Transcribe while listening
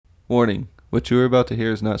Warning, what you are about to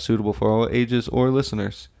hear is not suitable for all ages or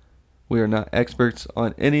listeners. We are not experts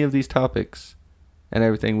on any of these topics, and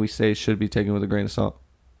everything we say should be taken with a grain of salt.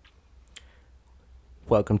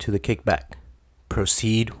 Welcome to the kickback.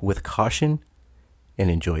 Proceed with caution and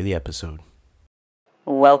enjoy the episode.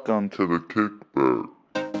 Welcome to the kickback.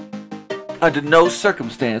 Under no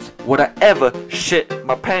circumstance would I ever shit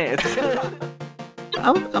my pants.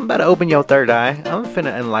 I'm about to open your third eye. I'm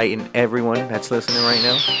finna enlighten everyone that's listening right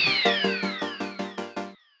now.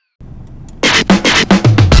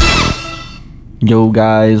 Yo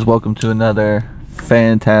guys, welcome to another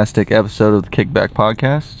fantastic episode of the Kickback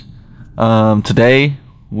Podcast. Today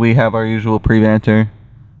we have our usual pre-banter.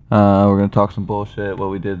 We're going to talk some bullshit, what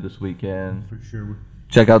we did this weekend. For sure.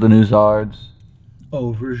 Check out the new Zards.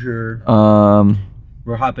 Oh, for sure.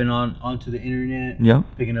 We're hopping onto the internet.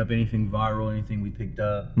 Yep. Picking up anything viral, anything we picked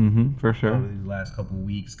up. For sure. Over these last couple of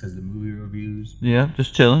weeks because the movie reviews. Yeah,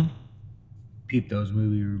 just chilling. Peep those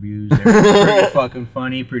movie reviews. They're pretty fucking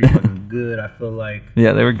funny, pretty fucking good. I feel like.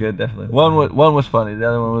 Yeah, they were good, definitely. One was funny. The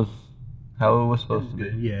other one was how it was supposed to be.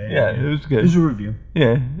 Yeah, it was good. It was a review.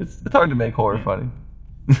 Yeah, it's hard to make horror funny.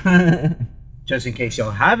 Just in case y'all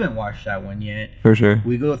haven't watched that one yet. For sure.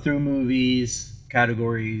 We go through movies,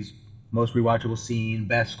 categories, most rewatchable scene,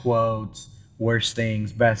 best quotes, worst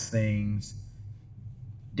things, best things,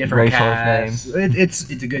 different casts. It's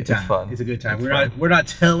a good time. It's fun. It's a good time. It's We're not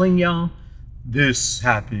telling y'all this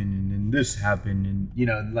happened and this happened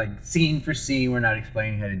and like scene for scene. We're not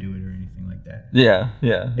explaining how to do it or anything like that. Yeah.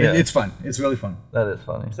 It's fun. It's really fun. That is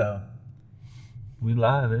funny. So we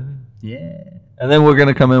live, baby. yeah. And then we're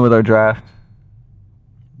gonna come in with our draft.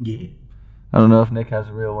 Yeah. I don't know if Nick has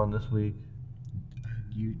a real one this week.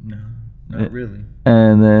 Not really.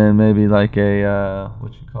 And then maybe like a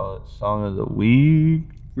what you call it, song of the week.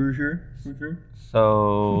 For sure.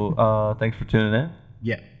 So thanks for tuning in.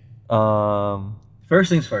 Yeah. First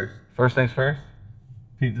First things first.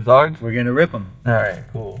 Peep the Zards. We're gonna rip them. All right,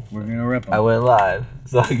 cool. We're gonna rip them. I went live,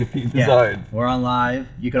 so I could peep the Zards. We're on live.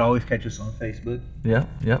 You could always catch us on Facebook. Yep.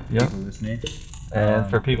 People listening. And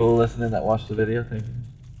for people listening that watch the video, thank you.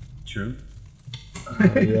 True.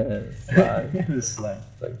 Yes. Live. It's like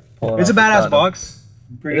It's a badass box.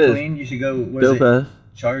 Pretty clean. You should go. What is Dope it?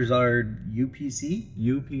 Charizard UPC.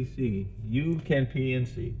 UPC. You can P and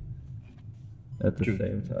C at the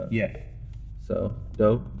same time. Yeah. So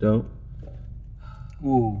dope.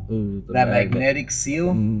 Ooh, that magnetic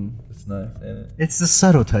seal. It's nice, ain't it? It's the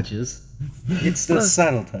subtle touches. It's the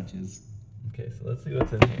subtle touches. Okay, so let's see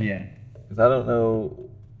what's in here. Yeah. Because I don't know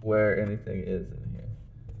where anything is in here.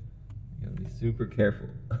 You gotta be super careful.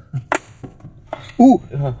 Ooh.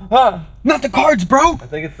 Not the cards, bro. I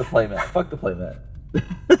think it's the playmat. Fuck the playmat.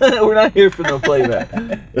 We're not here for no playmat.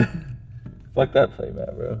 Fuck that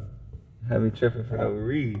playmat, bro. Have me tripping for no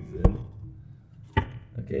reason.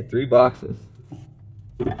 Okay, 3 boxes.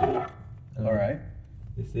 All right.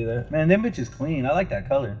 You see that? Man, them bitches clean. I like that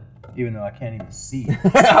color, even though I can't even see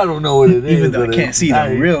it. I don't know what it is. Even though I can't see the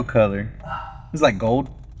nice. real color. It's like gold,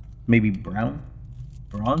 maybe brown,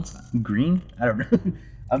 bronze, green. I don't know.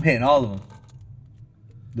 I'm hitting all of them.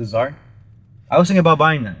 The Zard. I was thinking about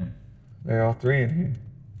buying that one. They're all 3 in here.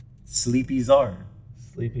 Sleepy Zard.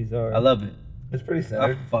 Sleepy Zard. I love it. It's pretty I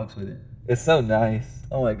centered. fucks with it. It's so nice.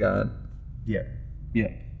 Oh my god. Yeah.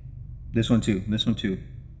 This one too.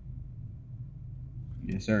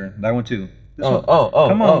 Yes, sir. That one too. This one.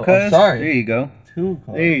 Come on, cuz. I'm sorry. There you go. 2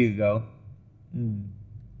 cards. There you go.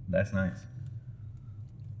 That's nice.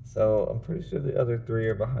 So I'm pretty sure the other 3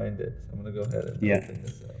 are behind it. So I'm gonna go ahead and open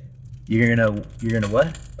this up. You're gonna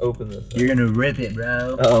what? Open this up. You're gonna rip it,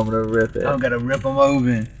 bro. Oh, I'm gonna rip it. I'm gonna rip them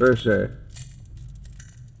open. For sure.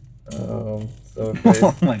 So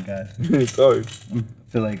Oh my god. sorry. I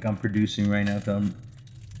feel like I'm producing right now. So I'm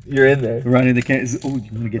You're in there. running the camera. Oh, you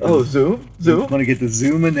wanna get the Zoom? You wanna get the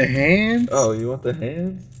zoom in the hands? Oh, you want the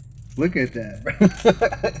hands? Look at that,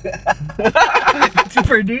 bro.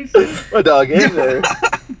 Producer. My dog in there.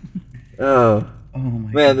 Oh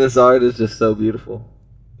my man, this art is just so beautiful.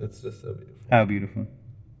 It's just so beautiful. How beautiful.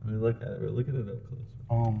 I mean, look at it. Look at it up close.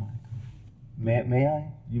 Oh my god. May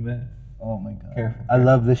I? You may. Oh my god. Careful. I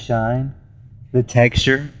love the shine. The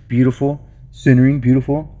texture, beautiful. Centering,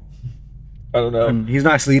 beautiful. I don't know. He's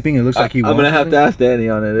not sleeping. It looks like he I'm gonna have to ask Danny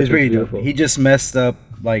on it. It's pretty beautiful. dope. He just messed up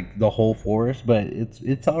like the whole forest, but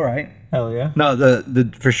it's all right. Hell yeah. No,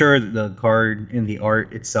 the for sure the card and the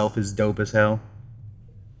art itself is dope as hell.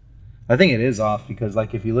 I think it is off because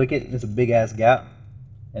like if you look at it's a big ass gap,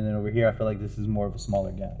 and then over here I feel like this is more of a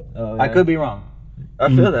smaller gap. Oh, yeah. I could be wrong. I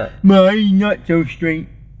feel that. Mine's not so straight.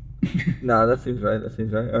 Nah, that seems right. That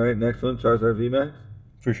seems right. All right, next one, Charizard VMAX.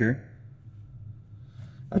 For sure.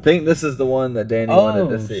 I think this is the one that Danny wanted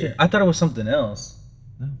to see. Shit. I thought it was something else.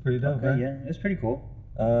 No, pretty dope, Okay, right? yeah, it's pretty cool.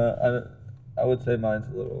 I would say mine's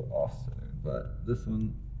a little off-center, but this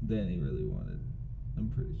one Danny really wanted. I'm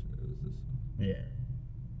pretty sure it was this one. Yeah.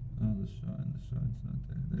 Oh, the shrine's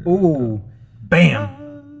not there. Ooh,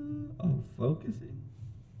 bam. Oh, focusing.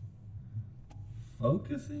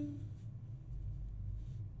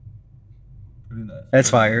 Pretty nice. That's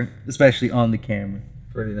fire, especially on the camera.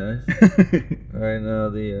 Pretty nice. All right, now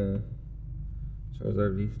the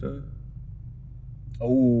Charizard V-Star.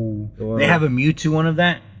 Oh, The they have a Mewtwo one of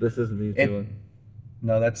that. This is the Mewtwo one.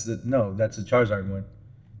 No, that's the Charizard one.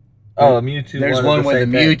 Oh, a Mewtwo. There's one with a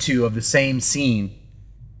Mewtwo of the same scene.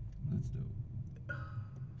 That's dope. The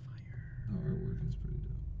artwork is pretty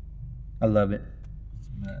dope. I love it.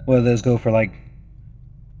 Man. Well, those go for like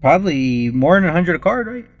probably more than 100 a card,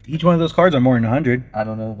 right? Each one of those cards are more than 100. I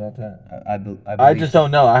don't know about that. I I just don't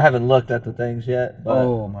know. I haven't looked at the things yet. But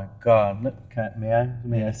Oh my God! Look, may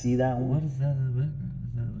I see that one? what is that in the background?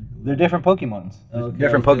 Is that like a They're different Pokemons. Okay,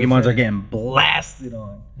 Different I was gonna Pokemons say. are getting blasted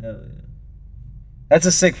on. Hell yeah. That's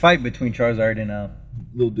a sick fight between Charizard and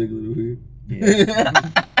Little Diglett over here.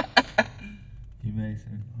 Yeah. You makes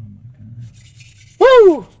her. Oh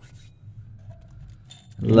my god. Woo!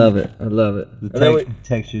 Love it. I love it. And then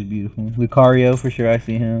texture is beautiful. Lucario for sure. I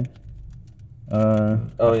see him. oh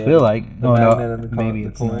I yeah. feel like The oh magnet no, and the maybe the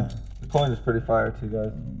it's coin. not. The coin is pretty fire too,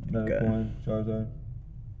 guys. Metal Okay. coin, Charizard.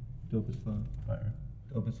 Dope as fun.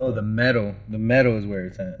 Dope as fun. Oh, the metal. The metal is where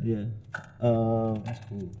it's at. Yeah. That's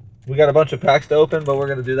cool. We got a bunch of packs to open, but we're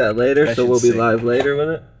gonna do that later, That so shit's we'll be sick. live later with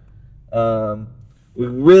it. We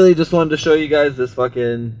really just wanted to show you guys these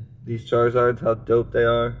Charizards, how dope they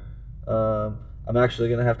are. I'm actually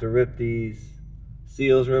gonna have to rip these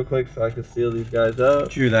seals real quick so I can seal these guys up.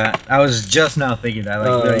 True that. I was just now thinking that. Like,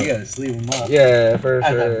 Uh, you gotta sleeve them up. Yeah, for At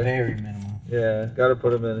sure. the very minimum. Yeah, gotta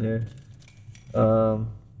put them in here.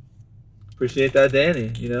 Appreciate that,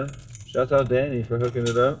 Danny. You know, shouts out Danny for hooking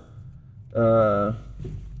it up.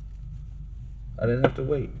 I didn't have to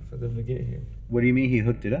wait for them to get here. What do you mean he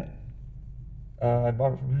hooked it up? I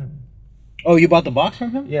bought it from him. Oh, you bought the box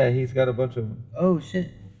from him? Yeah, he's got a bunch of them. Oh shit.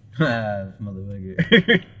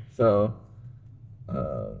 Motherfucker. So,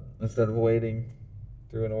 instead of waiting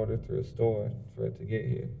through an order through a store for it to get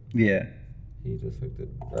here, Yeah, he just hooked it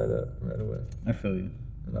right away. I feel you.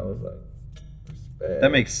 And I was like, respect.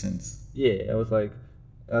 That makes sense. Yeah, I was like,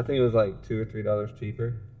 I think it was like $2 or $3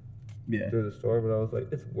 cheaper Yeah. through the store, but I was like,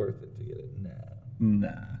 it's worth it to get it now. Nah.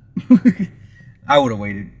 I would have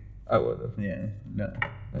waited. I would have. Yeah. No.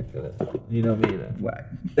 I could have. You know me then. Whack.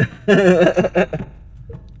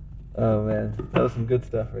 Oh man, that was some good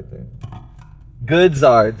stuff right there. Good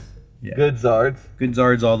Zards. Yeah. Good Zards. Good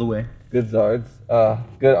Zards all the way. Good Zards.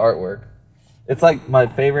 Good artwork. It's like my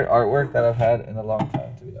favorite artwork that I've had in a long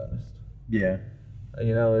time, to be honest. Yeah.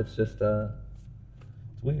 You know, it's just it's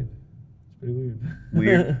weird. It's pretty weird.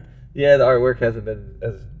 Weird. Yeah, the artwork hasn't been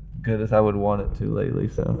as good as I would want it to lately.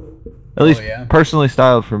 So, at least yeah. personally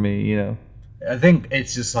styled for me, you know. I think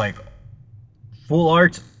it's just like full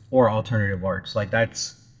art or alternative arts. Like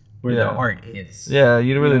that's where the Yeah. art is. Yeah,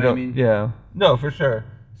 you really know what I don't. mean? Yeah, no, for sure.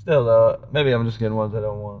 Still, though, maybe I'm just getting ones I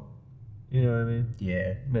don't want. You know what I mean?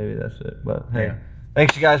 Yeah. Maybe that's it. But hey, Yeah.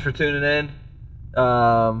 thanks you guys for tuning in.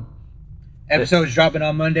 Episode's dropping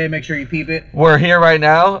on Monday. Make sure you peep it. We're here right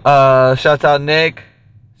now. Shouts out Nick.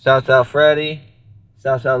 Shouts out Freddie.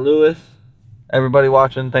 Shouts out Lewis. Everybody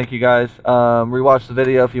watching, thank you guys. Rewatch the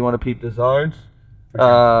video if you want to peep the Zards.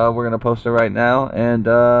 We're gonna post it right now. And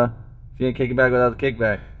if you ain't kicking back without the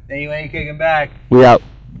kickback, Then you ain't kicking back. we out.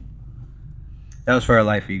 That was for our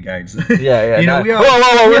life, you guys. Yeah. You know, nah. we are,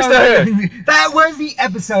 Whoa, we're still here. That was the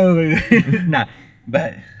episode. Nah,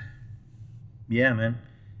 but yeah, man.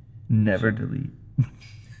 Never delete.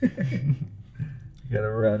 You gotta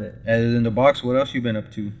run it. Other than the box, what else you been up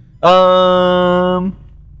to?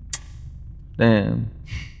 Damn.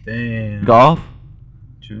 Golf?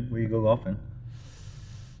 True. Where you go golfing?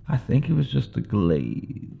 I think it was just the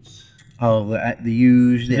Glades. Oh, the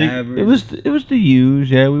huge, the average. It was the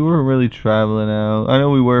huge. Yeah, we weren't really traveling out. I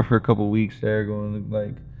know we were for a couple weeks there, going to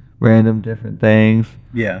like random different things.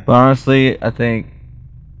 Yeah. But honestly, I think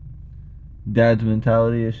Dad's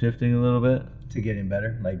mentality is shifting a little bit. To getting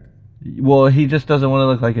better, like. Well, he just doesn't want to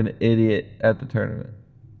look like an idiot at the tournament.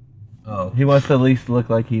 Oh. He wants to at least look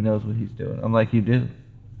like he knows what he's doing. I'm like, you do.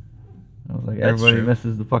 I was like, That's everybody true.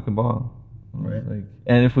 misses the fucking ball. I was Right. like,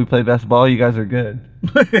 and if we play best ball, you guys are good.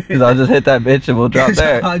 Because I'll just hit that bitch and we'll drop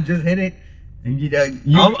there. I'll just hit it, and You-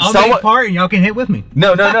 I'll someone- make part, and y'all can hit with me.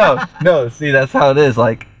 No. See, that's how it is.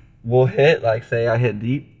 Like, we'll hit, like, say I hit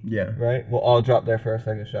deep, Yeah. right? We'll all drop there for a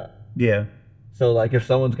second shot. Yeah. So like if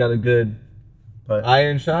someone's got a good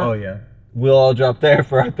iron shot, Oh yeah. we'll all drop there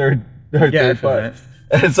for our third that's putt.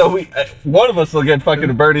 And so one of us will get fucking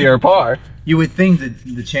a birdie or a par. You would think that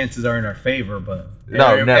the chances are in our favor, but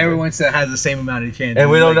No, never. everyone has the same amount of chances. And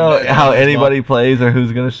we don't know Like, how anybody plays or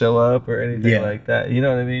who's gonna show up or anything like that. You know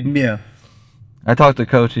what I mean? Yeah. I talked to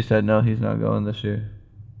coach. He said no, he's not going this year.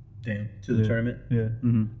 Damn. To the tournament. Yeah.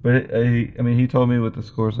 Mm-hmm. But he told me with the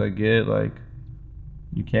scores I get, like,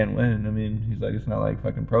 you can't win. I mean, he's like, it's not like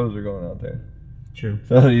fucking pros are going out there. True.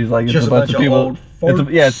 So he's like, it's Just a bunch of people. old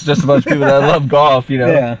farts. It's just a bunch of people that love golf, you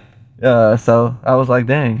know. Yeah. So I was like,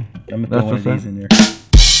 dang. I'm gonna throw one of these in there.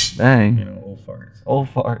 Dang. You know, old farts. Old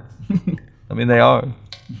farts. I mean, they are.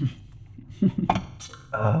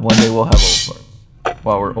 One day we'll have old farts.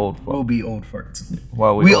 While we're old farts. We'll be old farts.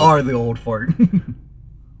 While We are the old fart.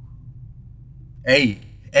 Hey.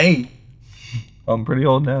 I'm pretty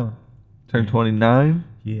old now. Turned 29.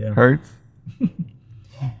 Yeah. Hurts.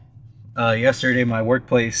 Yesterday, my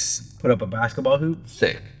workplace put up a basketball hoop.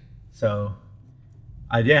 Sick. So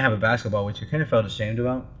I didn't have a basketball, which I kind of felt ashamed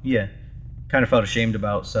about. Yeah. Kind of felt ashamed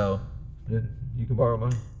about, so. Yeah, you can borrow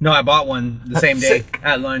mine. No, I bought one the same day Sick.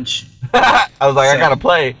 at lunch. I was like, So- I gotta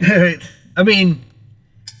play. I mean,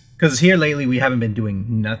 because here lately we haven't been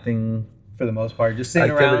doing nothing for the most part. Just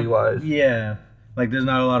sitting around. Activity-wise. Yeah. Like, there's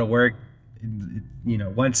not a lot of work. You know,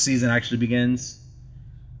 once season actually begins,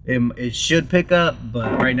 it should pick up.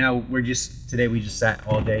 But right now, today we just sat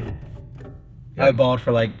all day. Yeah. I balled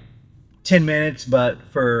for like 10 minutes, but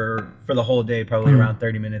for the whole day, probably around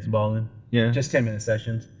 30 minutes balling. Yeah. Just 10-minute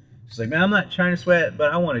sessions. Just like, man, I'm not trying to sweat,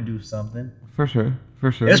 but I want to do something. For sure.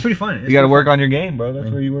 It's pretty fun. You got to work on your game, bro. That's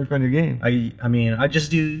where you work on your game. I mean, I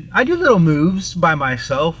do little moves by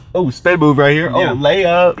myself. Oh, spin move right here. Yeah. Oh,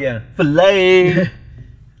 layup. Yeah. Filet.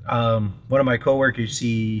 One of my coworkers,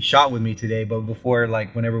 he shot with me today, but before,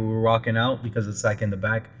 like, whenever we were walking out, because it's like in the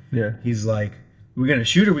back, Yeah. he's like, "We're gonna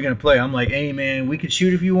shoot or we're gonna play?" I'm like, "Hey man, we could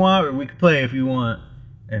shoot if you want, or we could play if you want."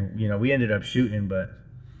 And you know, we ended up shooting, but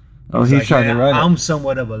Oh, he's like, trying man, to run it. I'm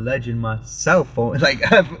somewhat of a legend myself. Like,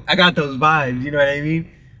 I got those vibes. You know what I mean?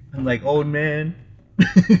 I'm like, old man.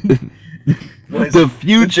 The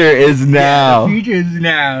future is now. The future is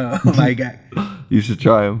now. Oh my god. You should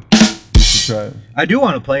try him. You should try him. I do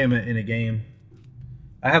want to play him in a game.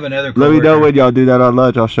 I have another Let me know coworker. when y'all do that on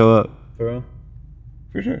lunch. I'll show up. For real?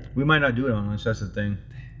 For sure. We might not do it on lunch. That's the thing.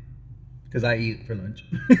 Because I eat for lunch.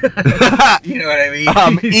 You know what I mean?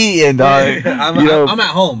 I'm eating, dog. I'm at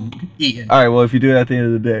home eating. All right, well, if you do it at the end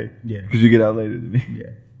of the day. Yeah. Because you get out later than me. Yeah.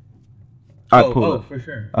 I'd pull up. for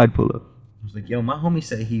sure. I'd pull up. I was like, yo, my homie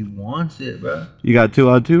said he wants it, bro. You got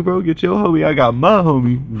 2-on-2, bro? Get your homie. I got my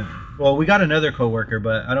homie. No. Well, we got another coworker,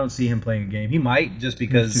 but I don't see him playing a game. He might just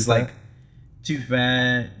because, He's too like, fat? too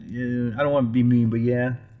fat. Yeah, I don't want to be mean, but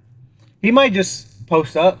yeah. He might just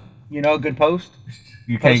post up, you know, good post.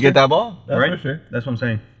 You can't Poster? get that ball. That's right? for sure. That's what I'm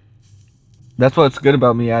saying. That's what's good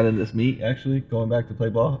about me adding this meat, actually, going back to play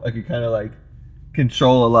ball. I can kind of, like,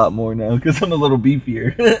 control a lot more now because I'm a little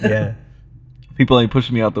beefier. Yeah. People ain't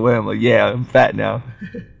pushing me out the way. I'm like, yeah, I'm fat now.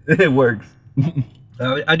 It works.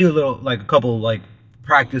 I do a couple, like,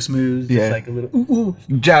 practice moves. Yeah. Just like a little, ooh.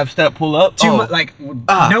 Jab, step, pull up. Too Oh, much, like,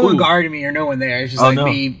 Ah, no one ooh. guarding me or no one there. It's just Oh, like no.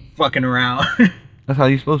 me fucking around. That's how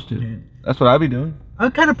you're supposed to. That's what I be doing.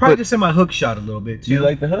 I'm kind of practicing my hook shot a little bit, too. You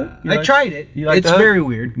like the hook? You I like- tried it. you like It's the hook? very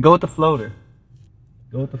weird. Go with the floater.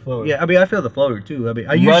 Go with the floater. Yeah, I mean, I feel the floater, too. I mean,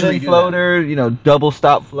 I usually Running do floater, you know, double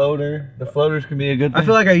stop floater. The floaters can be a good that. thing. I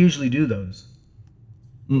feel like I usually do those.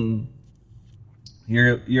 Mm-mm.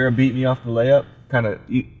 You're a beat me off the layup. Kind of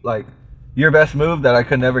like your best move that I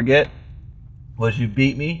could never get was you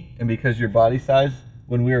beat me, and because your body size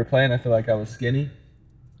when we were playing, I feel like I was skinny,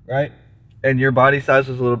 right? And your body size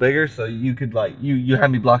was a little bigger, so you could like you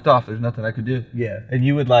had me blocked off. There's nothing I could do. Yeah. And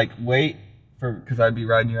you would like wait for because I'd be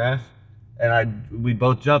riding your ass, and we'd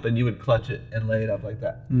both jump, and you would clutch it and lay it up like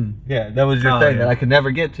that. Yeah, that was your Oh, thing yeah. that I could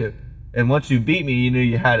never get to. And once you beat me, you knew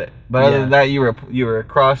you had it. But other Yeah. than that, you were a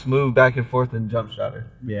cross move back and forth and jump shotter.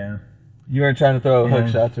 Yeah. You weren't trying to throw hook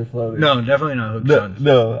Yeah. shots or floaters. No, definitely not hook no, shots.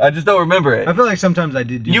 no, I just don't remember it. I feel like sometimes I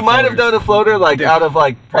did do You might have done a floater like Diff- out of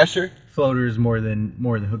like pressure, floaters more than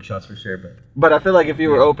hook shots for sure, but but I feel like if you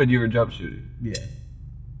were open, you were jump shooting. yeah.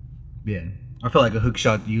 Yeah. I feel like a hook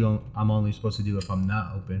shot I'm only supposed to do if I'm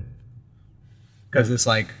not open. Cuz it's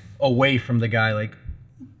like away from the guy like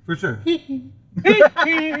For sure.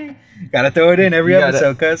 got to throw it in every You gotta-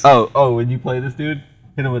 episode cuz Oh, when you play this dude,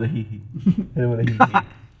 hit him with a hee hee. Hit him with a hee hee.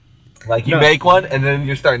 Like you No. make one, and then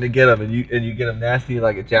you're starting to get him, and you get him nasty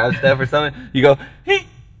like a jab step or something. You go hee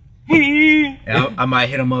hee. I might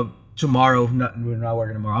hit him up tomorrow. We're not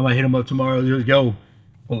working tomorrow. I might hit him up tomorrow. Just yo,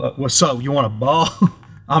 Pull up. What's up? You want a ball?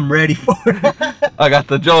 I'm ready for it. I got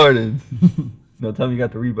the Jordans. No, tell me you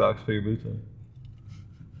got the Reeboks for your boots on.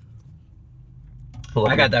 Pull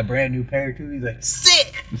up I got that brand new pair too. He's like,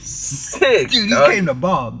 sick! sick. Dude, he dog. came to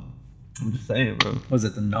bomb. I'm just saying, bro. Was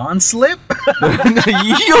it the non-slip?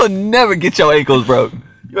 You'll never get your ankles broke.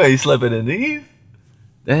 You ain't slipping in these.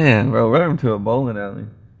 Damn, bro. Run to a bowling alley.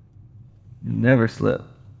 You never slip.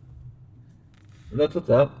 That's what's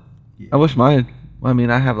up. Yeah. I wish mine. I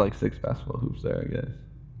mean, I have like 6 basketball hoops there, I guess.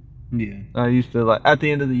 Yeah. I used to like at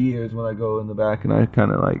the end of the years when I go in the back and I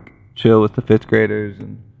kind of like chill with the 5th graders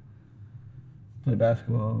and play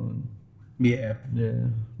basketball. And Yeah. yeah,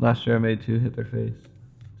 last year I made 2 hit their face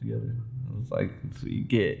together. I was like, "That's what you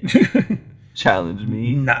get." Challenge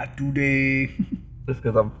me. Not today. Just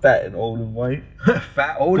because I'm fat and old and white.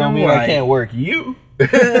 Fat old Don't and mean white. I can't work you.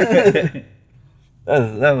 that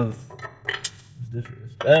was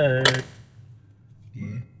disrespect.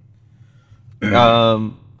 Yeah.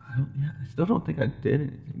 I still don't think I did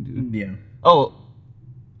anything, dude. Yeah. Oh,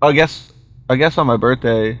 I guess on my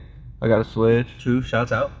birthday I got a Switch. True.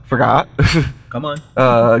 Shouts out. Forgot. Come on.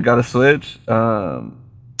 I got a Switch.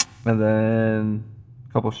 And then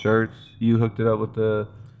a couple shirts. You hooked it up with the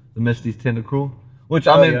Misty's Tentacruel, which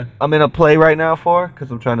I'm in a play right now for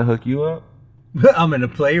because I'm trying to hook you up. I'm in a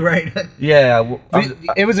play right now. Yeah,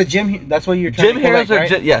 It was a gym. That's what you're trying gym to heroes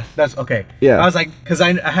collect, are right? yes. That's okay. Yeah. I was like, because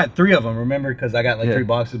I had 3 of them. Remember, because I got like Yeah. 3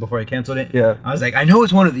 boxes before I canceled it. Yeah. I was like, I know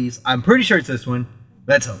it's one of these. I'm pretty sure it's this one.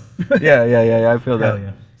 That's him. yeah. I feel that. Hell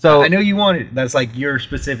yeah. So I know you want it. That's like your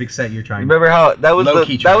specific set you're trying. remember how that was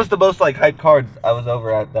Low-key that trying. was the most like hype cards I was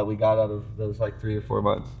over at that we got out of those like 3 or 4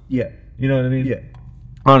 months. Yeah. You know what I mean? Yeah.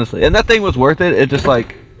 Honestly, and that thing was worth it. It just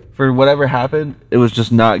like for whatever happened, it was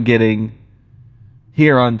just not getting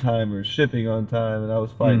here on time or shipping on time, and I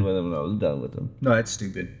was fighting with them and I was done with them. No, that's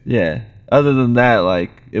stupid. Yeah. Other than that,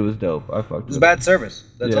 like it was dope. I fucked It was with bad service.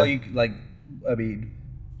 That's Yeah. all you like. I mean,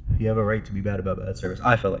 you have a right to be bad about bad service.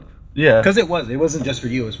 I felt like Yeah. because it wasn't just for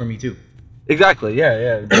you. It was for me too. Exactly.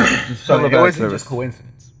 Yeah. Just So some it of that wasn't service. just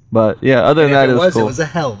coincidence. But yeah, other than And that, if it was cool. it was a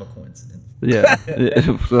hell of a coincidence. Yeah.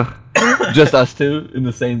 Just us two in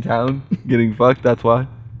the same town getting fucked. That's why.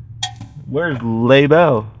 Where's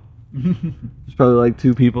Laybell? There's probably like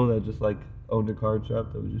 2 people that just like owned a card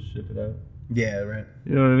shop that would just ship it out. Yeah, right.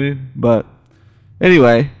 You know what I mean? But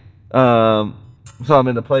anyway, so I'm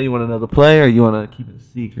in the play. You want to know the play, or you want to keep it a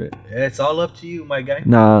secret? It's all up to you, my guy.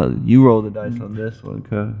 Nah, you roll the dice on this one,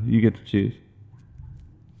 cause you get to choose.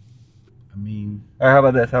 I mean, All right, how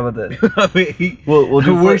about this? How about this? we'll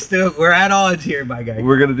do we're at odds here, my guy.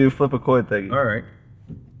 We're gonna do flip a coin thingy. All right.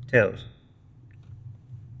 Tails.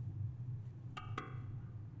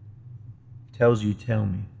 Tells you, tell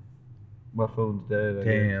me. My phone's dead. I guess.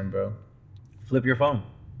 Damn, bro. Flip your phone.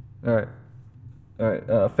 All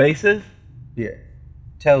right. Faces Yeah.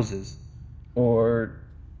 Tells us. or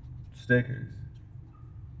stickers?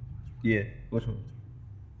 Yeah. Which one?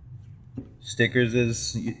 Stickers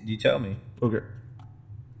is you tell me. Okay.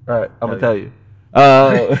 All right, I'm gonna Okay. tell you.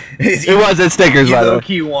 It wasn't stickers, You by the low way,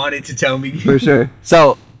 key wanted to tell me. for sure.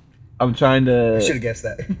 So I'm trying I should to. have guessed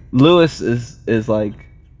that. Lewis is like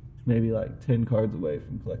maybe like 10 cards away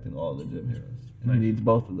from collecting all the gym heroes. And he Nice. needs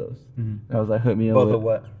both of those. Mhm. I was like, hook me up Both with of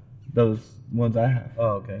what? those ones I have.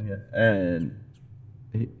 Oh, okay, yeah. And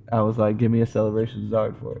I was like, give me a celebration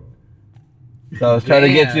Zard for it. So I was trying to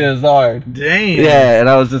get you a Zard. Damn. Yeah, and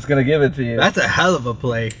I was just gonna give it to you. That's a hell of a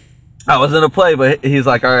play. I was in a play, but he's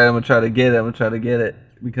like, all right, I'm gonna try to get it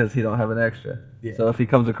because he don't have an extra. Yeah. So if he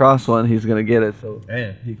comes across one, he's gonna get it. So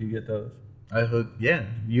Man, he could get those.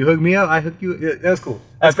 you hooked me up. I hooked you. Yeah, that's cool.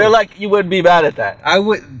 I feel like you wouldn't be mad at that. I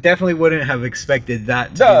definitely wouldn't have expected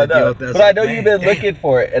that. To No, be the deal no. with this. But I know Man, you've been damn. looking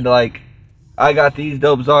for it, and like, I got these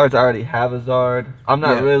dope Zards. I already have a Zard. I'm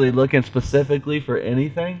not Yeah. really looking specifically for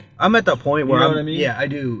anything. I'm at the point where You know what I mean? Yeah, I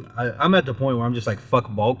do. I'm at the point where I'm just like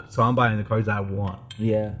fuck bulk, so I'm buying the cards I want.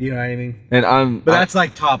 Yeah. You know what I mean? And But that's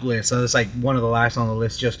like top list, so it's like one of the last on the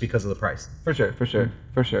list just because of the price. for sure.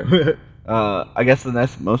 I guess the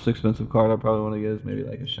next most expensive card I probably want to get is maybe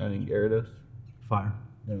like a Shining Gyarados. Fire.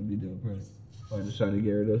 That would be dope, right? Find a Shining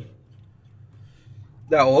Gyarados.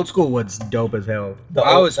 That old school one's dope as hell. The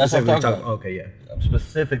I old- was that's what I'm specifically talking talking. Okay, yeah, I'm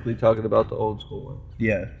specifically talking about the old school one.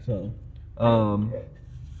 yeah, So,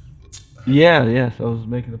 yeah. So I was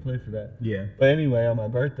making a play for that. yeah. But anyway, on my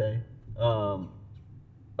birthday,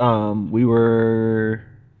 we were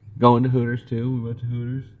going to Hooters too. We went to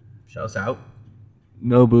Hooters. Shouts out.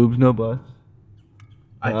 No boobs, no butts.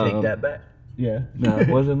 I take that back. Yeah, no, it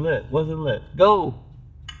wasn't lit. Go.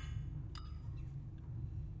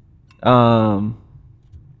 And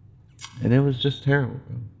it was just terrible,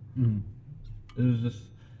 bro. Mhm. It was just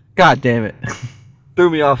God damn it. Threw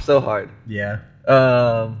me off so hard. Yeah.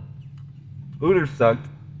 Hooters sucked.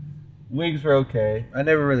 Wings were okay. I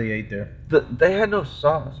never really ate there. They had no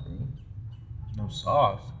sauce, bro. No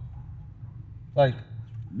sauce. Like,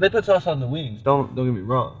 they put sauce on the wings. Don't get me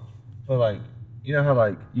wrong. But like, you know how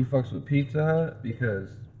like you fucks with Pizza Hut because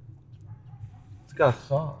it's got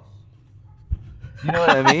sauce. You know what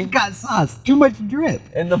I mean? Got sauce. Too much drip.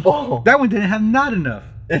 In the bowl. That one didn't have not enough.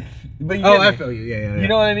 But you Oh, get I me. feel you. Yeah. You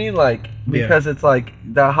know what I mean? Like, because it's like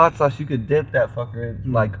that hot sauce, you could dip that fucker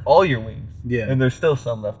in like all your wings. Yeah. And there's still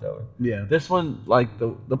some left over. Yeah. This one, like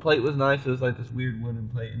the plate was nice. It was like this weird wooden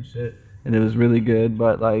plate and shit, and it was really good.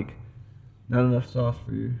 But like, not enough sauce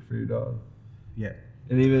for your dog. Yeah.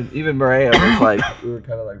 And even Maria was like, we were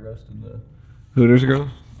kind of like roasting the Hooters girls.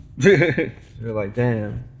 We were like,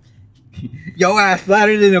 damn. Yo ass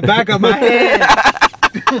flattered in the back of my head.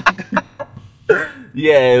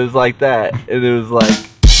 Yeah, it was like that, and it was like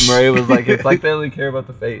Maria was like, it's like they only care about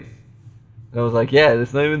the face. And I was like, yeah,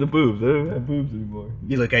 it's not even the boobs. They don't have boobs anymore.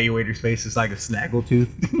 You look at your waiter's face, it's like a snaggle tooth.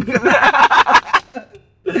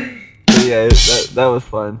 But yeah, that was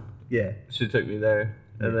fun. Yeah. She took me there,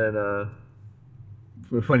 and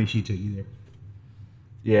then Funny she took you there.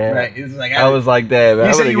 yeah, Right. It was like I was like, damn, man, You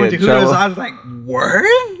I'm said gonna you went to get in Hooters. trouble. I was like,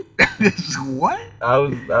 word? What? I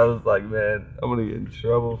was like, man, I'm gonna get in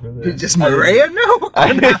trouble for this. Just Maria? No.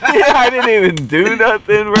 I didn't even do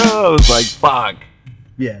nothing, bro. I was like, fuck,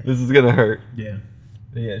 Yeah. this is gonna hurt. Yeah.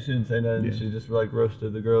 But yeah, she didn't say nothing. Yeah. She just like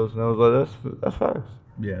roasted the girls, and I was like, that's facts.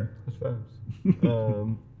 Yeah. That's facts.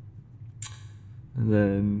 And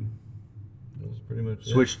then that was pretty much it.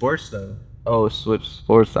 Switch sports though. Oh, switch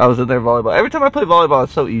sports. I was in there volleyball. Every time I play volleyball,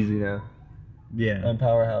 it's so easy now. Yeah. On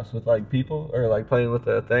Powerhouse with like people or like playing with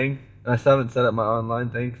a thing. And I still haven't set up my online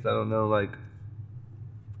thing because I don't know like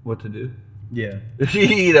what to do. Yeah.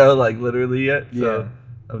 You know, like literally yet. So Yeah.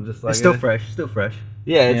 I'm just like It's still fresh. Still fresh.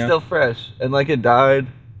 Yeah, it's Yeah. still fresh. And like it died,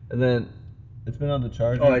 and then it's been on the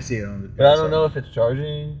charger. Oh, I see it on the. But I don't know if it's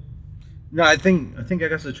charging. No, I think I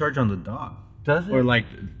got the charge on the dock. Does it? Or like,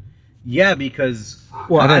 yeah, because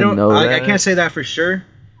well, I I didn't don't know I that. can't say that for sure,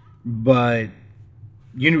 but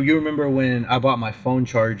you remember when I bought my phone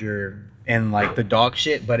charger and like the dog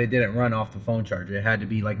shit, but it didn't run off the phone charger. It had to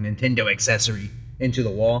be like Nintendo accessory into the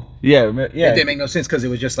wall. Yeah, It didn't make no sense because it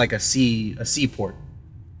was just like a C port.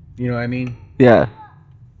 You know what I mean? Yeah.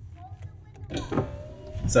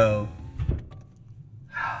 So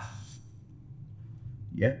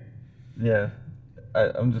yeah. Yeah.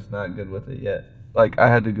 I'm just not good with it yet. Like I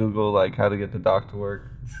had to Google like how to get the dock to work.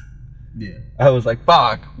 Yeah. I was like,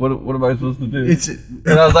 fuck, what am I supposed to do? It's And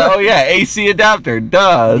I was like, oh yeah, AC adapter,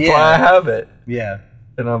 duh, that's why I have it. yeah.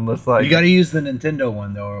 And I'm just like, You got to use the Nintendo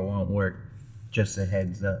one though, or it won't work. Just a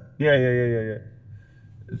heads up. yeah.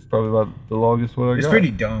 It's probably about the longest one I It's got.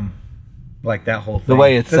 pretty dumb, like that whole thing. The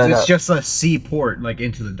way it's 'Cause set it's up. just a C port like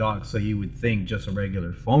into the dock, so you would think just a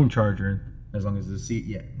regular phone charger, as long as the C.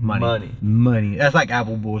 Yeah, money. That's like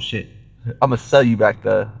Apple bullshit. I'm gonna sell you back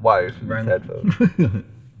the wires for Right. these headphones.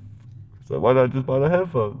 So why not just buy the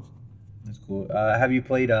headphones? That's cool. Have you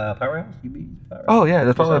played Powerhouse? You beat Powerhouse? Oh yeah,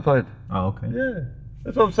 that's all I played. Oh, okay. Yeah,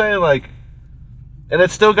 that's what I'm saying. Like, and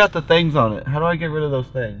it's still got the things on it. How do I get rid of those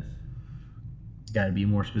things? Got to be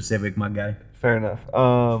more specific, my guy. Fair enough.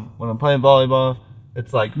 When I'm playing volleyball,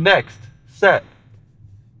 it's like next set.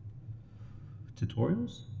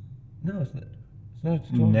 Tutorials? No, it's not. It's not a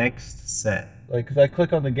tutorial. Next set. Like, cause I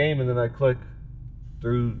click on the game and then I click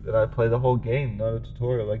through and I play the whole game, not a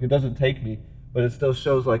tutorial. Like, it doesn't take me, but it still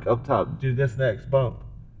shows like up top. Do this next, bump.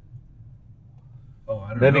 Oh, I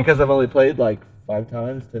don't Maybe know. because I've only played like 5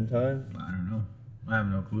 times, 10 times. I don't know. I have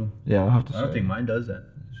no clue. Yeah, I'll have to. I don't think mine does that.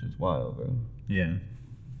 Shit's wild, bro. Yeah.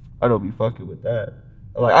 I don't be fucking with that.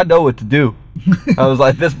 Like, I know what to do. I was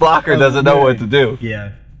like, this blocker Oh, doesn't know what yeah. to do.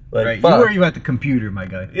 Yeah. Like, Right. You fuck. worry about the computer, my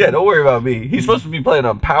guy. Yeah, don't worry about me. He's supposed to be playing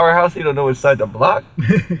on Powerhouse. He don't know which side to block.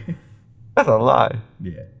 That's a lie.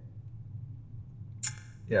 Yeah.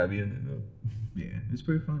 Yeah, I'd be into it. Yeah. It's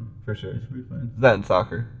pretty fun. For sure. It's pretty fun. That and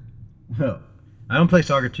soccer. Well, I don't play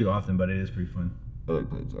soccer too often, but it is pretty fun. I like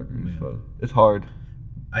playing soccer. It's Yeah. fun. It's hard.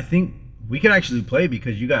 I think we could actually play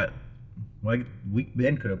because you got, like,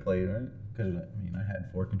 Ben could have played, right? Because I mean, I had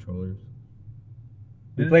 4 controllers.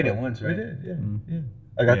 We played it once, right? We did, yeah. Mhm. Yeah.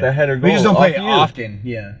 I got Yeah. that header goal. We just don't play off it you. often.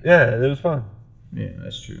 Yeah. Yeah, it was fun. Yeah,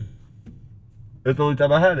 that's true. That's the only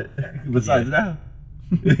time I had it. Besides now.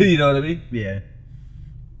 You know what I mean? Yeah.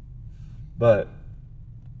 But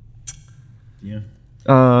Yeah.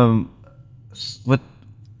 what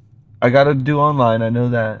I gotta do online, I know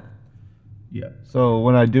that. Yeah. So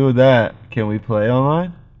when I do that, can we play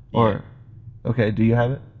online? Or okay, do you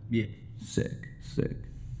have it? Yeah. Sick.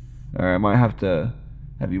 All right, I might have to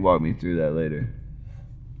have you walk me through that later.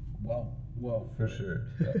 Whoa. For sure.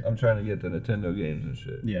 I'm trying to get the Nintendo games and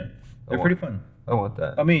shit. Yeah, they're pretty fun. I want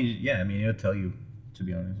that. I mean, it'll tell you. To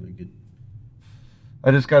be honest, like I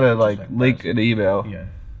just gotta like link an email. yeah.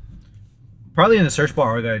 Probably in the search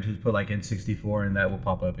bar, I gotta just put like N64, and that will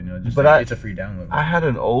pop up. Just But it's a free download. I had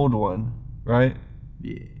an old one, right?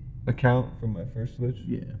 Yeah. Account from my first Switch.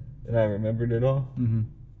 Yeah. And I remembered it all. Mm-hmm.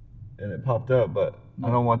 And it popped up, but I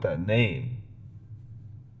don't want that name.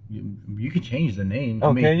 You can change the name.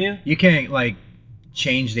 Oh, can you? You can't like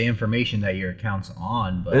change the information that your account's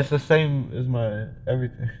on, but It's the same as my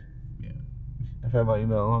everything. yeah. I've had my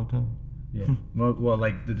email a long time. Yeah. well,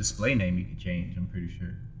 like the display name you can change. I'm pretty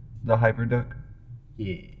sure. The Hyperduck?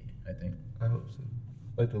 Yeah, I think. I hope so.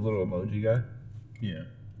 Like the little emoji guy? Yeah.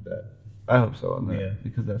 That. I hope so on that. Yeah.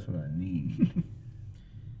 Because that's what I need.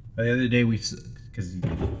 The other day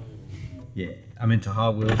I'm into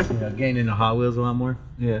Hot Wheels. Getting into Hot Wheels a lot more.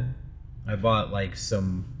 Yeah. I bought like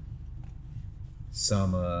some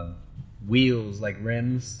wheels, like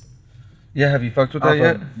rims. Yeah, have you fucked with that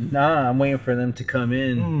yet? Nah, I'm waiting for them to come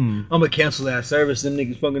in. I'm gonna cancel that service. Them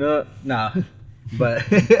niggas fucking up. Nah, but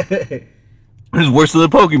It's worse than the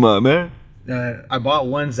Pokemon, man. I bought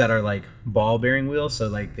ones that are like ball bearing wheels, so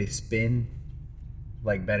like they spin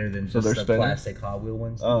like better than So just they're the spinning? plastic Hot Wheel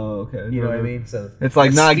ones. Oh, okay. You know what I mean? So It's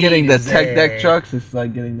like the not speed getting the is tech deck there. trucks, it's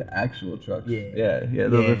like getting the actual trucks. Yeah. Yeah,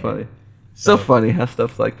 those Yeah. are funny. So funny how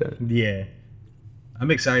stuff's like that. Yeah, I'm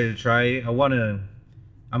excited to try it. I'm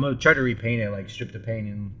gonna try to repaint it, like strip the paint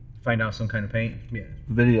and find out some kind of paint. Yeah.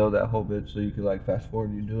 Video that whole bitch so you could like fast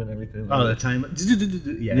forward you doing everything. All the like time.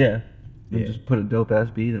 Yeah. Yeah. And Yeah. just put a dope ass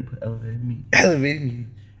beat and put elevated meat. Elevating.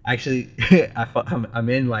 Actually, I'm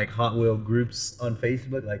in like Hot Wheel groups on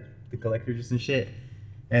Facebook, like the collectors and shit.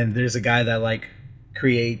 And there's a guy that like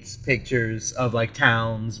creates pictures of like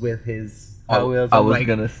towns with his Hot Wheels. I I'm was like,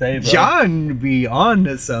 gonna say, bro. John be on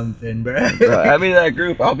to something, bro. Bro, add me to that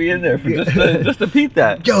group. I'll be in there for just to peep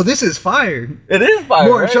that. Yo, this is fire. It is fire.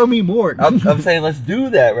 More, right? show me more. I'm saying let's do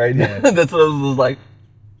that right now. Yeah. That's what I was like.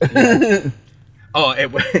 Oh,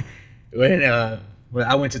 when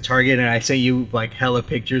I went to Target and I sent you like hella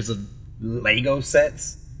pictures of Lego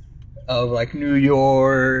sets of like New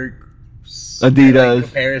York, Adidas.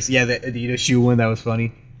 like, Paris. Yeah, the Adidas shoe one that was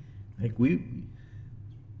funny. Like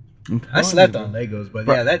I telling slept you, on Legos, but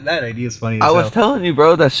Bro. yeah, that idea is funny. I as was hell. telling you,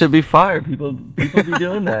 bro, that should be fire. People be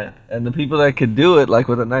doing that, and the people that could do it, like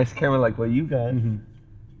with a nice camera, like what you got,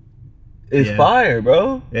 is Yeah. fire,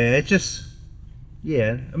 bro. Yeah, it just.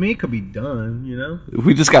 Yeah, I mean it could be done, you know.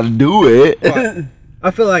 We just got to do it. But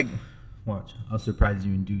I feel like, watch, I'll surprise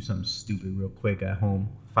you and do something stupid real quick at home.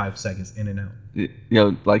 5 seconds in and out.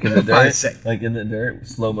 Yo, like in the 5 dirt, seconds. like in the dirt,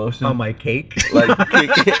 slow motion. On my cake. Like,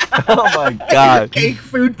 kick it. Oh my god. Cake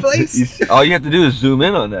food place. All you have to do is zoom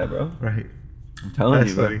in on that, bro. Right. I'm telling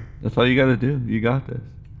That's you, bro. funny. That's all you got to do. You got this.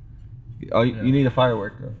 You need a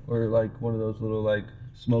firework, though, or like one of those little like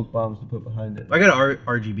smoke bombs to put behind it. I got an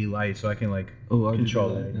RGB light so I can like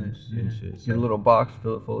control RGB it. light, nice. and Yeah. shit, so. Get a little box,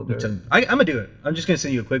 fill it full of dirt. I'm gonna do it. I'm just gonna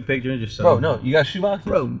send you a quick picture just so. Bro, no, you got shoe boxes?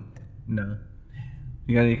 Bro, no.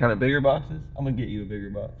 You got any kind of bigger boxes? I'm gonna get you a bigger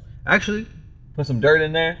box. Actually, Put some dirt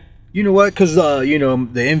in there. you know what? Cause you know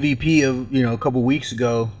the MVP of a couple weeks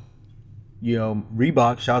ago,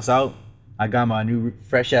 Reebok shouts out. I got my new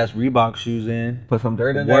fresh ass Reebok shoes in. Put some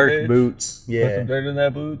dirt in Work that bitch. boots. Put Yeah. some dirt in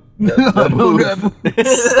that boot. On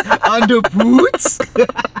the boots.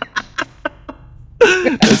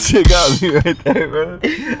 That shit got me right there, bro.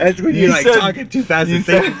 That's when You you're like said- talking too fast You and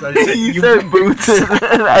said, thinking. So I said, you said boots,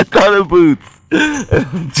 and I thought of boots.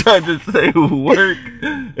 I'm trying to say work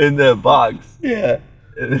in that box, Yeah.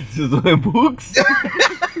 and it just went books.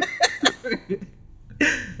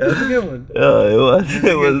 That was a good one. Oh,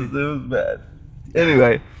 it was bad.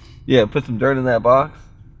 Anyway, yeah, put some dirt in that box.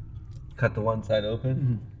 Cut the one side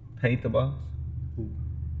open. Paint the box.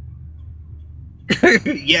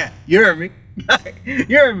 Yeah, you heard me.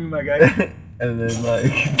 You heard me, my guy. And then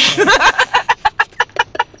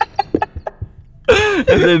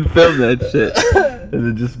and then film that shit. And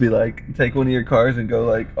then just be like, take one of your cars and go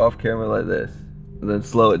like off camera like this. And then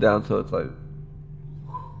slow it down so it's like,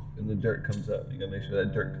 and the dirt comes up. You gotta make sure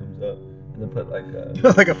that dirt comes up. And then put like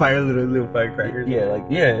Like a little firecracker.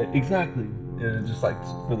 yeah, exactly. Yeah, just like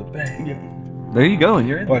for the bang. There you go, and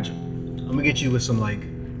you're in. Watch. I'm gonna get you with some like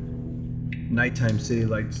nighttime city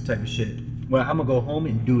lights type of shit. Well, I'm gonna go home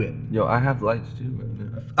and do it. Yo, I have lights too,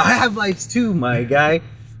 man. I have lights too, my guy.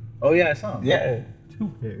 Oh yeah, I saw him. Yeah, 2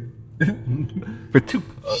 pairs. For 2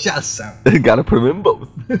 cars. Shouts out. Gotta put them in both.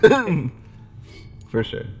 For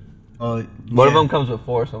sure. Oh, One of them comes with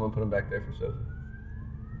 4, so I'm gonna put them back there for Sophie.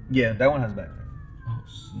 Yeah, that one has backfire.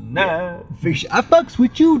 Nah. Fish, I fucks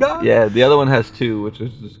with you, dog. Yeah, the other one has 2, which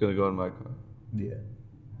is just gonna go in my car. Yeah,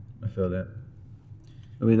 I feel that.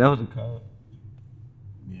 I mean, that was a car.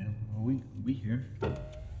 Yeah, well, we here.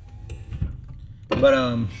 But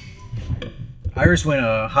Iris went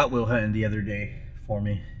Hot Wheel hunting the other day for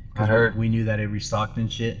me. I heard. We knew that it restocked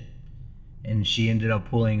and shit, and she ended up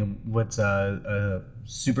pulling what's a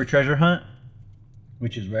super treasure hunt,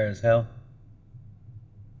 which is rare as hell.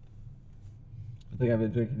 I think I've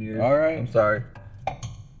been drinking yours. All right. I'm sorry.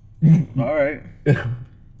 All right.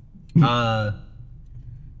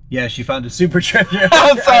 Yeah, she found a super treasure.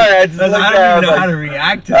 I'm sorry. I just I looked don't at it, even know I was how to like-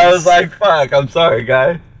 react to this. I was like, "Fuck." I'm sorry,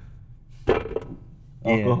 guy. Yeah.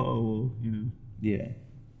 Alcohol will, yeah,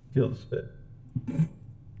 kill the spit.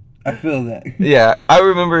 I feel that. Yeah, I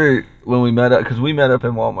remember when we met up, because we met up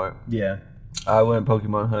in Walmart. Yeah. I went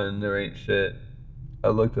Pokemon hunting, there ain't shit. I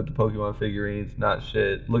looked at the Pokemon figurines, not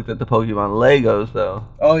shit. Looked at the Pokemon Legos, though.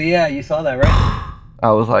 Oh yeah, you saw that, right?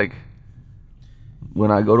 I was like, when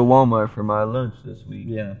I go to Walmart for my lunch this week,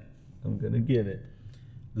 Yeah. I'm gonna get it.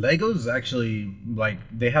 Legos actually, like,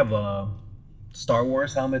 they have Star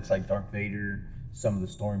Wars helmets, like Darth Vader, some of the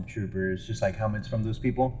Stormtroopers, just like helmets from those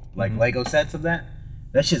people, like Lego sets of that.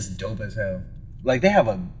 That shit's dope as hell. Like, they have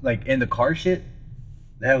like in the car shit,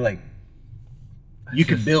 they have like, you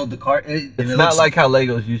could build the car. It's not like how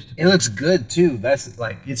Legos used to be. It looks good too. That's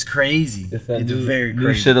like, it's crazy. It's very New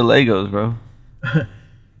crazy. shit of Legos, bro.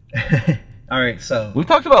 All right, so We've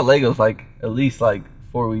talked about Legos like at least like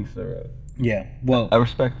 4 weeks in a row. yeah. Well, I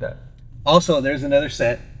respect that. also there's another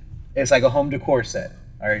set. It's like a home decor set.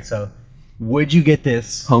 All right, so would you get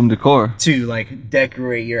this Home decor. to like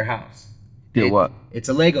decorate your house? Get what? It's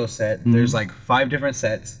a Lego set. There's like 5 different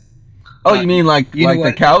sets. Oh, you mean like you know the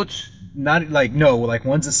what? couch? Not like, no, like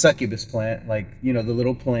one's a succubus plant, like, you know, the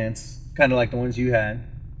little plants, kind of like the ones you had.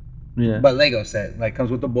 Yeah. But Lego set, like,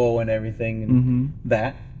 comes with the bowl and everything and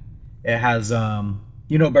that. It has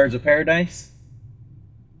you know, birds of paradise?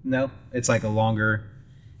 No, it's like a longer.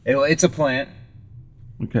 It's a plant.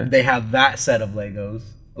 Okay. They have that set of Legos,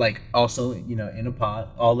 like also, you know, in a pot,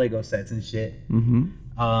 all Lego sets and shit.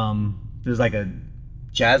 There's like a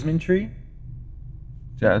jasmine tree,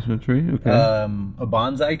 Jasmine tree. Okay. a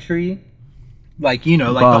bonsai tree, like, you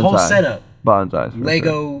know, like the whole Bonsai. setup. Bonsais. for sure.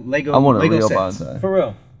 Lego. I want a Lego real sets. bonsai. For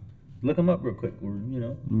real. Look them up real quick, or you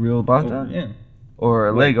know. Real bonsai. Yeah. Or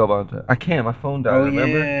a Lego bonsai. I can't. My phone died. Oh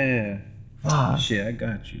remember? yeah. Ah, Shit, I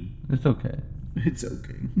got you. it's okay. It's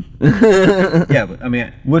okay. Yeah, but I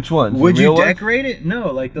mean, Which one? would you decorate it?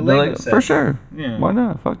 No, like the Lego set. For sure. Yeah. Why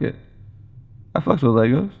not? Fuck it. I fucks with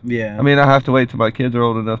Legos. Yeah. I mean, I have to wait till my kids are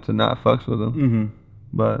old enough to not fucks with them. mm-hmm.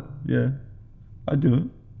 But yeah, I do it.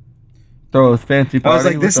 Throw a fancy I party was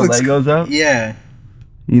like, with this the looks Legos out. Yeah.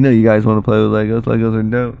 You know, you guys want to play with Legos. Legos are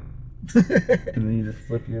dope. And then you just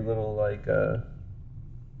flip your little like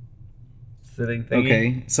sitting thing.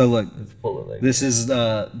 Okay, so look, It's full of Legos. this is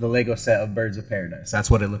the Lego set of Birds of Paradise. That's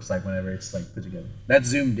what it looks like whenever it's like put together. That's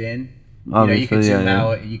zoomed in. You know, you can Obviously, zoom yeah.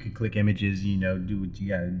 out. You can click images. You know, do what you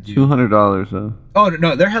gotta do. $200 though. Oh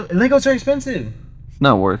no, Legos are expensive. It's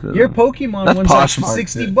not worth it. Your though. Pokemon That's one's like Poshmark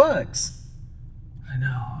shit. $60. I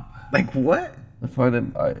know. Like what? That's why I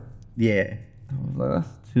didn't buy it. Yeah. I was like,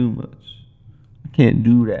 that's too much. I can't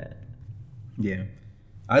do that. Yeah.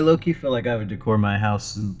 I low-key feel like I would decor my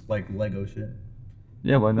house in like Lego shit.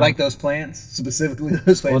 Yeah, why not? Like those plants, specifically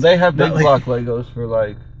those plants. well, they have big Not like- block Legos for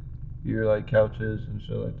like your like couches and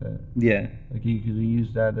shit like that. Yeah. Like you could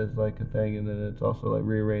use that as like a thing, and then it's also like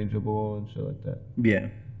rearrangeable and shit like that. Yeah.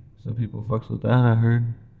 So people fucks with that. I heard.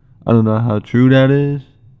 I don't know how true that is,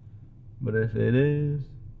 but if it is,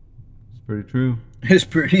 it's pretty true. It's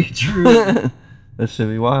pretty true. That should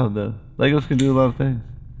be wild though. Legos can do a lot of things.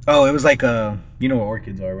 Oh, it was like you know what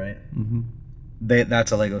orchids are, right? Mm-hmm.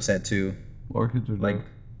 That's a Lego set too. Orchids are Like dope.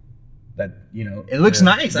 that, you know, it looks Yeah.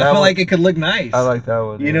 nice. I That feel one- like it could look nice. I like that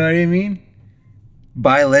one. You know what I mean?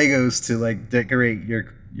 Buy Legos to like decorate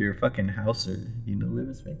your fucking house or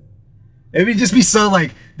living space. It would just be so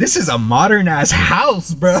like, this is a modern ass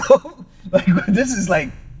house, bro. Like this is like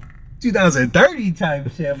 2030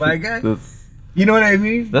 type shit, my guy. That's You know what I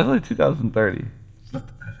mean? like 2030.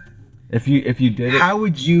 If you did it, How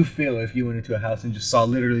would you feel if you went into a house and just saw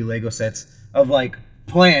literally Lego sets of like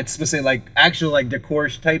plants, specific like actual like decor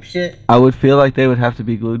type shit? I would feel like they would have to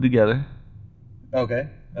be glued together. Okay,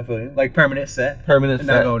 I feel you. Like permanent set. Permanent And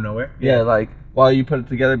set. not going nowhere. Yeah, like while you put it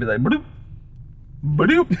together, be like, bloop,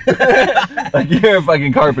 bloop. Like you're a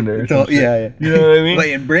fucking carpenter. Or some shit. yeah. You know what I mean?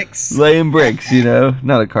 Laying bricks. Laying bricks, you know,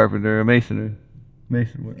 not a carpenter, a mason,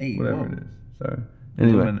 work, Hey, whatever whoa. it is. Sorry.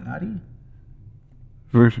 Anyway, Illuminati?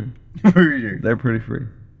 for sure, For sure. they're pretty free.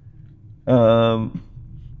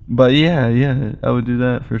 But yeah, I would do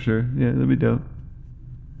that for sure. Yeah, that'd be dope.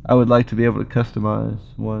 I would like to be able to customize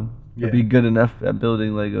one. Yeah. I'd be good enough at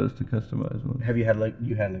building Legos to customize one. Have you had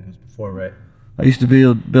Legos before, right? I used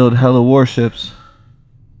to build hella warships.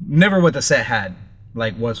 Never what the set had,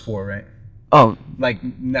 like, was for, right? Oh, Like,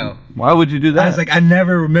 no. why would you do that? I was like, I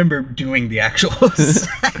never remember doing the actual set.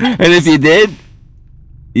 And if you did,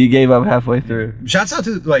 you gave up halfway through. Shouts out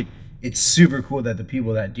to, like, it's super cool that the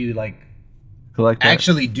people that do, like, Collect that.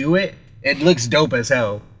 actually do it. It looks dope as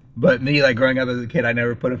hell. But me, like, growing up as a kid, I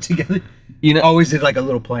never put them together. You know, Always did, like, a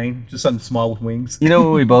little plane, just something small with wings. you know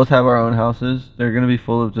when we both have our own houses, they're gonna be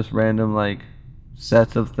full of just random like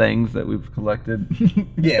sets of things that we've collected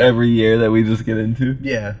Yeah. every year that we just get into.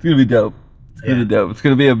 Yeah. It's gonna be dope. It's gonna Yeah. be dope. It's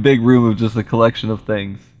gonna be a big room of just a collection of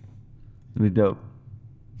things. It's gonna be dope.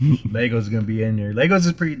 Legos gonna be in there. Legos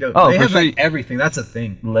is pretty dope. Oh, they for have, sure. like, everything. That's a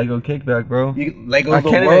thing. Lego kickback, bro. Lego I the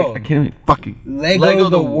can't world. even. I can't even fucking. Lego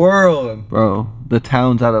the world. Bro, the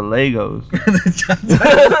town's out of Legos.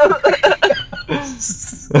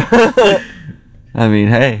 I mean,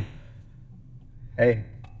 hey, Hey.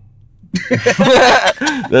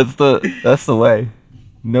 that's the way.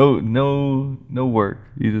 No work.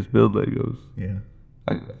 You just build Legos. Yeah.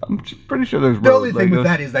 I'm pretty sure there's The only Legos. thing with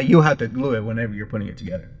that is that you have to glue it whenever you're putting it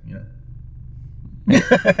together. You know.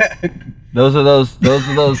 Those are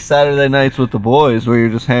those Saturday nights with the boys where you're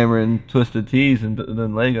just hammering Twisted Teas and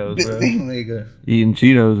then Legos, bro. Legos. Eating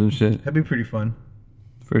Cheetos and shit. That'd be pretty fun.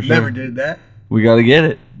 For sure. Never did that. We gotta get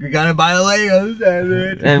it, You gotta buy the Legos, damn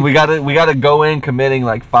it. and we gotta go in committing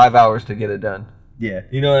like 5 hours to get it done. Yeah.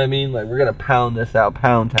 You know what I mean? Like we're gonna pound this out,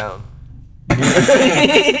 Pound Town.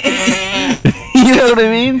 You know what I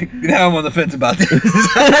mean? Now I'm on the fence about this.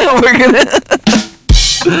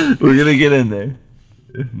 we're gonna get in there.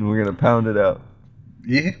 And we're gonna pound it out.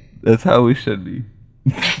 Yeah. That's how we should be.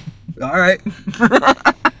 All right.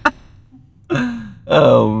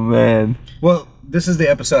 Oh man. Well, this is the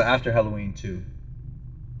episode after Halloween too.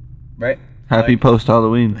 Right? Happy Like, post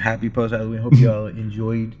Halloween. happy post Halloween. Hope you all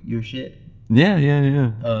enjoyed your shit. Yeah.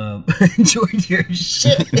 Enjoyed your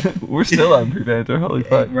shit. We're still on pre-banter. Holy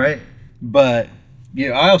fuck. Right? But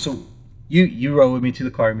I also you rode with me to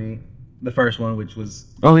the car meet, the first one, which was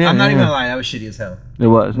Oh yeah. I'm not yeah, even yeah. gonna lie, that was shitty as hell. It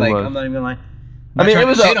was. Like it I'm was. not even gonna lie. I mean, it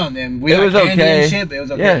was shit o- on them. We it got was candy okay. and shit, but it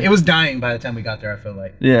was okay. Yeah. It was dying by the time we got there.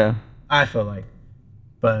 Yeah. I feel like,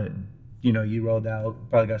 but you rolled out,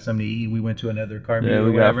 probably got something to eat. We went to another car meet Yeah. or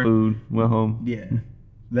We whatever. got food. Went home. Yeah,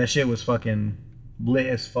 that shit was fucking lit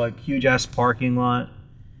as fuck. Huge ass parking lot,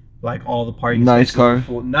 like all the parking. Nice spaces were car.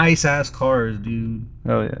 full. Nice ass cars, dude.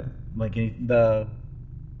 Oh yeah. Like the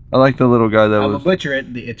I like the little guy that I'm gonna was. butcher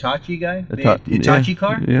it. The Itachi guy, the Ita- Itachi yeah,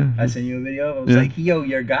 car. yeah. I sent you a video. I was Yeah. like, yo,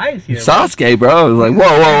 your guy's here. Sasuke, bro. I was like,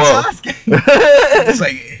 whoa. Sasuke. It's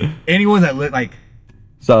like anyone that looked like.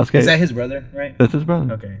 Sasuke. Is that his brother? Right. That's his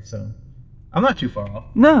brother. Okay, so I'm not too far off.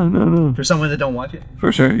 No. For someone that don't watch it,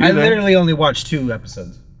 For sure. I You're there. literally only watched 2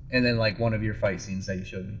 episodes, and then like one of your fight scenes that you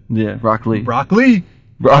showed me. Yeah, Rock Lee. Broccoli.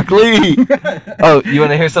 Broccoli. Oh, you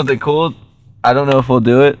want to hear something cool? I don't know if we'll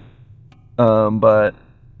do it, but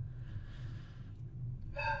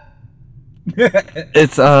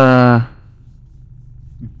it's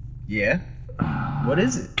Yeah. What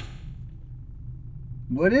is it?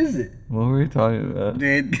 What is it? What were we talking about?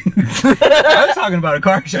 Dude, I was talking about a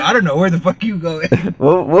car show. I don't know where the fuck you going.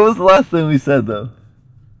 What was the last thing we said though?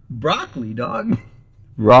 Broccoli, dog.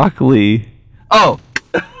 Rock Lee. Oh.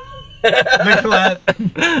 McLeod.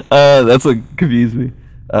 That's what confused me.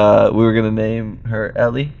 We were gonna name her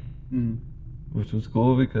Ellie, which was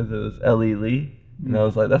cool because it was Ellie Lee, and I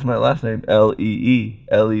was like, "That's my last name, Lee,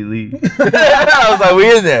 Ellie Lee." I was like,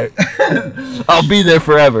 "We in there? I'll be there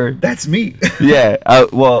forever." That's me. Yeah.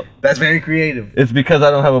 Well, That's very creative. it's because I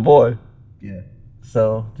don't have a boy, Yeah.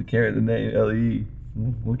 so to carry the name Lee,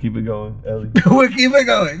 we'll keep it going, Ellie. We'll keep it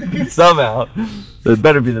going. Somehow, it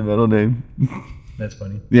better be the middle name. That's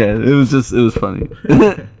funny. Yeah, it was funny.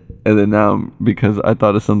 And then now, because I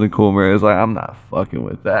thought of something cool, Mary was like, I'm not fucking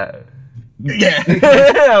with that. Yeah.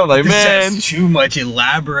 I'm like, This man, has too much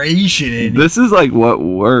elaboration in it. this is like what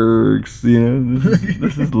works, you know?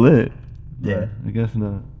 This is lit. Yeah. But I guess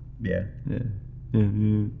not. Yeah. Yeah.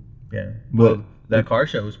 But But that car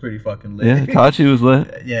show was pretty fucking lit. yeah, Tachi was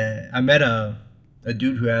lit. Yeah. I met a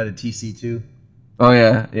dude who had a TC2. Oh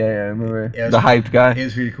yeah, I remember. Yeah, it The was- hyped guy. He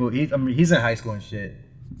was pretty cool. He's in high school and shit.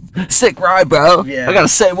 Sick ride, bro. Yeah. I got the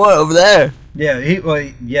same one over there. Yeah,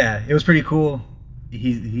 it was pretty cool.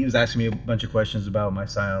 He was asking me a bunch of questions about my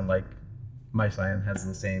Scion. Like, my Scion has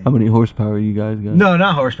the same. How many horsepower you guys got? No,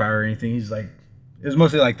 not horsepower or anything. He's like, It was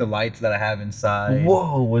mostly like the lights that I have inside.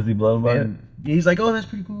 Whoa, was he blown by it? And he's like, "Oh, that's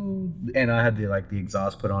pretty cool." And I had the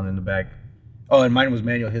exhaust put on in the back. Oh, and mine was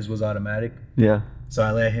manual. His was automatic. Yeah. So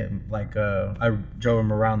I let him I drove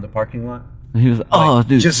him around the parking lot. And he was like, "Oh, Like,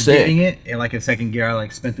 dude, just sick." getting it, and like in second gear, I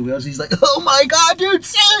like spent the wheels. He's like, "Oh my god, dude,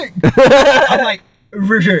 sick!" I'm like,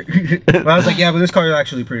 for sure. But I was like, "Yeah, but this car is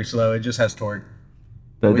actually pretty slow. It just has torque,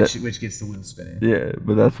 which gets the wheels spinning." Yeah,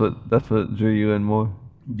 but that's what drew you in more.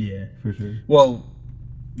 Yeah, For sure. well,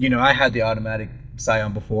 I had the automatic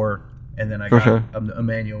Scion before, and then I For got sure. a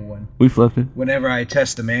manual one. We flipped it. Whenever I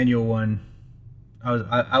test the manual one,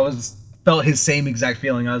 I felt his same exact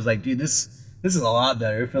feeling. I was like, dude, this is a lot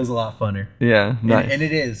better. It feels a lot funner. Yeah, nice. And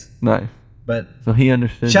it is. Nice. But So he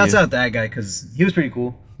understood. shouts you. out that guy because he was pretty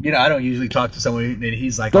cool. I don't usually talk to someone and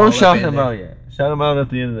he's like, Don't all shout up in him there. out yet. Shout him out at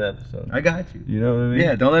the end of the episode. I got you. You know what I mean?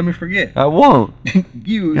 Yeah, don't let me forget. I won't.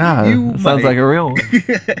 you God, you that sounds might. like a real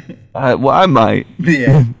one. I might.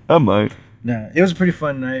 Yeah. I might. Nah, it was a pretty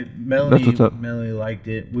fun night. That's what's up. Melanie liked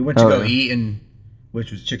it. We went to Oh, go yeah. eat,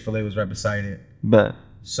 which was Chick-fil-A was right beside it. Bet.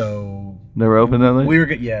 So They were open that late? we were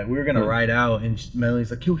gonna ride out, and Melanie's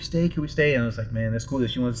like, "Can we stay? Can we stay?" And I was like, "Man, that's cool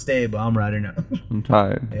that she wants to stay, but I'm riding out." I'm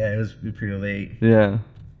tired. Yeah, it was pretty late, Yeah.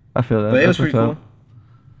 I feel that. but it was That's pretty what's cool. up.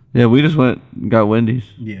 Yeah, we just went and got Wendy's.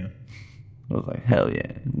 Yeah, I was like, hell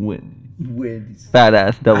yeah. Wendy's. Wendy's. Fat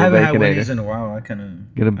ass double I haven't had Wendy's baconator. in a while. I kind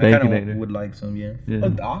of Get a baconator. would like some. Yeah, Yeah.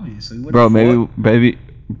 Oh, obviously. What Bro, the maybe, fuck?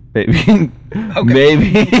 baby, Okay.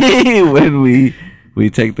 maybe when we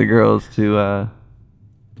take the girls to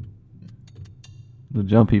the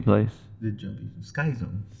jumpy place, The jumpy Sky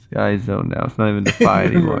Zone. Sky Zone. Now it's not even Defy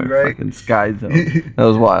anymore. Right. Fucking Sky Zone. That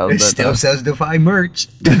was wild. It still says Defy merch.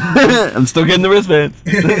 I'm still getting the wristbands.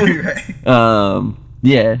 Right.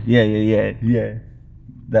 Yeah.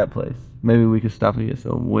 That place. Maybe we could stop and get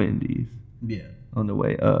some Wendy's Yeah, on the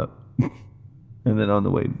way up, and then on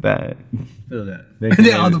the way back. feel that. Make And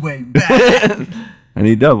it then on maybe. the way back. I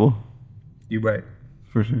need double You're right.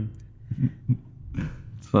 for sure.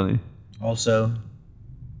 It's funny. Also,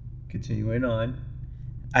 continuing on,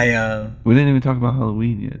 We didn't even talk about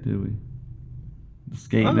Halloween yet, did we? The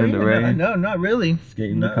skating in the rain. No, not really.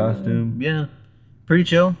 Skating the costume. Yeah, pretty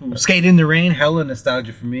chill. Skate in the rain, hella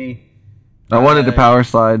nostalgia for me. I wanted to power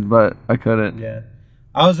slide, but I couldn't. Yeah,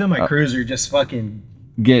 I was in my cruiser, just fucking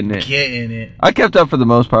Getting it. getting it. I kept up for the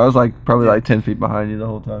most part. I was like probably like 10 feet behind you the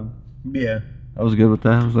whole time. Yeah. I was good with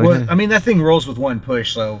that. I was like, Well, hey. I mean that thing rolls with one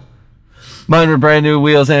push, so Mine were brand new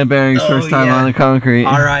wheels and bearings, Oh, first time yeah. on the concrete.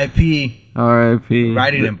 R.I.P. R.I.P.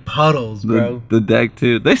 Riding in puddles, bro. The deck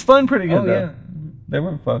too. They spun pretty good Oh though. yeah. They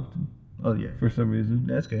weren't fucked Oh yeah. for some reason.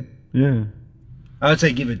 That's good. Yeah. I would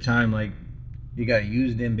say give it time. Like you gotta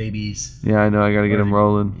use them babies. Yeah, I know. I gotta get them Yeah.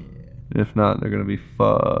 rolling. If not, they're gonna be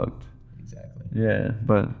fucked. Exactly. Yeah,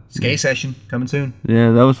 but Skate session coming soon.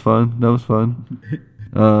 yeah, that was fun.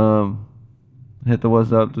 Hit the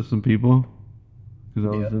what's up to some people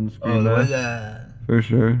because I was in the screen Oh, match, for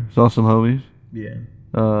sure. Saw some homies. yeah.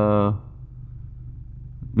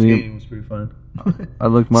 Me, Skating was pretty fun. I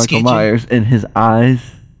looked Michael Sketching. Myers in his eyes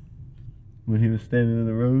when he was standing in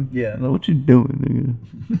the road. Yeah. I'm like, what you doing,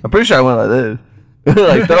 nigga? I'm pretty sure I went like this.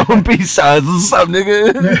 Like throwing peace signs. What's up,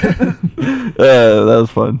 nigga? That was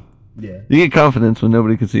fun. Yeah. You get confidence when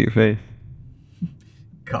nobody can see your face.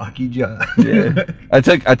 Cocky John. Yeah. I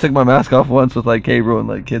took my mask off once with like cable and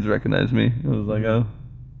like kids recognized me. I was like, oh,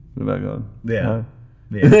 put it back on. Yeah.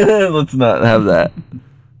 Yeah. Let's not have that.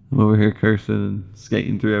 I'm over here cursing and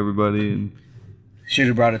skating through everybody and Should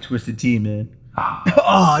have brought a twisted tea, man.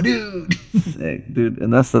 Oh, dude. sick, dude.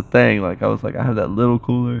 And that's the thing. Like I was like, I have that little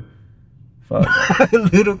cooler. Fuck. A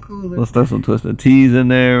little cooler. Let's throw some twisted teas in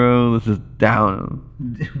there, bro. Let's just down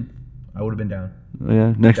them. I would have been down.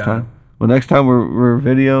 Yeah, next Down. time. Well, next time we're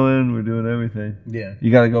videoing, we're doing everything. Yeah.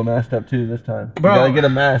 You gotta go masked up too this time. Bro. You gotta get a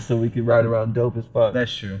mask so we can ride around dope as fuck.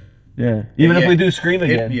 That's true. Yeah. Even Yeah. if we do Scream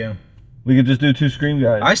again, Yeah. we could just do 2 Scream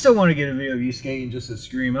guys. I still want to get a video of you skating just to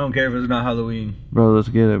scream. I don't care if it's not Halloween. Bro, let's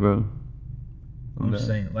get it, bro. I'm down. just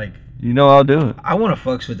saying, like, You know I'll do it. I want to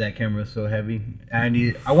fucks with that camera so heavy. I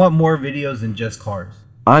want more videos than just cars.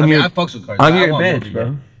 I'm your I fucks with cars. I'm but I your want more bitch,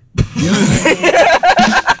 bro. videos.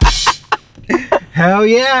 Hell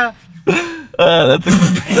yeah! That's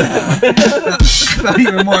Not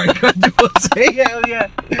even more uncomfortable. Say hell yeah.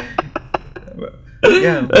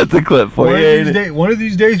 Yeah. that's a clip for you. ain't it? One of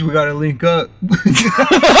these days we gotta link up and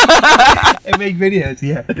make videos.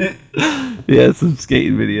 Yeah. Yeah, some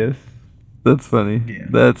skating videos. That's funny. Yeah.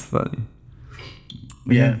 That's funny.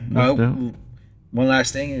 Yeah. that's dope. One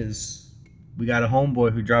last thing is we got a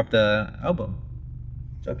homeboy who dropped a album.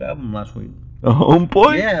 Dropped the album last week. A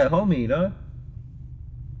homeboy? Yeah, homie, dog.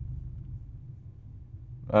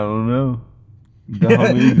 I don't know. The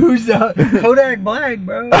homie. Who's Kodak Black,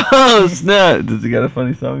 bro? Oh snap! Does he got a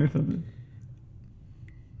funny song or something?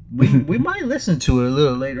 We might listen to it a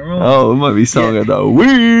little later on. Oh, it might be song of the week.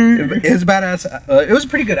 It's badass. It was a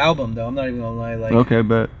pretty good album, though. I'm not even gonna lie. Like, Okay,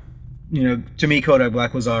 bet. you know, to me, Kodak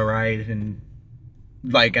Black was all right, and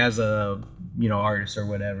like as a artist or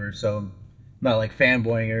whatever. So not like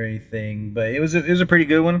fanboying or anything, but it was a pretty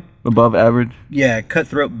good one. Above average. Yeah,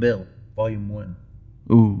 Cutthroat Bill, Volume 1.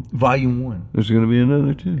 Ooh, Volume 1. there's gonna be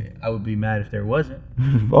another too. I would be mad if there wasn't.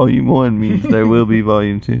 Volume 1 means there will be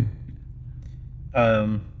volume 2.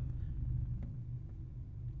 I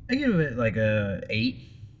give it like a 8.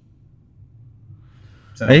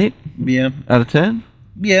 So, 8 Yeah. out of 10.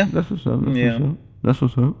 Yeah. That's what's up. Yeah. That's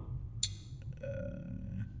what's up.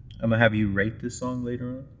 I'm gonna have you rate this song later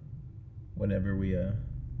on, whenever we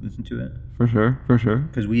listen to it, For sure.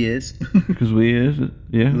 because we is Because we is,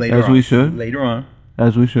 yeah, later as on. we should. Later on.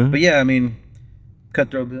 As we should. But yeah, I mean,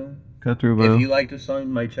 Cutthroat Bill. Cut through, bro. If you like this song, you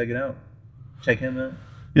might check it out. Check him out.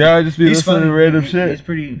 Yeah, I just be listening funny. to random He's shit.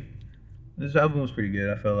 pretty. This album was pretty good.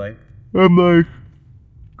 I felt like. I'm like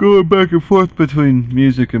going back and forth between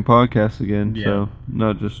music and podcasts again, Yeah. so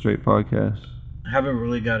not just straight podcasts. I haven't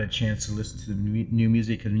really got a chance to listen to the new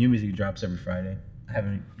music because new music drops every Friday. I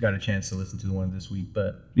haven't got a chance to listen to the one this week,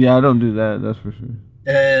 but Yeah, I don't do that. That's for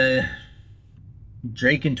sure.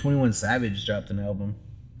 Drake and 21 Savage dropped an album.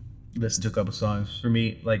 Listened to a couple songs. For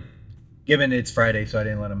me, like, given it's Friday, so I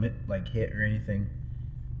didn't let them hit or anything.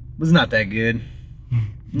 It was not that good.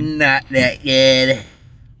 Not that good.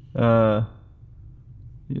 Yeah,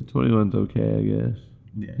 21's okay, I guess.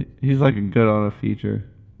 Yeah. He's like a good on a feature,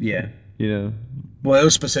 Yeah. you know. Well, it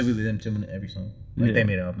was specifically them two in every song. Like, Yeah. they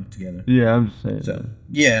made an album together. Yeah, I'm just saying. So,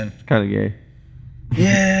 yeah. It's kind of gay.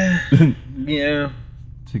 Yeah. Yeah.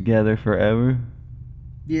 Together forever.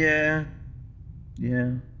 Yeah.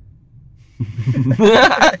 Yeah.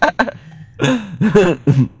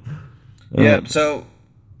 Yeah, so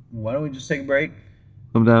why don't we just take a break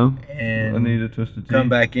I'm down. and I need a twisted tea. come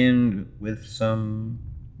back in with some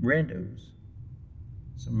randos.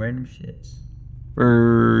 Some random shits.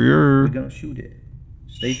 For We're gonna shoot it.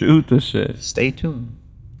 shoot the shit Stay tuned.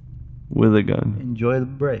 with a gun. Enjoy the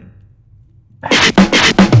break.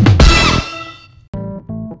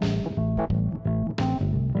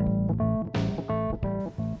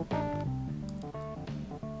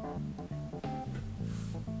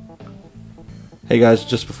 Hey guys,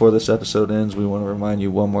 just before this episode ends, we want to remind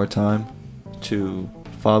you one more time to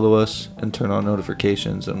follow us and turn on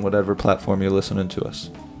notifications on whatever platform you're listening to us.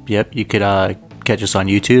 Yep, you could catch us on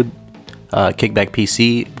YouTube, Kickback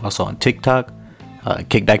PC, also on TikTok,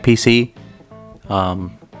 Kickback PC,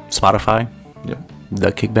 Spotify, Yep.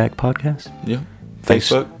 the Kickback Podcast, Yep.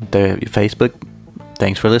 Facebook. Facebook.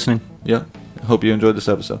 Thanks for listening. Yep. Hope you enjoyed this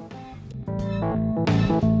episode.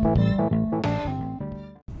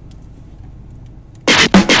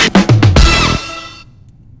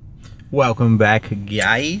 Welcome back,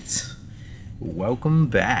 guys. Welcome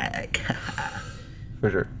back. For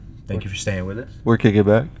sure. Thank you for staying with us. We're kicking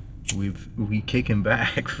back. We kicking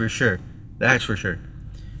back for sure. That's for sure.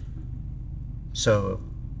 So,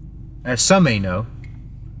 as some may know,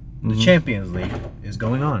 the Champions League is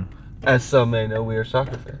going on. As some may know, we are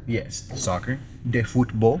soccer fans. Yes, soccer, the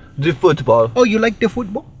football. The football. Oh, you like the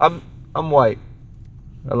football? I'm white.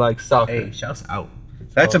 I like soccer. Hey, shouts out.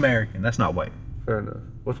 That's all. American. That's not white. Fair enough.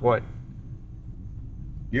 What's white?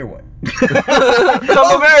 You're white.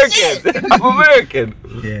 I'm American. I'm American.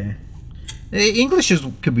 Yeah. English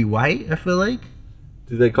could be white. I feel like.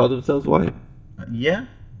 Do they call themselves white? Yeah.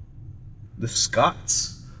 The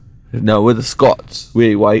Scots. No, we're the Scots.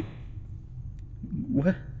 We ain't white.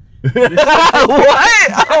 What? What?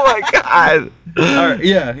 Oh my god. All right.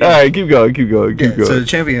 Yeah. All right, keep going. Keep going. Keep going. So the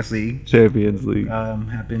Champions League Champions League.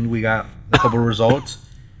 happened. We got a couple results.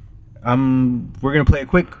 We're gonna play a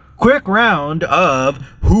quick round of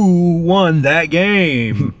who won that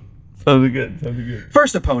game. Sounded good.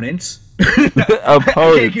 First opponents. Opponents.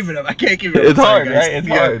 I can't keep it up. It's Sorry, hard, guys. right? It's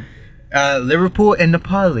Yeah. hard. Liverpool and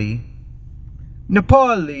Napoli. The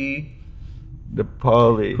Polly.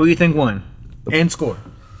 Who do you think won? And score.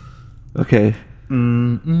 Okay.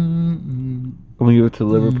 I'm gonna give it to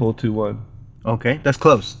Liverpool 2-1. Okay, that's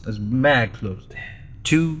close. That's mad close.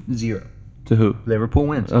 2-0. To who? Liverpool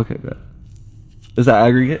wins. Okay, good. Is that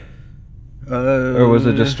aggregate? Or was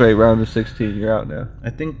it just straight round of 16? You're out now. I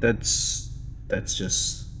think that's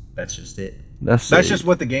just it. That's just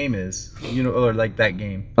what the game is, or like that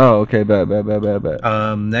game. Oh, okay. Bad.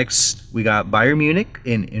 Next we got Bayern Munich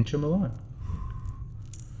and Inter Milan.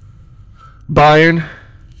 Bayern.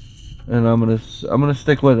 And I'm gonna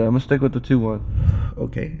stick with it. I'm gonna stick with the 2-1.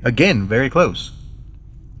 Okay. Again, very close.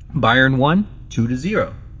 Bayern won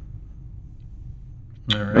 2-0.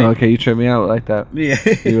 All right. Okay, you tripped me out like that. Yeah.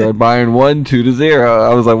 You were like Bayern 1-2-0.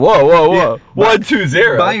 I was like, whoa. Yeah.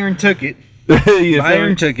 1-2-0. Bayern took it. You feel Bayern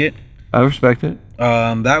me? took it. I respect it.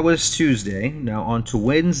 That was Tuesday. Now on to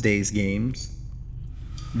Wednesday's games.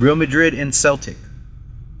 Real Madrid and Celtic.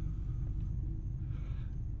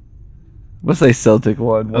 Let's say Celtic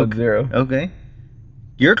won 1-0. Okay.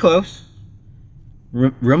 You're close.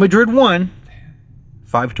 Real Madrid won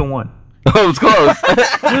 5-1. Oh, it's close.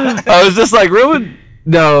 I was just like, ruined.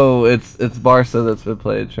 No, it's Barca that's been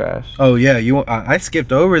playing trash. Oh yeah, I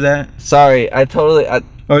skipped over that. Sorry,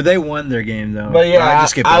 Or they won their game though. but yeah, I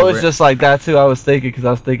just skipped I over was it. just like that too. I was thinking because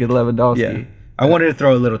I was thinking Lewandowski. Yeah. I wanted to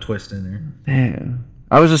throw a little twist in there. Damn.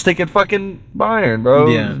 I was just thinking fucking Bayern, bro.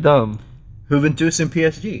 Yeah. It was dumb. Juventus and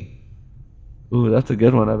PSG. Ooh, that's a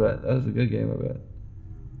good one, I bet. That was a good game, I bet.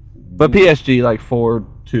 But PSG, like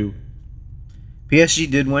 4-2. PSG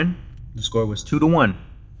did win. The score was 2-1.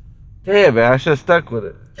 Damn, man, I should have stuck with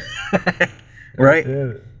it. Right?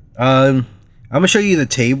 Damn it. I'm gonna show you the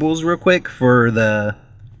tables real quick for the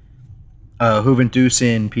Juventus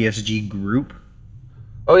and PSG group.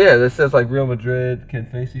 Oh, yeah, this says like Real Madrid can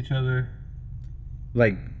face each other.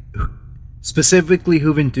 Like specifically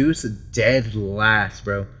Juventus dead last,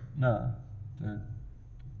 bro. No.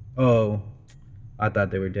 Oh, I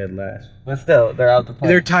thought they were dead last. But still, they're out the play.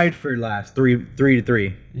 They're tied for last,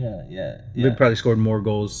 3-3. Yeah. They probably scored more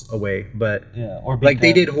goals away, but Yeah, or beat like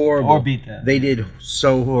they them. did horrible. Or beat them. They did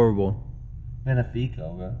so horrible. Benfica,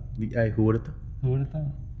 bro. Hey, who would have thought? Who would have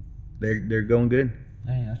thought? They're going good.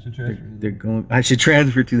 Dang, I should transfer. They're going. I should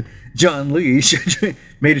transfer to John Lee.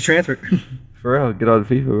 Made a transfer. For real, get on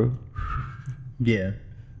FIFA, bro. Yeah.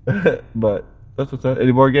 But that's what's up.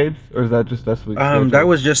 Any more games, or is that just this week? That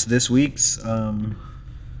was just this week's.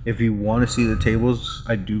 If you want to see the tables,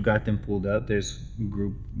 I do got them pulled up. There's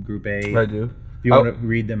Group A. I do. If you want to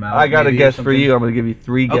read them out, I got a maybe, or guess for something. you. I'm gonna give you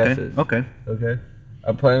 3 Okay. guesses. Okay. Okay.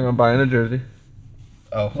 I'm planning on buying a jersey.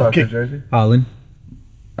 Oh, Soccer jersey. Holland.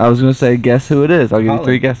 I was gonna say, guess who it is. I'll give you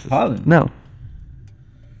 3 guesses. Holland. No.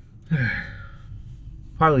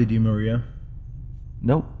 Harley Di Maria.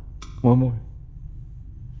 Nope. One more.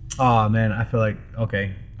 Oh man, I feel like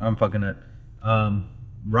I'm fucking it.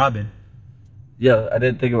 Robin. Yeah, I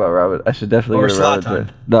didn't think about Robin. I should definitely Or get a Robin Zlatan.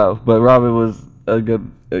 jersey. No, but Robin was a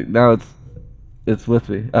good. Now it's with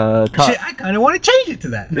me. Shit, I kind of want to change it to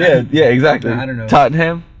that. Yeah, exactly. I don't know.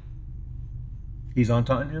 Tottenham. He's on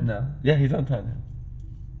Tottenham. No. Yeah, he's on Tottenham.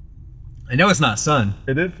 I know it's not Son.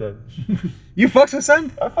 It is Son. You fucks with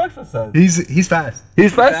Son? I fucks with Son. He's fast.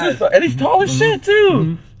 He's fast as fuck, and he's tall as shit too.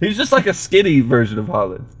 Mm-hmm. He's just like a skinny version of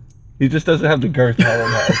Holland. He just doesn't have the girth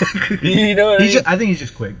Holland has. You know what I mean? I think he's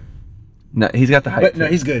just quick. No, he's got the height. But no,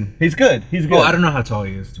 too. he's good. He's good. He's good. Oh, I don't know how tall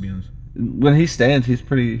he is, to be honest. When he stands, he's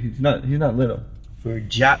pretty. He's not little. For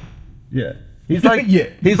Jap. Yeah. He's like Yeah.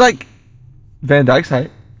 He's like Van Dyke's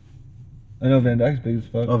height. I know Van Dyke's big as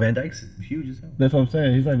fuck. Oh, Van Dyke's huge as hell. That's what I'm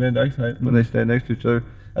saying. He's like Van Dyke's height when they stand next to each other.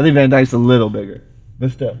 I think Van Dyke's a little bigger,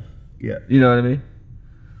 but still. Yeah. You know what I mean?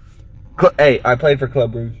 Hey, I played for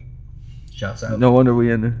Club Rouge. Shouts out. No wonder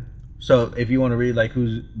we in there. So, if you want to read like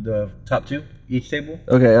who's the top 2 each table.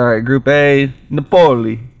 Okay, all right. Group A,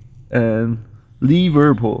 Napoli and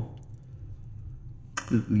Liverpool.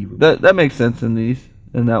 That makes sense in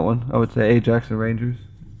that one. I would say Ajax and Rangers.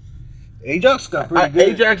 Ajax got pretty good.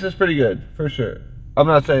 Ajax is pretty good for sure. I'm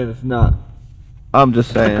not saying it's not. I'm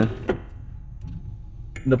just saying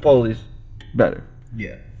Napoli's better.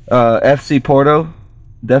 Yeah. FC Porto,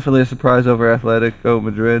 definitely a surprise over Atletico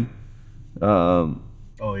Madrid.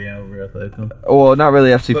 Oh yeah, over Atletico. Well, not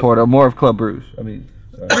really FC Porto, more of Club Rouge. I mean,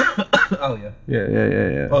 sorry. Oh yeah.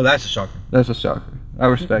 Yeah. Oh, that's a shocker. That's a shocker. I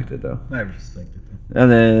respect it though. I respect it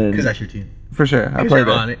And then because that's your team. for sure, I 'Cause played you're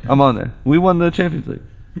there. on it. I'm on there. We won the Champions League.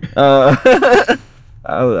 I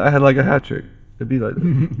had like a hat trick. It'd be like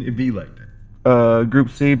that. It'd be like that. Group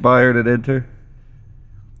C, Bayern and Inter.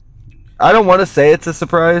 I don't want to say it's a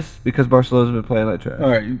surprise because Barcelona's been playing like trash. All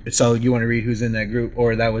right. So you want to read who's in that group,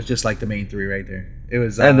 or that was just like the main 3 right there? It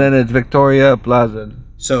was. And then it's Victoria, Blazen.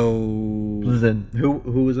 So Blazen.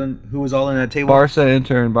 who was all in that table? Barca,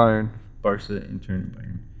 Inter, and Bayern. Barca, Inter, and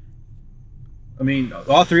Bayern. I mean,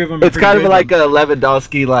 all 3 of them. It's kind of like a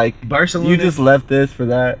Lewandowski, like Barcelona. you just left this for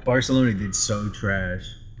that. Barcelona did so trash,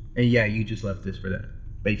 and yeah, you just left this for that,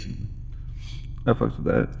 basically. I fucks with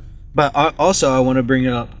that. But also, I want to bring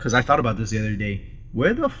it up because I thought about this the other day.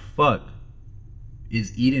 Where the fuck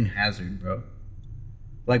is Eden Hazard, bro?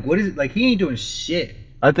 Like, what is it? Like, he ain't doing shit.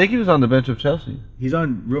 I think he was on the bench of Chelsea. He's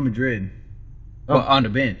on Real Madrid. Oh, on the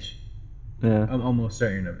bench. Yeah. I'm almost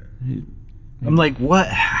certain of it. I'm like, what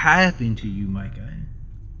happened to you, my guy?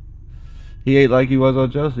 He ate like he was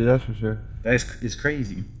on Chelsea, that's for sure. It's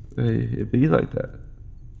crazy. It be like that.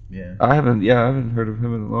 Yeah. I haven't heard of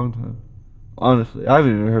him in a long time. Honestly, I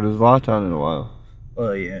haven't even heard of Zlatan in a while.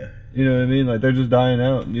 Oh yeah. You know what I mean? Like they're just dying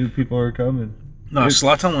out. New people are coming. No,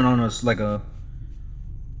 Zlatan went on us like a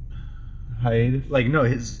Hiatus. like no,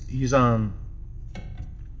 he's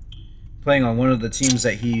playing on one of the teams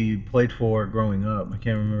that he played for growing up. I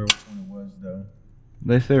can't remember which one it was though.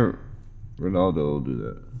 They say Ronaldo will do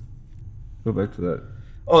that. Go back to that.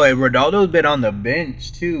 Oh, and Ronaldo's been on the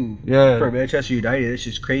bench too. Yeah. For Manchester United, it's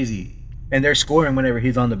just crazy. And they're scoring whenever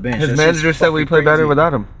he's on the bench. His That's manager just said we fucking play better crazy.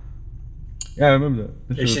 without him. Yeah, I remember that.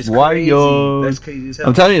 It's was just wild. crazy. That's crazy as hell.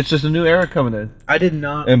 I'm telling you, it's just a new era coming in. I did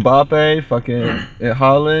not. Mbappe, fucking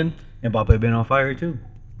Haaland. Mbappe been on fire too.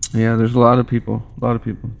 Yeah, there's a lot of people.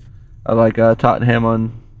 I like Tottenham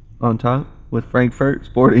on top with Frankfurt,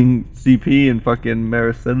 Sporting CP, and fucking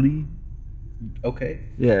Marseille. Okay.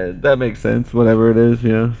 Yeah, that makes sense. Whatever it is,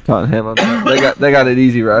 you know, Tottenham on top. They got it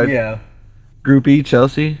easy, right? Yeah. Group E,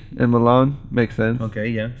 Chelsea and Milan makes sense. Okay.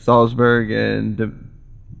 Yeah. Salzburg and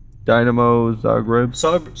Dynamo Zagreb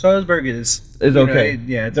Salzburg is okay.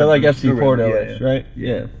 Yeah, it's they're like it's FC good, Porto-ish, yeah. right?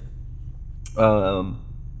 Yeah.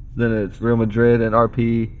 Then it's Real Madrid and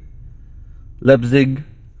RP Leipzig,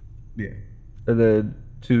 Yeah. and then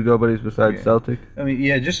two nobodies besides Yeah. Celtic. I mean,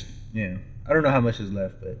 yeah, I don't know how much is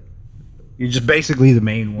left, but you're just basically the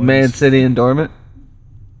main ones. Man City and Dortmund.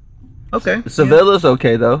 Okay. Sevilla's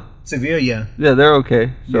okay though. Yeah. Sevilla, yeah. Yeah, they're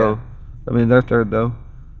okay. So, Yeah. I mean, they're third though.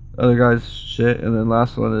 Other guys shit, and then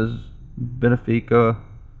last one is Benfica,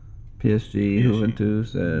 PSG,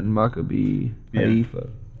 Juventus, and Maccabi Yeah. Haifa.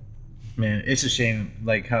 Man, it's a shame,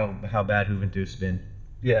 like how bad Juventus been.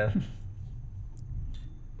 Yeah.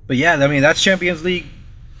 But yeah, I mean that's Champions League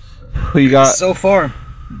Who you got? so far.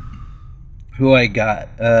 Who I got?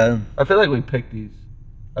 I feel like we picked these.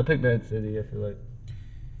 I picked Man City. I feel like.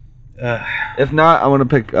 Uh, If not, I want to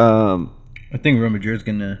pick. I think Real Madrid's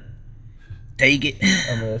gonna take it.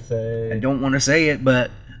 I'm gonna say. I don't want to say it,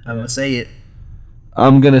 but I'm gonna say it.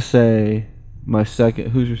 I'm gonna say my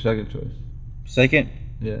second. Who's your second choice? Second,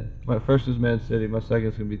 Yeah, my first is Man City. My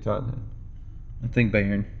second's gonna be Tottenham. I think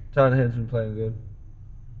Bayern. Tottenham's been playing good.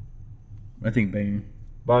 I think Bayern.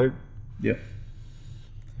 Bayern. Yeah.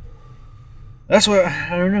 That's what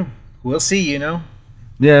I don't know. We'll see. You know,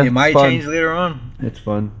 Yeah, it might fun. change later on. It's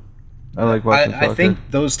fun. I like watching soccer. I think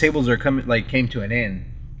those tables are came to an end.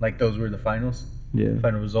 Like those were the finals, Yeah,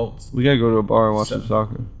 final results. we gotta go to a bar and watch So- some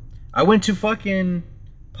soccer. I went to fucking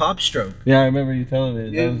Pop Stroke. Yeah, I remember you telling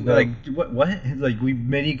me. That was dope. Like what? Like we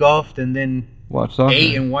mini golfed and then watch soccer.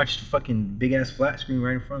 ate and watched fucking big ass flat screen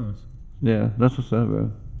right in front of us. Yeah, that's what's up,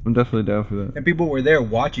 bro. I'm definitely down for that. And people were there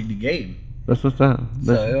watching the game. That's what's up.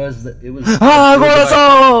 So it was. Ah, it was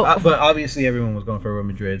Golazo! but obviously everyone was going for Real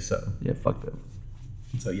Madrid. So Yeah, fuck them.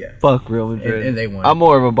 yeah. Fuck Real Madrid. And they won. I'm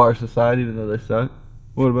more of a Barca side, even though they suck.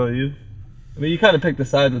 What about you? I mean, you kind of picked a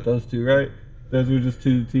side with those two, right? Those were just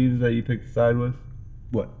two teams that you picked a side with.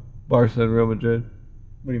 What? Barca and Real Madrid.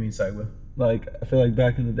 What do you mean side with? Like, I feel like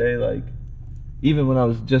back in the day, like, even when I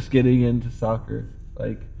was just getting into soccer,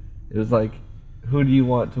 like, it was like, who do you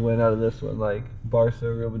want to win out of this one? Like, Barca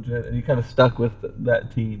or Real Madrid? And you kind of stuck with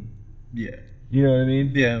that team. Yeah. You know what I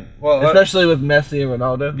mean? Yeah. Well, Especially with Messi and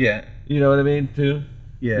Ronaldo. yeah. You know what I mean, too?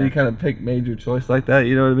 Yeah. So you kind of pick major choice like that,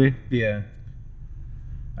 you know what I mean? Yeah.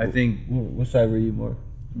 I think What side were you more?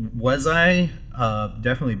 was I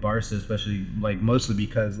definitely Barca, especially like mostly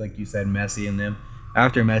because like you said, Messi and them.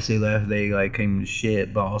 After Messi left, they like came to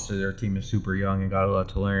shit, but also their team is super young and got a lot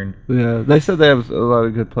to learn. Yeah, they said they have a lot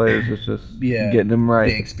of good players. It's just getting them The right.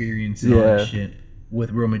 experience and all that shit.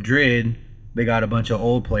 With Real Madrid, they got a bunch of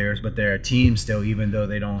old players, but they're a team still, even though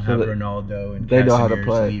they don't have Ronaldo and they know how to Casimir's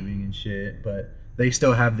play. leaving and shit. But they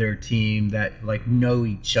still have their team that like know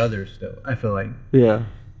each other still. I feel like Yeah.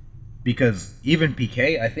 because even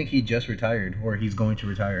PK, I think he just retired or he's going to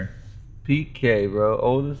retire. PK, bro,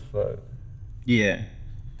 old as fuck. Yeah.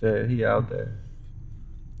 Dude, he out there.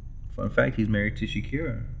 Fun fact: he's married to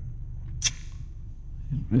Shakira.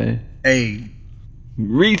 Man. Hey.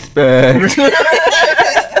 Respect.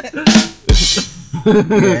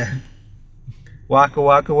 Yeah. Waka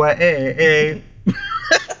waka wa hey.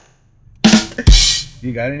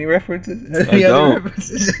 You got any references? Any other don't.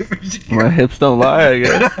 references for Shakira? My hips don't lie, I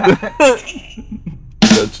guess.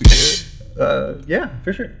 That's good. Yeah,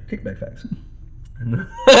 for sure. Kickback facts.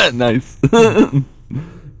 Nice.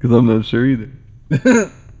 Because I'm not sure either.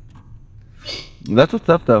 That's what's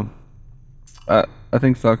up, though. I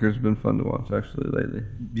think soccer's been fun to watch, actually, lately.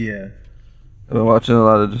 Yeah. I've been watching a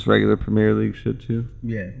lot of just regular Premier League shit too.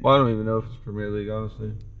 Yeah. Well, I don't even know if it's Premier League,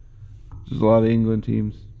 honestly. There's a lot of England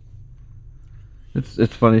teams.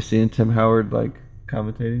 It's funny seeing Tim Howard like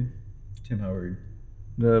commentating. Tim Howard.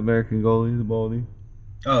 The American goalie, the baldy.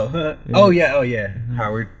 Oh. Yeah. Oh yeah.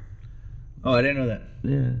 Howard. Oh, I didn't know that.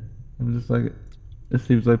 Yeah. I'm just like, it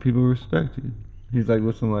seems like people respect you. He's like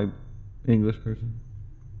with some like English person.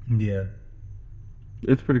 Yeah.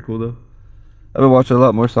 It's pretty cool though. I've been watching a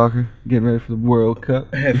lot more soccer, getting ready for the World Cup.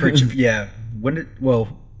 Yeah.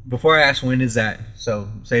 Before I ask when is that, so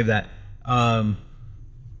save that. Fuck,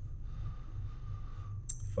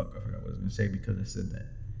 I forgot what I was gonna say because I said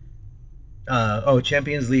that.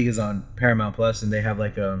 Champions League is on Paramount Plus, and they have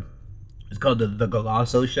like it's called the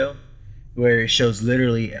Golasso Show, where it shows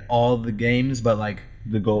literally all the games, but like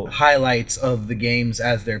The goal. highlights of the games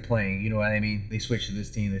as they're playing. You know what I mean? They switch to this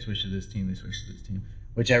team, they switch to this team, they switch to this team.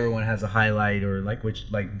 Whichever one has a highlight, or like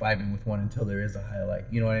vibing with one until there is a highlight.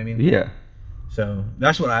 You know what I mean? Yeah. So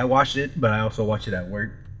that's what I watched it, but I also watched it at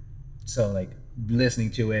work. So like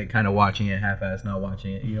listening to it, kind of watching it half-assed, not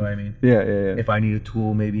watching it. You know what I mean? Yeah. If I need a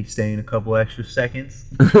tool, maybe staying a couple extra seconds.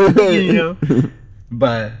 You know?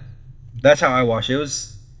 But that's how I watched it.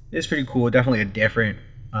 It's pretty cool. Definitely a different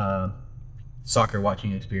soccer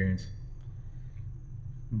watching experience.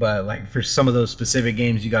 But like for some of those specific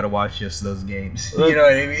games, you got to watch just those games. You know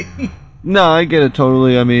what I mean? No, I get it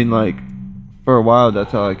totally. I mean, like, for a while,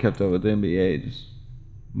 that's how I kept up with the NBA. Just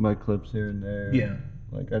my clips here and there. Yeah.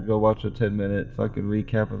 Like, I'd go watch a 10-minute fucking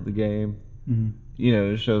recap of the game. Mm-hmm. You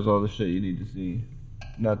know, it shows all the shit you need to see,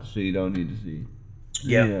 not the shit you don't need to see.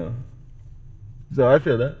 Yeah. You know. So I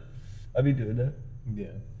feel that. I be doing that. Yeah.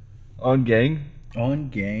 On gang. On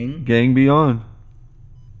gang. Gang be on.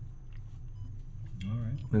 All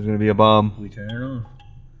right. There's gonna be a bomb. We turn it on.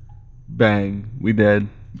 Bang. We dead.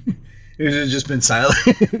 It's just been silent.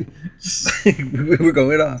 We're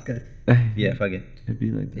going off, guys. Yeah, fuck it. It'd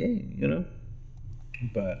be like that. Yeah, you know.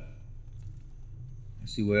 But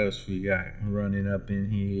let's see what else we got running up in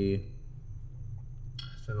here.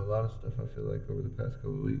 I said a lot of stuff, I feel like, over the past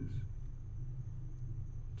couple of weeks.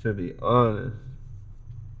 To be honest.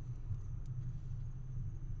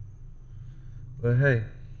 But hey,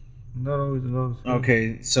 not always an honest.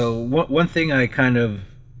 Okay, so one thing I kind of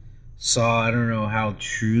saw, I don't know how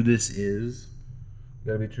true this is,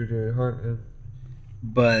 Gotta be true to your heart, man.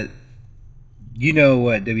 but you know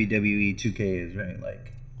what WWE 2K is, right?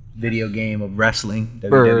 Like video game of wrestling.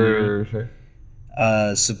 WWE. For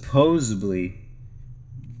sure. Supposedly,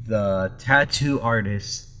 the tattoo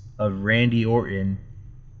artist of Randy Orton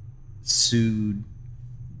sued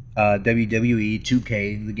WWE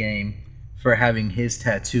 2K, the game, for having his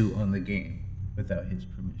tattoo on the game without his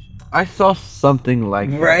permission. I saw something like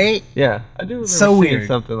that. Right? Yeah, I do remember So seeing weird.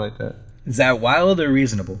 something like that. Is that wild or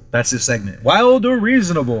reasonable? That's the segment. Wild or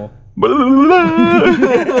reasonable? Nah,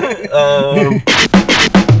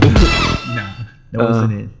 that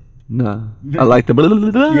wasn't it. No, I like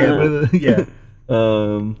the.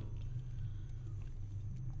 Yeah,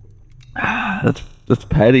 That's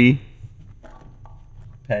petty.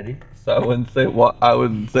 petty. So I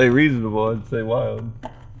wouldn't say reasonable. I'd say wild.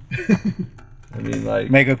 I mean, like,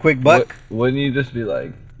 Make a quick buck. Wouldn't you just be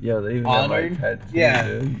like, yeah, they even have my Honored? tattoo. Yeah.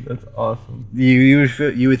 Dude. That's awesome.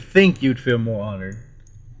 You would think you'd feel more honored.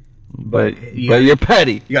 But Yeah. you're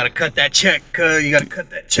petty. You gotta cut that check, cuz. You gotta cut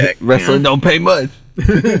that check. Wrestling don't pay much.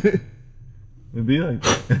 It'd be like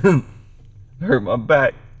that. Hurt my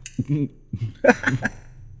back. It'd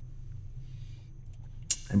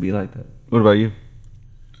be like that. What about you?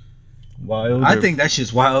 Wild. I think that's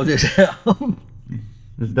just wild as hell.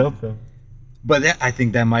 it's dope though. But I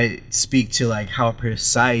think that might speak to like how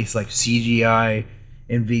precise like CGI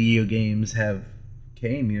and video games have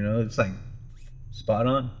came. You know, it's like spot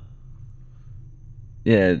on,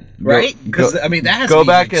 Yeah. right? Because I mean that has go to be,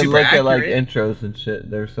 back like, and super look at like accurate. intros and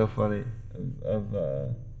shit. They're so funny of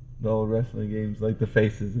the old wrestling games. Like the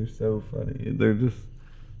faces are so funny. They're just.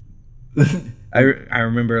 I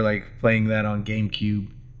remember like playing that on GameCube,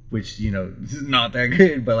 which you know is not that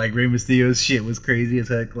good, but like Rey Mysterio's shit was crazy as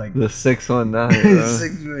heck. Like The 619. Bro.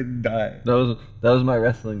 6 would die. That was my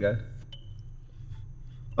wrestling guy.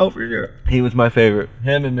 Oh, for sure. He was my favorite.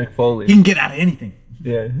 Him and Mick Foley. He can get out of anything.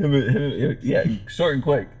 Yeah, yeah, short and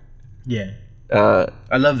quick. Yeah,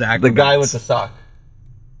 I love the the guy with the sock.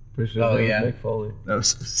 Pretty sure Oh, that was yeah. Mick Foley. that was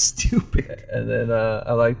so stupid. And then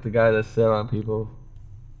I like the guy that sat on people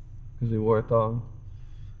because he wore a thong.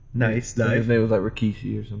 Nice I think his dive. name was like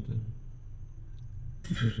Rikishi or something.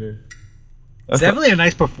 For sure. It's definitely a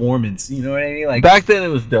nice performance. You know what I mean? Like Back then it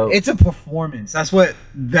was dope. it's a performance. That's what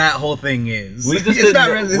that whole thing is. We just It's didn't, not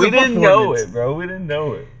know, wrestling, it's we a didn't know performance. it, bro. We didn't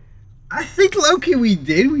know it. I think low-key we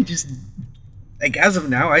did. We just, like, as of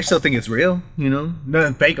now, I still think it's real. You know,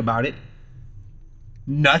 nothing fake about it.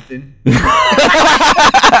 Nothing.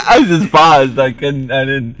 I just paused.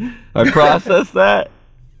 I processed that,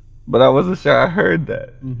 but I wasn't sure I heard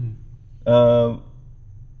that.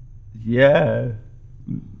 Yeah.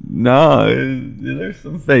 No, there's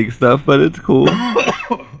some fake stuff, but it's cool.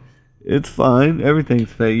 It's fine.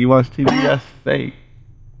 Everything's fake. You watch TV, that's fake.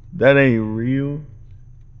 That ain't real.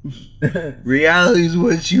 Reality's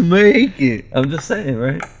what you make it. I'm just saying,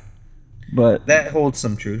 right? But That holds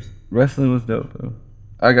some truth. wrestling was dope, though.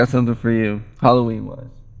 I got something for you, Halloween-wise.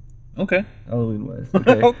 Okay. Halloween-wise.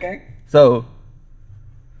 Okay. Okay. So,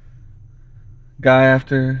 guy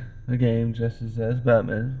after a game dresses as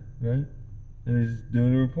Batman, right? And he's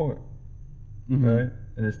doing a report, right?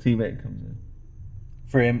 And his teammate comes in.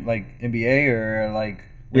 For him, like NBA or like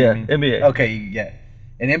what do Yeah, you mean? NBA. Okay, yeah,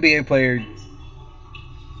 an NBA player.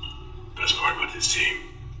 Best part about this team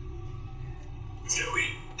is that we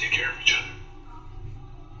take care of each other.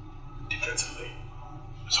 Defensively,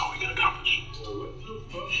 that's all we can accomplish.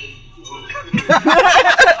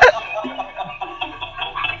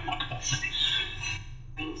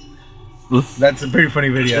 That's a pretty funny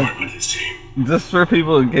video. Best part about this team, Just for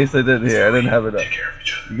people in case they didn't hear, I didn't have it up. take care of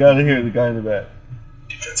each other. You gotta hear the guy in the back.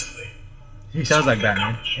 Defensively, He sounds like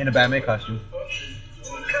Batman in a Batman costume.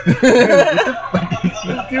 Dude,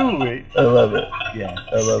 I love it. yeah,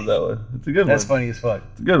 I love that one. It's a good that's one. funny as fuck.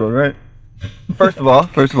 It's a good one, right? First of all,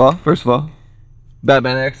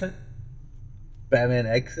 Batman accent, Batman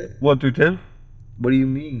exit. 1 through 10. What do you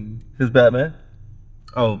mean? His Batman.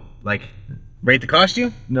 Oh, like rate the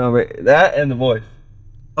costume? No, right, that and the voice.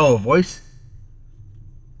 Oh, voice.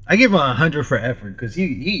 I give him 100 for effort because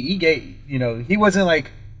he gave, you know, he wasn't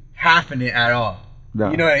like halving it at all. No.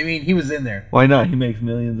 You know what I mean? He was in there. Why not? He makes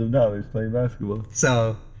millions of dollars playing basketball.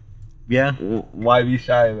 So, yeah. Why be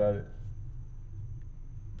shy about it?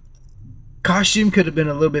 Costume could have been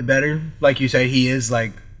a little bit better. Like you say, he is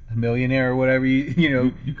like a millionaire or whatever. You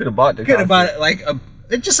know, You could have bought the could have costume. bought like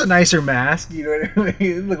just a nicer mask. You know what I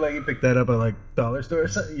mean? It looked like he picked that up at like dollar store or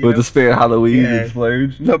something. You With know? the spirit of Halloween Yeah. and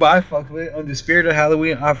splurge. No, but I fucks with it. On the spirit of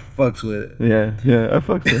Halloween, I fucks with it. Yeah, I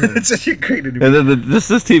fucked with it. It's such a great And then this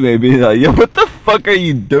teammate being like, yo, what the fuck are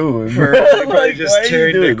you doing? For bro? probably Like, just why are you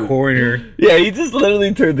turned doing the this? corner. Yeah, he just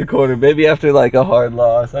literally turned the corner. Maybe after like a hard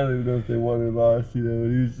loss. I don't even know if they won or lost, you know.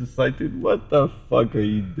 And he was just like, dude, what the fuck are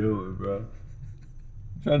you doing, bro?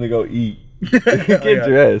 I'm trying to go eat. Get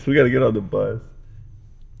dressed. We gotta get on the bus.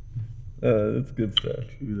 That's good stuff.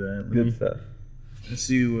 Do that. Good stuff. Let's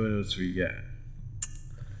see what else we got.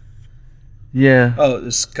 Yeah. Oh,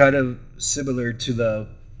 it's kind of similar to the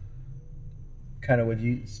kind of what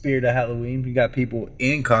you spirit of Halloween. You got people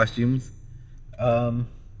in costumes.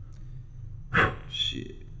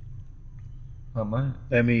 Shit. Oh, mine.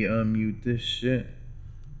 Let me unmute this shit.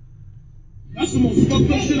 That's the most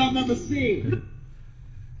fucked up shit I've ever seen.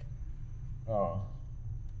 Oh.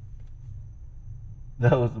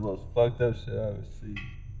 That was the most fucked up shit I ever seen.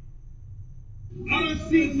 I done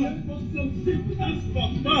seen some fucked up shit. That's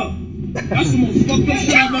fucked up. That's the most fucked up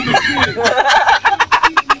shit I've ever seen.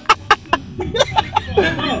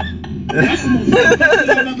 That's the most fucked up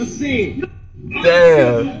shit I've ever seen.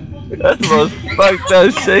 Damn. That's the most fucked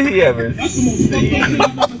up shit he ever That's the most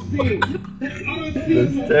fucked seen. up shit I've ever seen. I done seen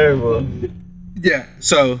That's terrible. Yeah,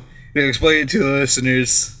 so to explain it to the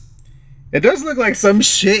listeners, it does look like some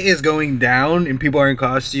shit is going down and people are in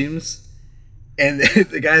costumes. And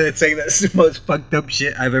the guy that's saying that's the most fucked up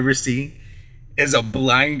shit I've ever seen is a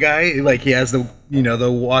blind guy. Like he has the, you know, the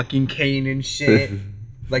walking cane and shit.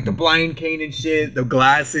 Like the blind cane and shit, the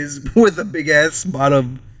glasses with a big ass spot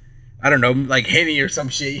of, I don't know, like Henny or some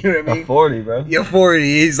shit, you know what I A mean? 40, bro. You're 40.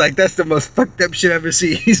 He's like, that's the most fucked up shit I've ever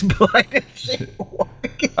seen. He's blind and shit.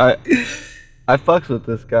 I fucks with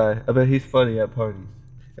this guy. I bet he's funny at parties.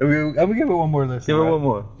 I'm gonna give it one more listen. Give her one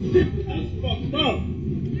more. That's fucked up.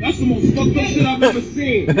 That's the most fucked up shit I've ever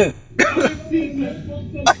seen.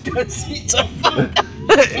 I done seen some fucked up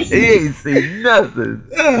He ain't seen nothing.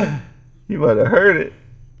 He might have heard it.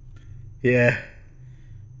 Yeah.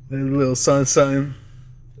 A little something.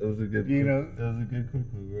 That was a good, You know, that was a good quick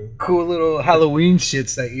one, bro. cool little Halloween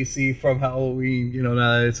shits that you see from Halloween, you know,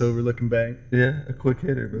 now that it's over looking back. Yeah, a quick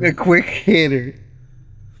hitter, bro. A quick hitter.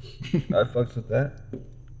 I fucks with that.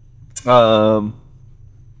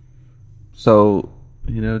 So,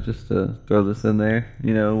 you know, just to throw this in there,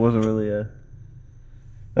 you know, it wasn't really a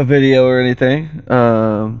video or anything.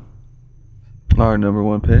 Our number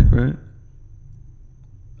one pick, right?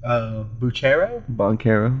 Buchero?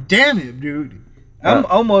 Boncaro. Damn it, dude. I'm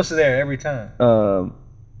almost there every time.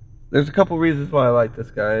 there's a couple reasons why I like this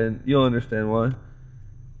guy, and you'll understand why.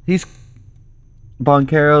 He's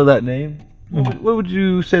Boncaro, that name. What would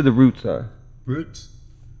you say the roots are? Roots.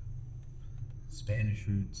 Spanish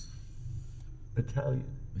roots. Italian.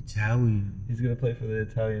 Italian. He's gonna play for the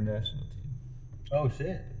Italian national team. Oh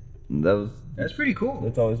shit. That's pretty cool.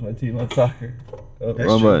 That's always my team on soccer. Oh, That's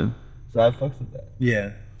wrong true. button. So I fucks with that.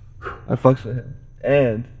 Yeah. I fucks with him.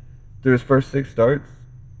 And through his first 6 starts,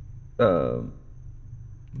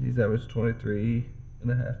 he's averaged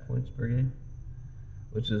 23.5 points per game,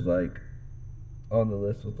 which is like on the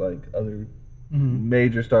list with like other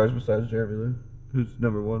major stars besides Jeremy Lin, who's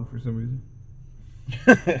number 1 for some reason.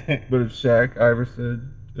 But it's Shaq,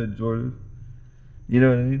 Iverson, and Jordan. You know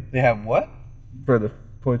what I mean? They have what? For the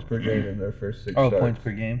points per game in their first 6 starts. Points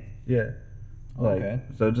per game. Yeah. Like, Okay.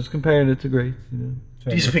 So just comparing it to greats, you know.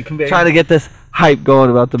 Trying to get this hype going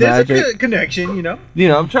about the There's Magic. a good connection, you know. You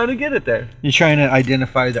know, I'm trying to get it there. You're trying to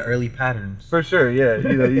identify the early patterns. For sure, yeah.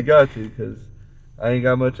 You know, you got to, because I ain't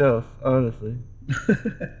got much else, honestly.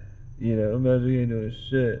 You know, Magic ain't doing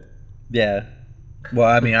shit. Yeah. Well,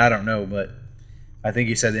 I mean, I don't know, but I think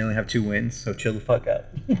you said they only have 2 wins, so chill the fuck out.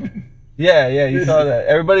 Yeah, you saw that.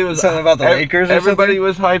 Everybody was Something about the Lakers or everybody something?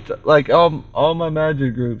 was hyped. Like, all my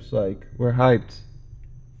Magic groups, like, were hyped.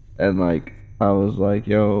 And, like, I was like,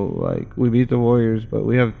 yo, like, we beat the Warriors, but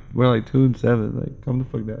we're like 2-7. Like, come the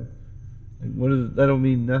fuck down. Like, what is that? Don't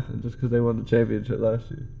mean nothing just because they won the championship last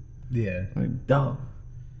year. Yeah. Like, dumb.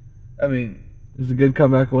 I mean, It was a good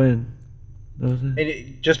comeback win. That was it.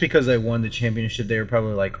 and just because they won the championship, they were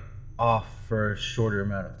probably like off for a shorter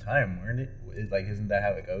amount of time, weren't it? Like, isn't that how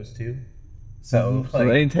it goes too? So, So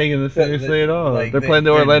they ain't taking this seriously they- at all. like, they're playing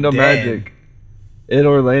the they're Orlando dead. Magic in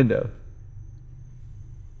Orlando.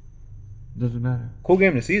 Doesn't matter. Cool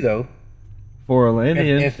game to see though. For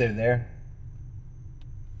Orlandians. If they're there.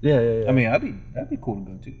 Yeah. I mean, that'd be cool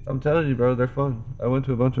to go to. I'm telling you, bro, they're fun. I went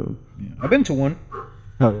to a bunch of them. Yeah. I've been to one.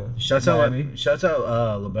 Oh, yeah. Shouts out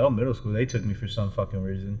LaBelle Middle School. They took me for some fucking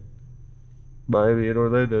reason. Miami and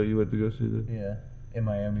Orlando, you went to go see them. Yeah. In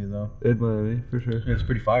Miami though. In Miami, for sure. It's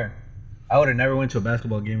pretty fire. I would have never went to a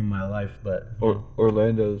basketball game in my life, but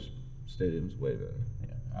Orlando's stadium's way better.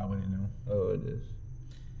 yeah, I wouldn't know. Oh, it is.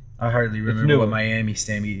 I hardly remember newer. what Miami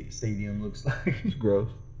Stadium looks like. It's gross.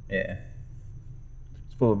 Yeah.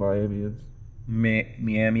 It's full of Miamians.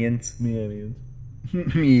 Miamians. Miamians.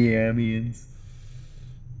 Miamians.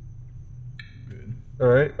 Good. All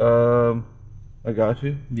right. I got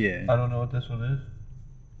you. Yeah. I don't know what this one is.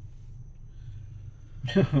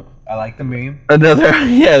 I like the meme. Another,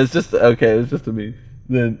 yeah, it's just okay. It's just a meme.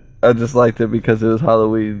 Then I just liked it because it was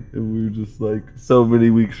Halloween and we were just like so many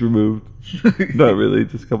weeks removed. Not really,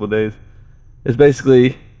 just a couple days. It's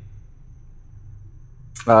basically,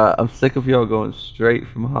 I'm sick of y'all going straight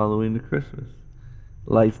from Halloween to Christmas.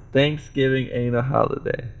 Like Thanksgiving ain't a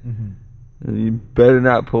holiday, and you better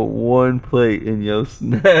not put one plate in your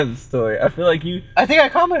Snap story. I feel like I think I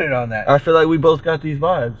commented on that. I feel like we both got these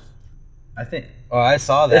vibes. I think. Oh, I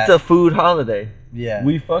saw that. It's a food holiday. Yeah.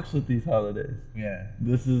 We fucks with these holidays. Yeah.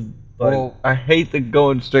 This is like, Well, I hate the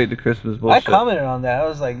going straight to Christmas bullshit. I commented on that. I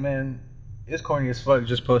was like, man, it's corny as fuck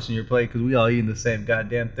just posting your plate because we all eating the same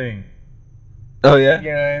goddamn thing. Oh yeah.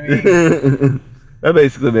 You know what I mean? That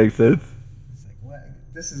basically makes sense. It's like, what?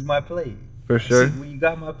 This is my plate. For sure. Well, you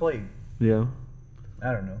got my plate. Yeah.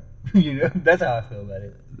 I don't know. You know, that's how I feel about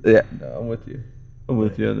it. Yeah. No, I'm with you. I'm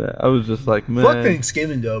with you on that. I was just like, man. Fuck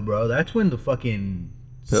Thanksgiving though, bro. That's when the fucking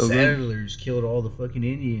Pilgrims? settlers killed all the fucking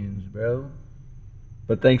Indians, bro.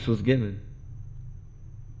 But thanks was given.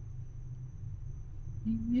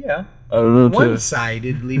 Yeah. I don't know. Too.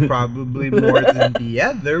 One-sidedly, probably more than the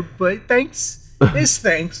other, but thanks is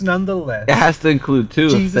thanks nonetheless. It has to include two.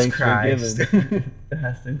 Jesus if thanks Christ. were given. It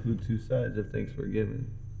has to include two sides if thanks were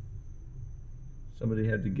given. Somebody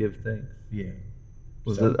had to give thanks. Yeah.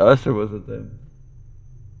 Was So- it us or was it them?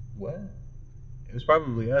 What? It was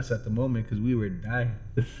probably us at the moment because we were dying.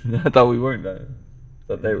 I thought we weren't dying. I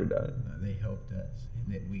thought they were dying. They helped us,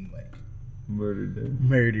 and then we like Murdered them.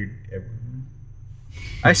 murdered everyone.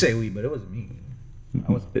 I say we, but it wasn't me.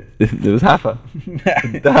 I was. It was half a.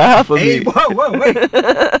 Half of Hey, me. whoa, wait!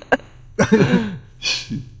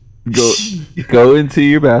 Go into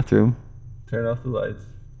your bathroom. Turn off the lights.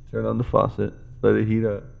 Turn on the faucet. Let it heat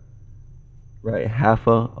up. Write half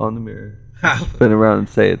a on the mirror. Spin around and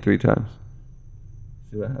say it 3 times.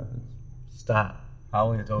 See what happens. Stop.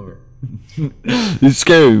 Halloween is over. You're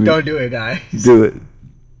scaring me. Don't do it, guys. Do it.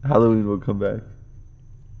 Halloween will come back.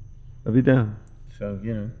 I'll be down. So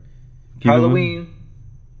you know, Keep it Halloween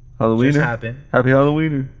Halloweener. just happened. Happy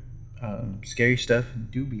Halloweener. Scary stuff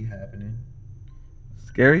do be happening.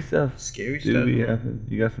 Scary stuff. Scary Do stuff. be man. happen.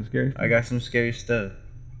 You got some scary stuff? I got some scary stuff.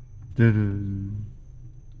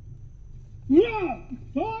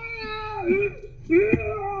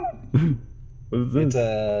 What is this?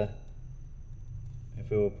 It's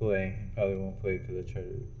if it will play, it probably won't play because I tried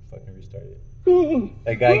to fucking restart it.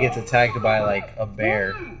 That guy gets attacked by like a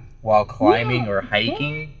bear while climbing or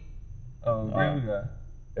hiking. Oh, real guy.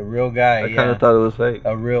 A real guy. I kind of thought it was fake.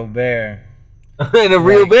 a real bear. And a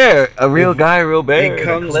real bear. A real guy, a real bear. It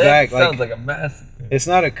comes The cliff back sounds like- like a massacre. It's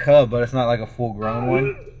not a cub, but it's not like a full grown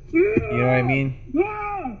one. You know what I mean?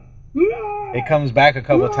 It comes back a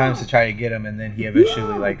couple of times to try to get him, and then he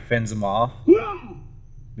eventually like fends him off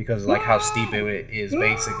because of, like how steep it is,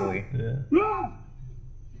 basically. Yeah.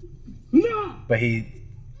 But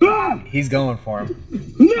he's going for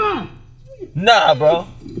him. Nah, bro.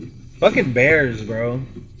 Fucking bears, bro.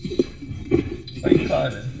 Why you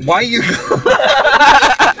climbing? Why you?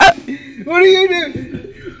 What do you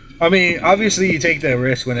do? I mean, obviously you take the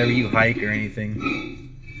risk whenever you hike or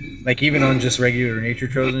anything. Like even on just regular nature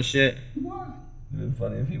trails and shit. It'd be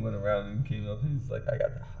funny if he went around and came up and he's like, I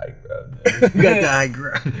got the high ground. Got the high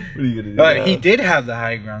ground. What are you gonna do? now? He did have the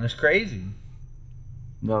high ground. It's crazy.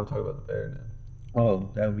 No, I'm talking about the bear now. Oh,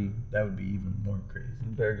 that would be even more crazy.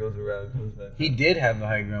 The bear goes around and comes back. He did have the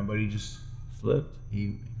high ground, but he just Slipped.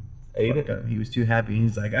 he Ate fucked it. up. He was too happy.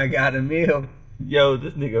 He's like, I got a meal. Yo,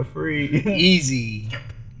 this nigga free. Easy.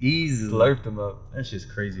 Slurped him up. That's just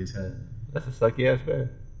crazy as hell. That's a sucky ass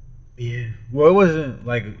bear. Yeah. Well, it wasn't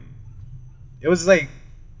like. It was like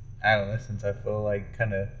adolescence. I feel like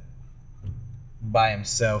kind of by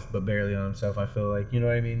himself, but barely on himself. I feel like, you know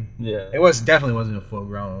what I mean. Yeah. It definitely wasn't a full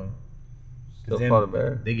grown one. 'Cause Still them- fought a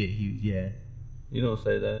bear. They get huge. Yeah. You don't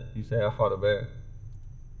say that. You say I fought a bear.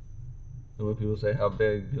 And when people say how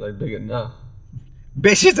big, you're like big enough.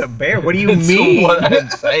 Bitch, it's a bear. What do you So mean? what? I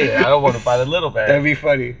didn't say it. I don't want to fight a little bear. That'd be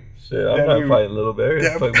funny. Shit, I'm that'd not be- fighting little bear. It's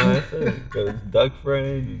that'd like be- my friend. Got his duck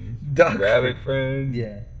friend, and Duck rabbit friend,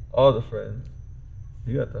 Yeah. all the friends.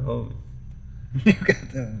 You got the homies. You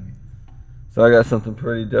got them. So I got something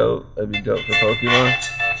pretty dope. That'd be dope for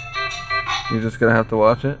Pokemon. You're just gonna have to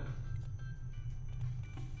watch it.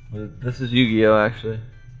 But this is Yu-Gi-Oh actually.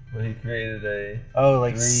 But he created a Oh,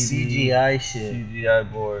 like 3D CGI shit.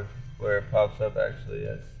 CGI board where it pops up actually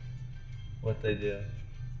as what they do.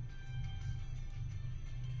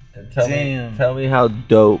 And Damn. tell me how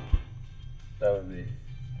dope that would be.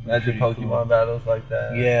 Imagine Pretty Pokemon cool. battles like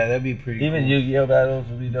that. Yeah, that'd be pretty Even cool. Yu-Gi-Oh battles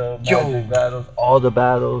would be dope. Yo. Magic battles, all the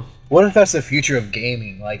battles. What if that's the future of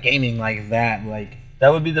gaming? Like gaming like that, like That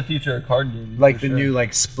would be the future of card games. like for the sure. new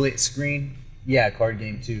like split screen. Yeah, card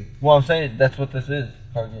game too. Well, I'm saying that's what this is,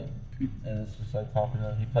 card game. And it's just like popping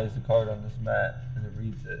up. He plays the card on this mat and it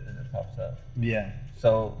reads it and it pops up. Yeah.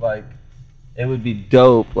 So like, it would be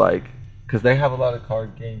dope, like, cause they have a lot of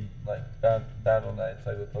card game like battle nights,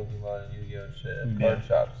 like with Pokemon and Yu-Gi-Oh and shit, at card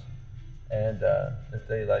shops. And if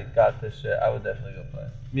they like got this shit, I would definitely go play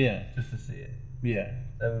Yeah. just to see it. Yeah.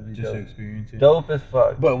 That would be Just to dope. experience it. Dope as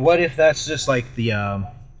fuck. But what if that's just like the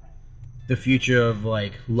future of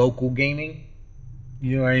like local gaming?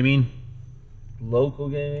 You know what I mean? Local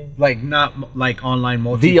gaming, Like not like online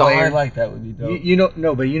VR multiplayer. like that would be dope, you know,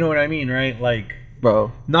 no, but you know what I mean, right? Like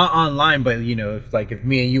bro. not online, but you know, if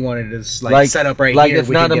me and you wanted to just, like set up right here, it's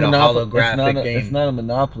we not could a get a Monopoly. holographic game. It's not a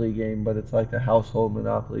Monopoly game, but it's like a household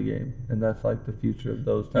Monopoly game, and that's like the future of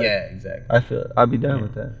those types. Yeah, exactly. I feel it. I'd be down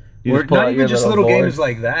with that. You Or just pull not out even your just little board, games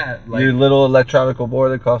like that. Like your little electronical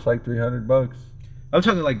board that costs like $300. I'm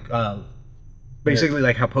talking like basically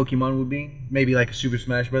like how Pokemon would be. Maybe like a Super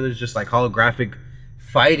Smash Brothers, just like holographic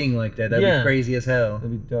fighting like that. That'd Yeah. be crazy as hell.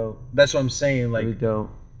 That'd be dope. That's what I'm saying. Like That'd be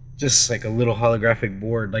dope. just like a little holographic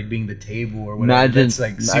board, like being the table or whatever. Imagine That's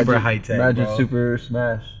like super high tech. Imagine bro. Super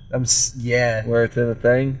Smash, Yeah. where it's in a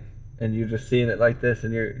thing, and you're just seeing it like this,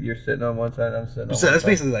 and you're sitting on one side, I'm sitting on So one that's side.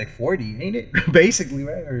 basically like 40, ain't it? Basically,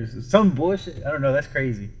 right? Or is it some bullshit? I don't know. That's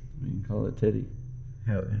crazy. You can call it titty.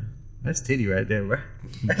 Hell yeah. That's titty right there, bro.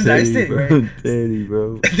 That's nice titty, bro. right? Titty,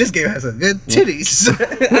 bro. This game has some good titties.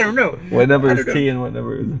 I don't know. What number I is don't know. T and what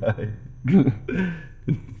number is I?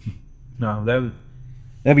 No, that'd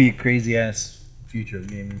be a crazy ass future of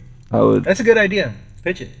gaming. I would. That's a good idea.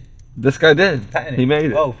 Pitch it. This guy did. Patent it. He made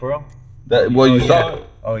it. Oh, for real? Well, you Oh, saw yeah. it.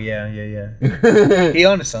 Oh yeah, yeah, yeah. He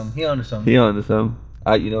onto some. He onto some. He onto some.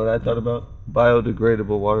 You know what I thought about?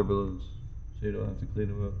 Biodegradable water balloons, so you don't have to clean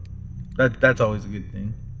them up. That's always a good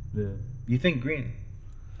thing. Yeah. You think green?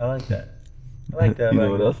 I like that. I like that. You know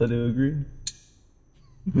about what else I do with green?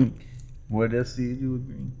 What else do you do with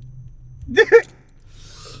green?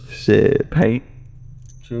 Shit, paint.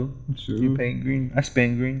 True. True. You paint green. I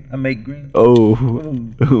spin green. I make green. Oh,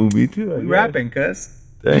 oh, me too. I We guess. rapping, cuz.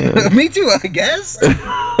 Damn. Me too, I guess.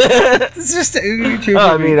 It's just a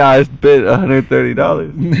I mean, I spent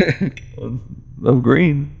 $130 of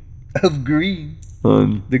green of green.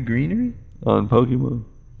 on The greenery? Pokemon.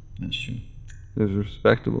 That's true. There's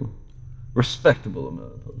respectable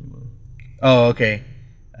amount of Pokemon. Oh, okay.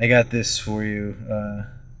 I got this for you.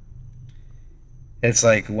 It's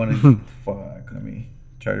like one of fuck. Let me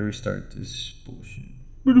try to restart this bullshit.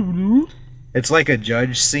 It's like a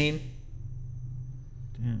judge scene.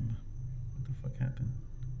 Damn. What the fuck happened?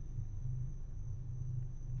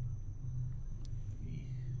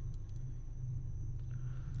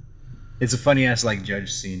 It's a funny ass like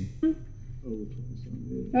judge scene.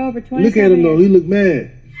 Over 20. Look at him though, he look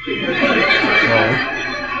mad.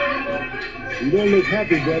 You don't look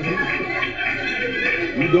happy, brother.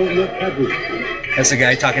 You don't look happy. That's the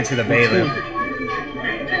guy talking to the bailiff.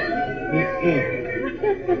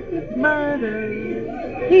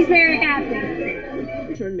 He's very happy.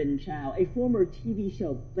 Richard Minchow, a former TV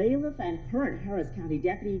show bailiff and current Harris County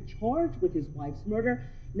deputy charged with his wife's murder,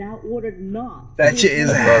 now ordered not. That shit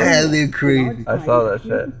is hella crazy. I saw that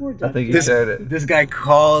shit. I think he shared it. This guy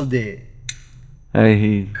called it. Hey,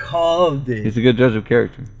 he's Called it. a good judge of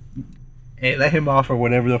character. Hey, let him off for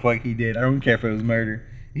whatever the fuck he did. I don't care if it was murder.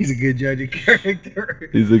 He's a good judge of character.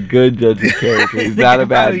 He's a good judge of character. He's not a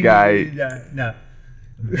bad guy. No.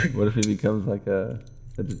 What if he becomes like a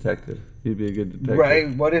detective? He'd be a good detective. Right?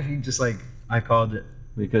 What if he just like, I called it.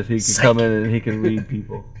 Because he can come in and he can read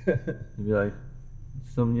people. He'd be like,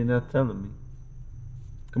 something you're not telling me.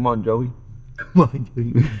 Come on, Joey. Come on,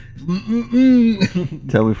 dude.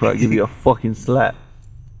 Tell me before I give you a fucking slap.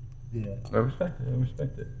 Yeah. I respect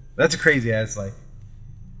it. That's a crazy ass, like,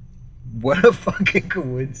 what a fucking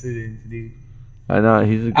coincidence, dude. I know,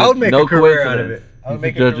 he's a good... I would make no a career out of coincidence. it. I would He's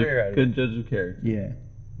make a judge career out of it. Good judge of character. Yeah.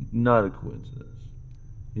 Not a coincidence.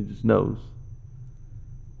 He just knows.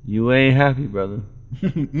 You ain't happy, brother.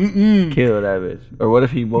 Kill that bitch. Or what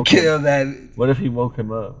if he woke Kill him? that. What if he woke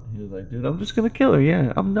him up? He was like, dude, I'm just gonna kill her.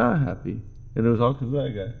 Yeah, I'm not happy. And it was all because of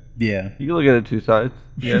that guy. Yeah. You can look at it two sides.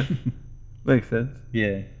 Yeah. Makes sense.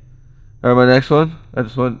 Yeah. Alright, my next one. I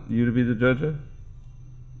just want you to be the judge of.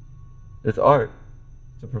 It's art.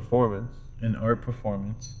 It's a performance. An art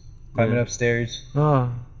performance. Climbing Yeah. upstairs, Ah.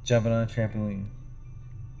 jumping on a trampoline.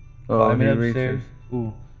 Oh, Climbing he upstairs. reaches.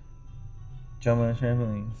 Ooh. Jumping on a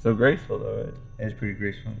trampoline. So graceful though, right? It's pretty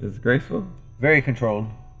graceful. It's graceful. Very controlled.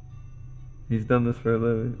 He's done this for a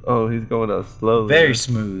living. Oh, he's going out slowly. Very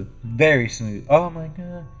smooth. Very smooth. Oh my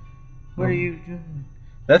god. What are you doing?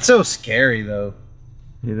 That's so scary though.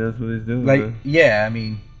 He knows what he's doing. Like, bro. yeah, I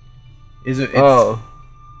mean, is it? It's,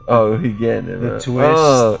 Oh, he getting it. The bro. twist.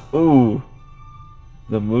 Oh, ooh,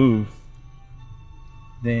 the moves.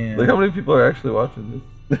 Damn. Look how many people are actually watching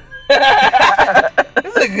this.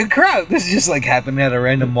 This is a good crowd. This is just like happening at a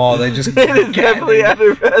random mall. They just. It is definitely at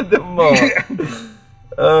a random mall.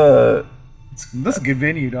 That's a good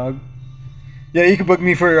venue, dog. Yeah, you can book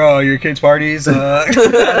me for your kids' parties. I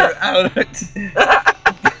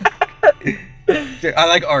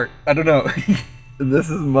like art. I don't know. This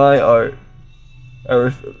is my art. I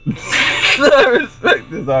respect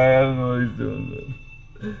this art. I don't know what he's doing.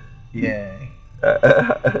 Yeah.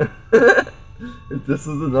 If this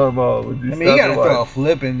was a normal, would you I mean, you stop gotta and throw a watch?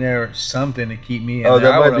 flip in there or something to keep me in Oh,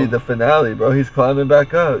 there. that might be the finale, bro. He's climbing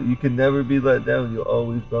back up. You can never be let down. You'll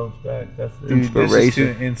always bounce back. That's the Dude, this is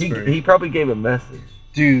inspiration. too inspiration. He probably gave a message.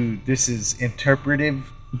 Dude, this is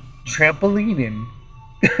interpretive trampolining.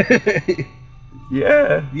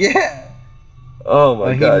 Yeah. Yeah. Oh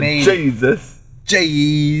my He God. made- Jesus.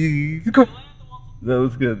 Jeez. That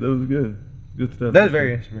was good. Good stuff. That's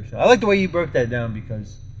very inspirational. I like the way you broke that down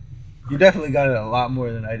because you definitely got it a lot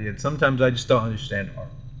more than I did. Sometimes I just don't understand art.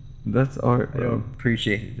 That's art, I bro. don't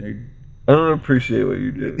appreciate it, dude. I don't appreciate what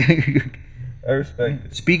you do. I respect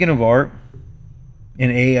it. Speaking of art,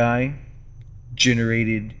 an AI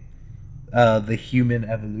generated the human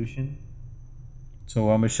evolution. So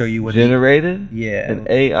I'm gonna show you what Generated? yeah, An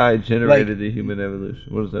AI generated the human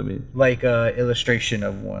evolution. What does that mean? like a illustration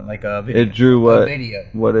of one, like a video. It drew what? A video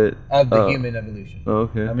What it? of the oh. human evolution. Oh,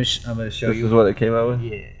 okay. I'm gonna show This you. is what it came out with?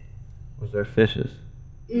 Yeah. Was there fishes?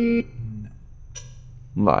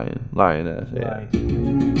 Lion ass. Yeah.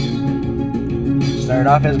 Started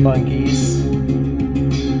off as monkeys,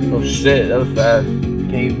 Oh shit, that was fast.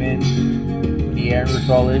 cavemen,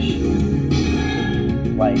 Neanderthalish.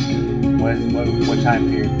 Like what time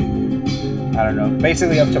period? I don't know.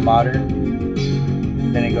 Basically up to modern.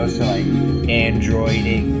 Then it goes to like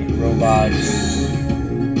androidic robots.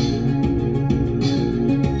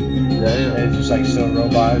 Damn. It's just like still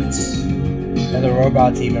robots. And the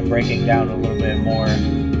robots even breaking down a little bit more.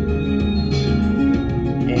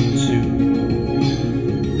 into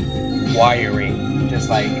wiring, just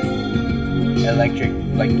like electric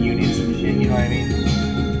like units and shit. You know what I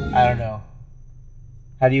mean? I don't know.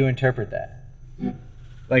 How do you interpret that?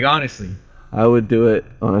 Like honestly, I would do it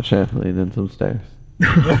on a trampoline and some stairs.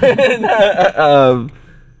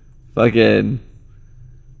 Fucking.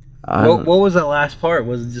 What was that last part?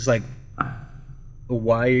 Was it just like a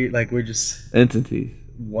wire? Like we're just entities.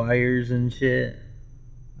 wires and shit.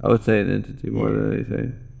 I would say an entity more than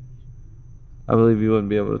anything. I believe you wouldn't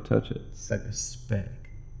be able to touch it. It's like a speck.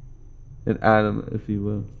 An atom, if you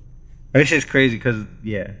will. It's just crazy because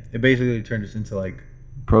it basically turned us into like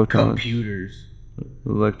Protons. computers,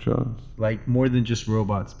 Electrons. like more than just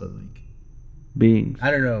robots, but like Beings. I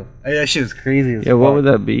don't know. That shit was crazy. As Yeah, what fuck. would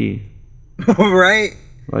that be? Right?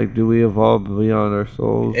 Like, do we evolve beyond our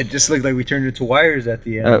souls? It just looked like we turned into wires at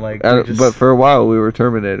the end. But for a while, we were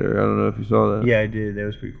Terminator. I don't know if you saw that. Yeah, I did. That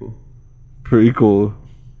was pretty cool. Pretty cool.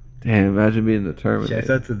 Damn, imagine being the Terminator. Shouts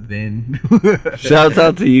out to Vin. Shouts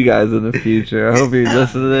out to you guys in the future. I hope you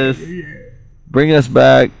listen to this. Bring us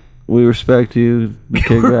back. We respect you. The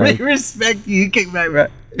Kickback. We respect you, Kickback, bro.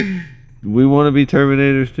 We want to be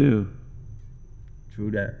Terminators too. True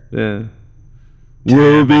that. Yeah.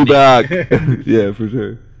 We'll be back. Yeah, for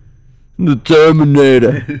sure. The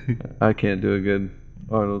Terminator. I can't do a good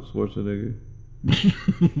Arnold Schwarzenegger.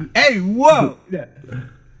 Hey, whoa!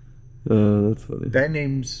 That's funny. That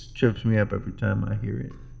name trips me up every time I hear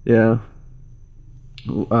it. Yeah.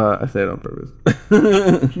 I say it on purpose.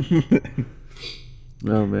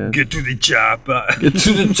 Oh, man. Get to the chopper. Get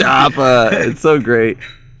to the chopper. It's so great.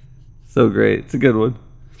 So great. It's a good one.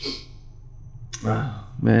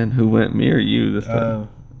 Man, who went, me or you this time?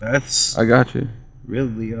 That's I got you.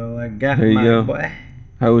 really all I got, There you my go. boy.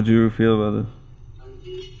 How would you feel about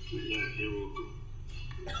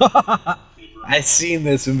I've seen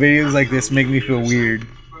this, and videos like this make me feel weird.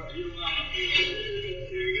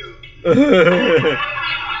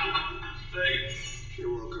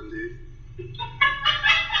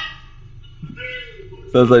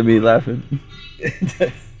 Sounds like me laughing. Oh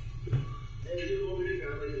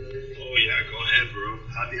yeah, go ahead, bro.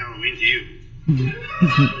 Happy Halloween to you.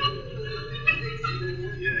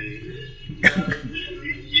 Yeah,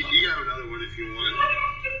 you got another one if you want.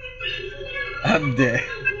 I'm dead.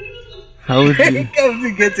 How would He you? comes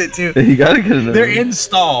and gets it too. You gotta get another. They're in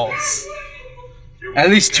stalls. At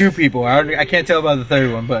least two people. I can't tell about the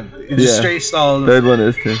third one, but it's just straight stalls. Third one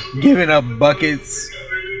is too. Giving up buckets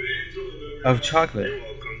of chocolate.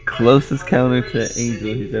 Closest counter to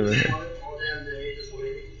Angel he's ever had. I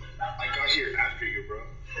got here after you, bro.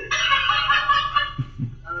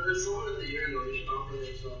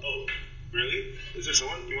 Oh, really? Is there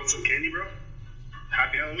someone? You want some candy, bro?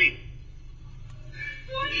 Happy Halloween.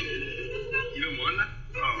 You don't want that?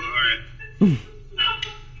 Oh, alright.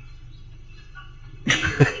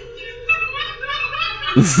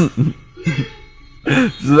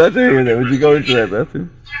 So that's hear that. Would you go into that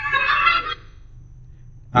bathroom?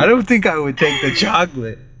 I don't think I would take the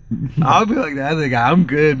chocolate. I'll be like that other guy. I'm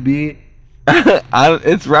good, B.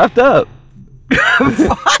 It's wrapped up.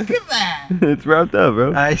 Fuck that. It's wrapped up,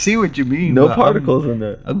 bro. I see what you mean. No but particles in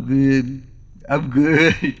there. I'm good. I'm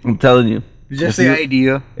good. I'm telling you. Just If the you-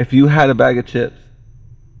 idea. If you had a bag of chips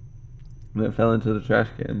and it fell into the trash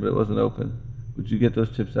can, but it wasn't open, would you get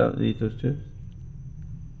those chips out and eat those chips?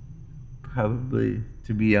 Probably,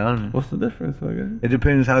 to be honest. What's the difference, my guy? It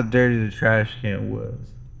depends how dirty the trash can was.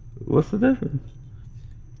 What's the difference?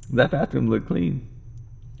 That bathroom looked clean.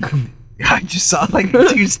 I just saw like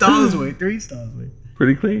 2 stalls away, 3 stalls away.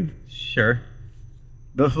 Pretty clean. Sure.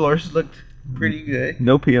 The floors looked pretty good.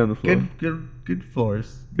 No pee on the floor. Good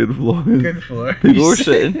floors. Good floor. Good floor. People were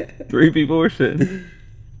shitting. 3 people were shitting.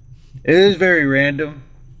 It is very random.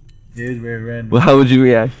 It is very random. Well, how would you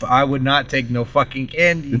react? I would not take no fucking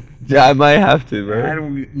candy. Yeah, I might have to, I bro.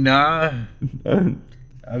 don't. Nah.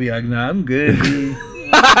 I'll be like, nah, I'm good. B.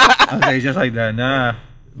 I'll say just like that. Nah.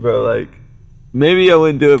 Bro, like, maybe I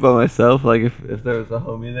wouldn't do it by myself. Like, if there was a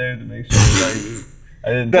homie there to make sure, like, I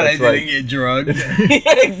didn't That I touch, didn't get drugged.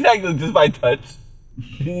 yeah, exactly. Just by touch,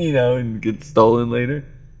 you know, and get stolen later.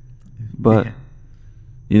 But Yeah.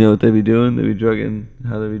 you know what they be doing? They be drugging.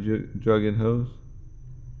 How they be drugging hoes?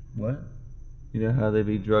 What? You know how they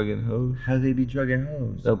be drugging hoes? How they be drugging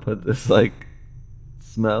hoes? They'll put this like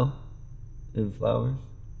smell in flowers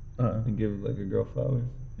and give like a girl flowers,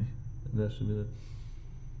 and that should be the.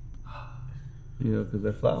 You know, because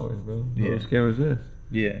they're flowers, bro. Yeah. Hoes can't resist.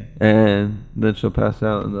 Yeah. And then she'll pass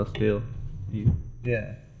out and they'll steal you.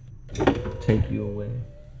 Yeah. Take you away.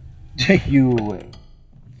 Take you away.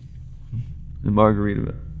 In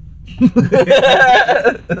Margaritaville.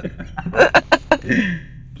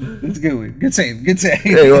 That's a good one. Good save. Good save.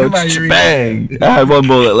 Hey, well, Somebody read bang! I had one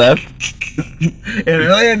bullet left. it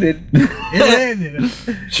landed. It landed.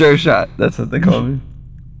 Sure shot. That's what they call me.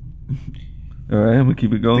 All right, I'm gonna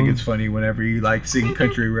keep it I going. think it's funny whenever you like sing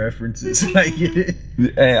country references. Like,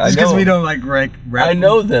 Hey, I just because know. we don't like rap. I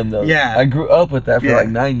know them though. Yeah. I grew up with that for Yeah. like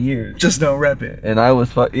 9 years. Just don't rap it. And I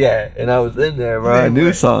was and I was in there, bro. I Same knew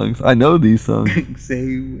way. songs. I know these songs.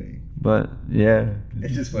 Same way. But yeah,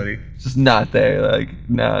 It's just funny. it's just not there. Like,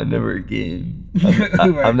 nah, never again.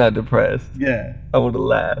 I'm not depressed. Yeah. I want to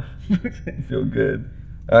laugh. Feel good.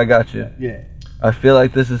 I got you. Yeah. I feel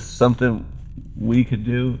like this is something we could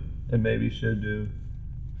do and maybe should do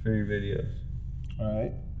for your videos. All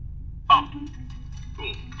right.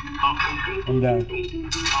 I'm down.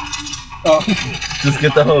 Oh. Just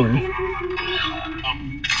get the homies.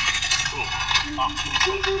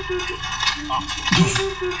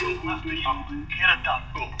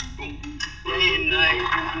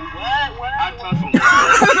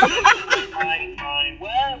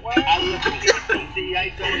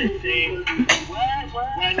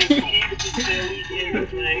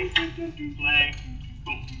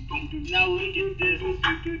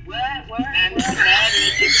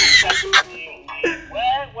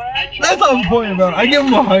 That's on point, bro. I give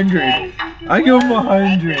him 100. I give him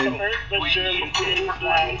 100.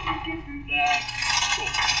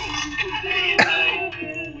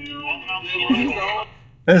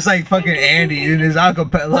 That's like fucking Andy in his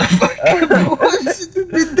acapella.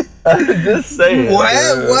 I'm just saying.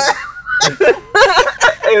 What?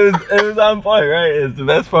 It was on point, right? It's the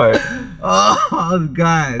best part. Oh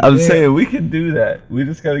God. I'm man. saying we can do that. We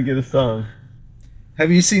just gotta get a song.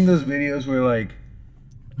 Have you seen those videos where like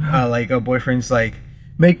a boyfriend's like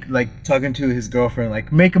talking to his girlfriend,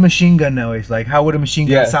 like make a machine gun noise, like how would a machine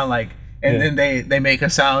gun Yeah. sound like? And Yeah. then they make a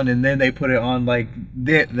sound and then they put it on like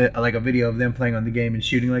like a video of them playing on the game and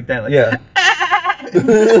shooting like that. Like, Yeah.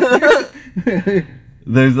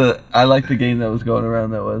 I like the game that was going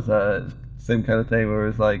around that was same kind of thing where it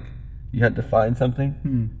was like you had to find something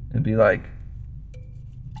and be like,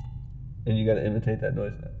 and you gotta imitate that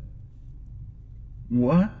noise now.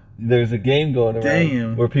 What? There's a game going around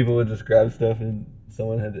Damn. where people would just grab stuff and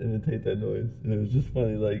someone had to imitate that noise, and it was just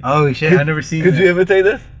funny. Like, Oh shit! I never seen. could that. you imitate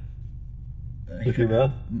this with your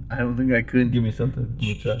mouth? I don't think I could. Give me something. I'm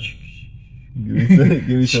gonna try. Give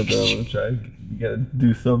me something. I'm gonna try. You gotta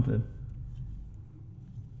do something.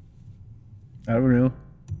 I don't know.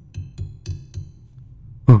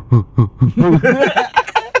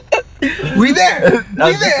 We there. I'm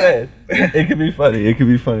We just there. saying, it could be funny. It could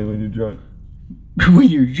be funny when you're drunk. When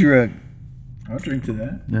you're drunk. I'll drink to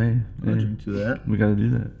that. Hey, I'll drink to that. we gotta do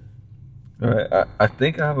that. All right, I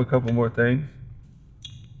think I have a couple more things.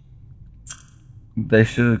 They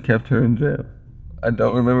should have kept her in jail. I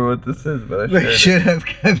don't remember what this is, but I They should have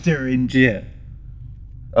kept her in jail.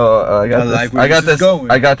 Oh, I got I this. like where I got this is this. going.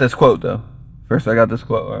 I got this quote though. First, I got this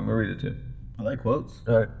quote. All right, I'm gonna read it to you. I like quotes.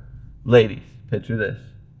 All right, ladies, picture this,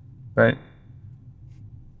 right?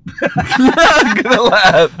 I'm gonna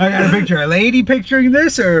laugh. I got a picture. A lady picturing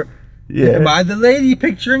this, or Yeah, am I the lady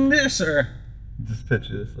picturing this, or just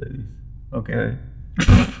picture this, ladies. okay?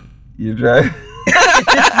 Okay. You're driving.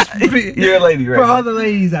 You're a lady, right? For all the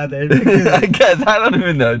ladies out there, picture I that. guess I don't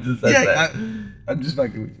even know. It just says Yeah, that. I'm just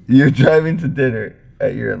fucking with You're driving to dinner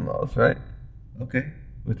at your in-laws, right? you. Okay.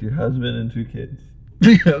 With your husband and 2 kids.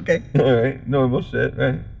 Okay. All right, normal shit,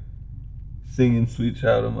 right? Singing "Sweet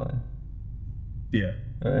Child of Mine." Yeah.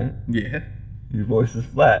 All right, Yeah. your voice is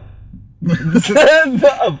flat. Stand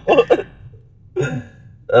up.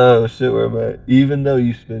 Oh shit, where am I? Even though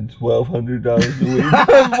you spend $1,200 a week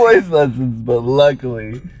on voice lessons, but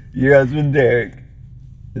luckily your husband Derek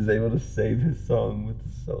is able to save his song with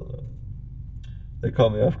the solo. They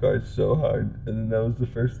caught me off guard so hard, and then that was the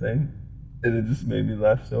first thing, and it just made me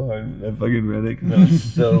laugh so hard when I fucking read it because it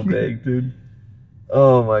was so big, dude.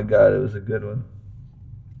 Oh my god, it was a good one.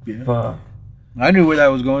 Yeah. Fuck. I knew where that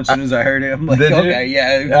was going as soon as I heard it. I'm like, Did you? okay,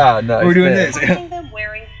 yeah. Ah, nice. We're doing man. this. them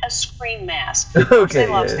wearing a screen mask. Okay, They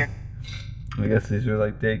lost yeah. their I guess these are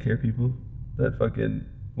like daycare people that fucking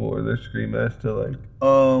wore their scream mask to like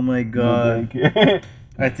Oh my god. daycare.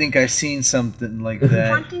 I think I seen something like that.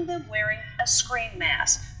 confronting them wearing a screen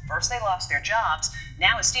mask. First they lost their jobs.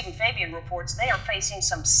 Now, as Stephen Fabian reports, they are facing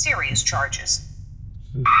some serious charges.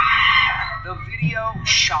 The video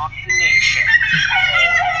shocked the nation.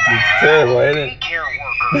 It's terrible, ain't it? Daycare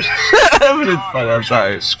workers. But it's fun, I'm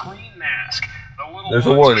sorry. Screen mask. The little There's a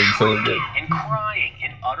ones warning, so we're screaming good. and crying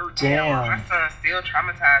in utter terror. My son's still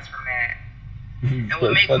traumatized from that. And But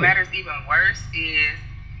what it's makes funny. matters even worse is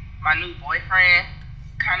my new boyfriend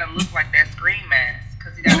kind of looked like that scream mask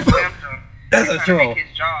because he got a symptom. That's They a trying to troll. make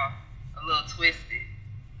his jaw a little twisted.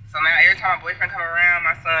 So now every time my boyfriend come around,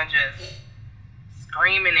 my son just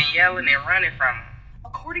screaming and yelling and running from him.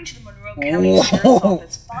 According to the Monroe County Sheriff's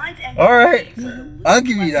Office, 5 All right. employees of the I'll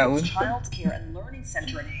give you that one. Child Care and Learning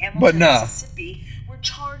Center in Hamilton, But nah. Mississippi, were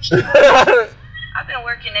charged. I've been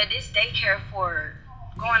working at this daycare for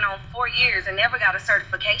going on 4 years and never got a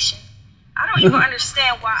certification. I don't even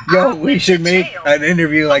understand why. Yo, we should make an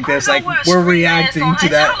interview like this. Like we're reacting to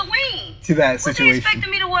that What they situation.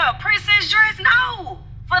 expecting me to wear a princess dress? No,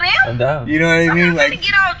 for them. I'm down. You know what I I'm mean? not Like gonna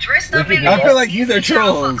get all dressed up in I the feel like these are Come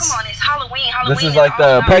trolls. on, it's Halloween. Halloween This is like all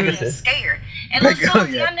the about being Pegasus. Scared. And little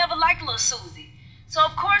Susie, yeah. I never liked little Susie. So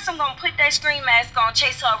of course I'm gonna put that screen mask on,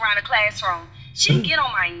 chase her around the classroom. She get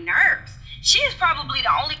on my nerves. She is probably the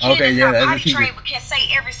only kid Okay, that's yeah, not that's a potty secret. trained but can say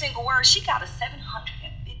every single word. She got a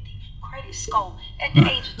 750 credit score at the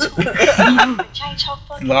age of 2. Change her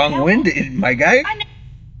fucking Long-winded, my guy.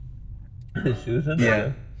 She was in Yeah.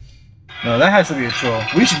 there. No, that has to be a troll.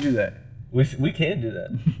 We should do that. We can do that.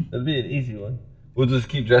 That'd be an easy one. We'll just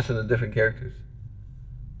keep dressing as different characters.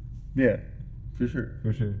 Yeah, for sure.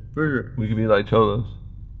 For sure. For sure. We could be like Cholos.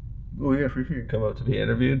 Oh yeah, for sure. Come up to be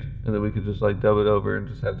interviewed, and then we could just like dub it over and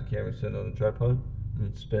just have the camera sit on a tripod and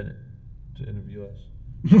then spin it to interview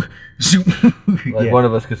us. Like Yeah. one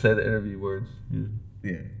of us could say the interview words. Yeah.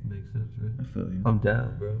 Yeah. Makes sense, right? I feel you. I'm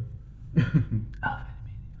down, bro.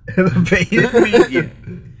 Elevated media.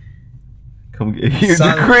 Come get your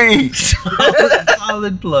Solid- degree.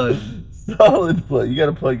 Solid plug. Solid plug. You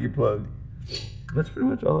gotta plug your plug. That's pretty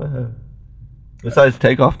much all I have. Besides,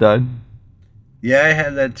 Takeoff died. Yeah, I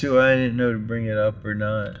had that too. I didn't know to bring it up or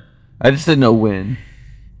not. I just didn't know when.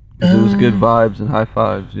 'Cause it was good vibes and high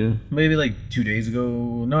fives, yeah. Maybe like 2 days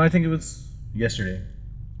ago. No, I think it was yesterday.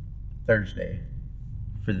 Thursday.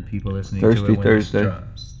 For the people listening Thirsty to it when Thursday. this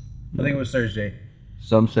drops. I think it was Thursday.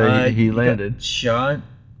 Some say he got landed. shot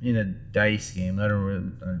in a dice game. I don't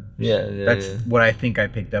really. Yeah, That's yeah. what I think I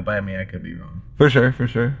picked up. I mean, I could be wrong. For sure, for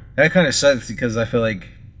sure. That kind of sucks because I feel like,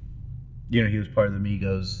 you know, he was part of the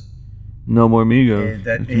Migos. No more Migos.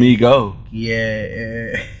 That- It's Migo.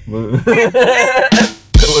 Yeah.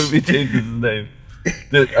 What if he changes his name?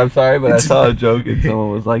 Dude, I'm sorry, but I saw a joke and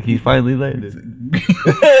someone was like, he finally landed.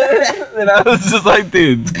 And I was just like,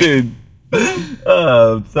 dude.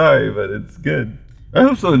 Oh, I'm sorry, but it's good. I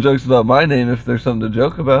hope someone jokes about my name if there's something to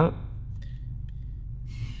joke about.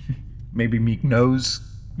 Maybe Meek Nose.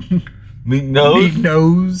 Meek Nose? Meek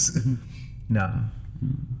Nose. Nah.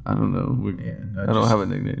 I don't know. Yeah, no, I don't just- have a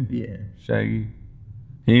nickname. Yeah. Shaggy.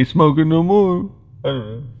 He ain't smoking no more. I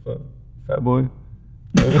don't know. Fat boy.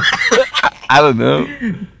 I don't know.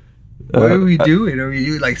 What are we doing? Are we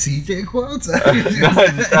doing like CJ quotes? No,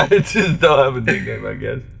 I just don't have a nickname, I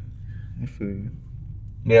guess. I feel you.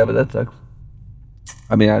 Yeah, but that sucks.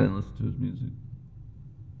 I mean, I didn't listen to his music.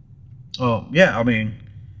 Oh, yeah, I mean,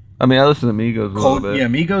 I listen to Migos a little bit. yeah,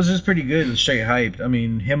 Migos is pretty good. It's straight hyped. I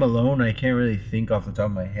mean, him alone, I can't really think off the top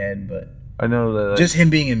of my head, but I know that. Like, just him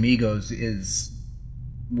being in Migos is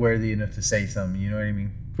worthy enough to say something. You know what I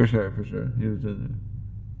mean? for sure. He was in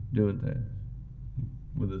there doing things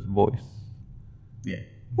with his voice. Yeah.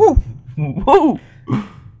 Woo! Woo!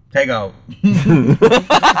 Take out.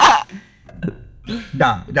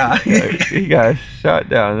 Nah. He got shot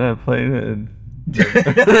down that plane and.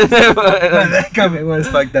 That comment was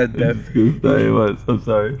fucked up. It was. I'm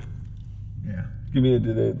sorry. Yeah. Give me a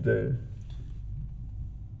day.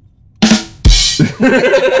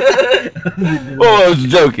 Oh, I was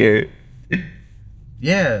joking.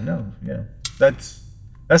 Yeah, no, yeah. That's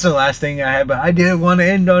the last thing I had, but I didn't want to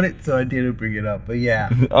end on it, so I didn't bring it up. But yeah.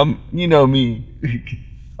 You know me.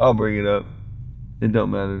 I'll bring it up. It don't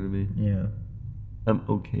matter to me. Yeah. I'm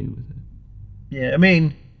okay with it. Yeah, I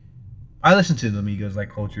mean, I listen to the Migos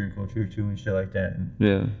like Culture and Culture 2 and shit like that. And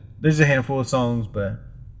Yeah. there's a handful of songs, but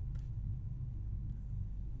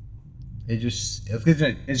it's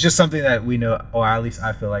just something that we know, or at least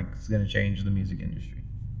I feel like it's gonna change the music industry.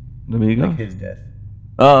 The Migos? Like his death.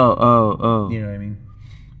 Oh. You know what I mean?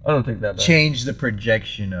 I don't think that bad. Change the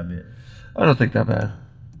projection of it. I don't think that bad.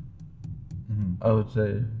 Mhm. I would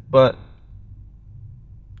say. But,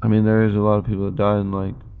 I mean, there is a lot of people that died in,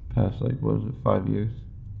 like, past, like, what is it, 5 years?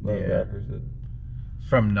 A lot of Yeah. rappers that-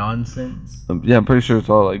 From nonsense. Yeah, I'm pretty sure it's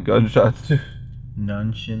all, like, gunshots, too.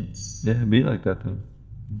 Nonsense. Yeah, it'd be like that, though.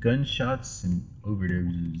 Gunshots and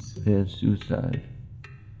overdoses. Yeah, suicide.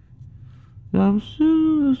 I'm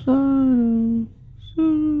suicidal.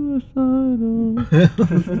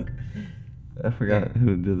 I forgot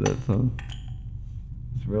who did that song.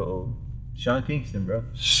 It's real old. Sean Kingston, bro.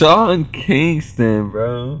 Sean Kingston,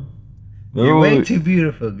 bro. You're way too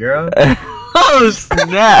beautiful, girl. Oh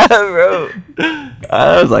snap, bro!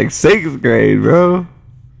 I was like 6th grade, bro.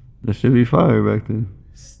 That should be fire back then.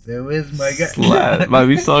 Still is my guy. Slap. Might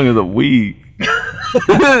be song of the week.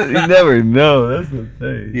 You never know. That's the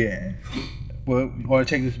thing. Yeah. Well, you want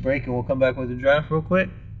to take this break and we'll come back with the draft real quick?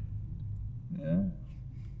 Yeah.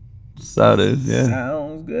 Sounded, yeah.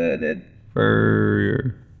 Sounds good.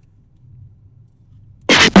 For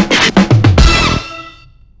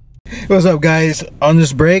What's up, guys? On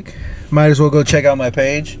this break, might as well go check out my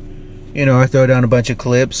page. You know, I throw down a bunch of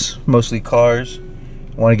clips, mostly cars.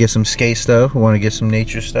 I want to get some skate stuff. I want to get some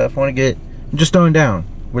nature stuff. I'm just throwing down.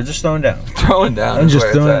 We're just throwing down. Throwing down. I'm just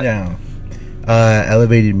throwing down.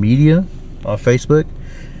 Elevated Media on Facebook.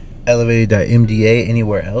 Elevated.mda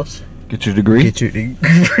anywhere else. Get your degree. Get your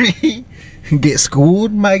degree. Get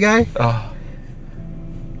schooled, my guy. Oh.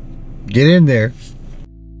 Get in there.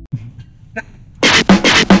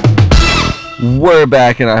 We're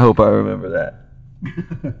back, and I hope I remember that.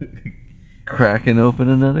 Cracking open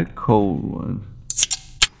another cold one.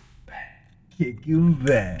 Kicking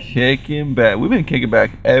back. Kicking back. We've been kicking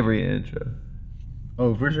back every intro.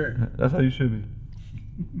 Oh, for sure. That's how you should be.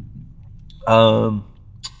 Our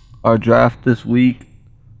draft this week,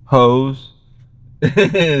 hose,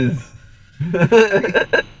 is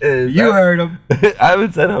you heard him. I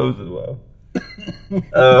haven't said hose as well.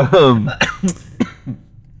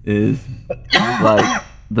 Is like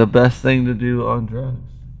the best thing to do on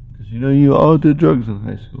drugs, because you know you all did drugs in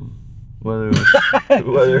high school, whether it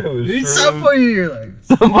was At some point in your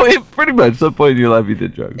life. Pretty much some point in your life you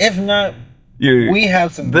did drugs. If not, we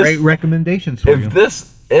have some great recommendations for you.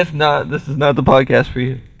 If not, this is not the podcast for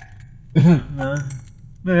you.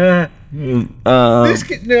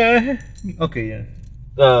 Okay, yeah.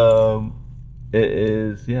 It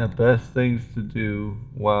is best things to do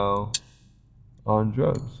while on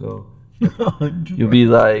drugs. So you'll be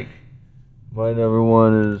like, my number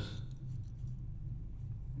one is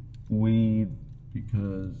weed,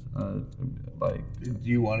 because like. Do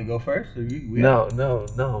you want to go first? Or No.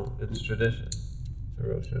 It's tradition. It's a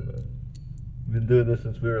real shit. We've been doing this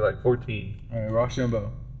since we were like 14. All right,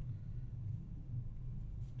 Rochambeau.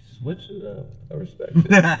 Switch it up. I respect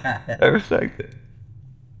it. I respect it.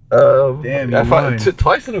 Damn, I fought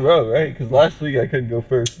twice in a row, right? Because last week I couldn't go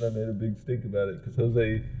first, and I made a big stink about it because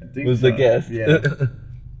Jose was the guest. Yeah.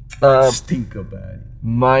 Stink about it.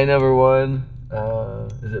 My number one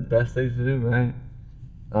is it best things to do, right?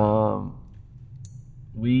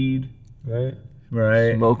 Weed, right?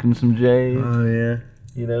 Right. Smoking some J's. Oh yeah.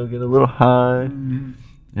 You know, get a little high, and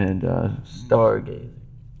stargazing.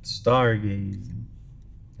 Stargazing.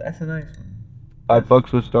 That's a nice one. I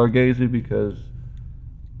fucks with stargazing because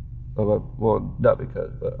not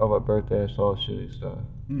because, but on my birthday I saw a shooting star,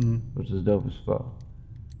 which is dope as fuck.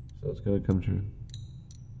 So it's gonna come true.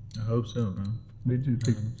 I hope so, bro. Me too.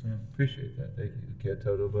 Appreciate that. Thank you. Can't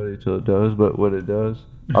tell nobody till it does, but when it does,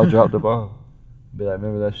 I'll drop the bomb. Be like,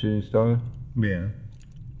 remember that shooting star? Yeah.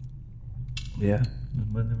 Yeah. That's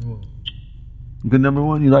my number one. Good number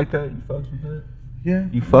one. You like that? You fucks with that? Yeah.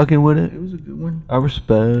 You fucking with it? It was a good one. I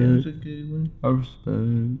respect. It was a good one. I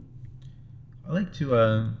respect. I like to,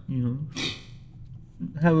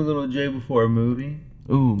 have a little J before a movie.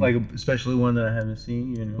 Ooh. Like, especially one that I haven't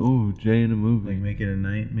seen, you know. Ooh, J in a movie. Like, make it a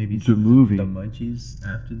night. Maybe it's a movie. The munchies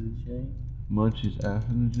after the J. Munchies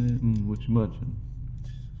after the J? What you munching?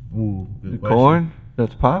 Ooh, good the question. Corn?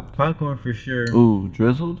 That's popped? Popcorn for sure. Ooh,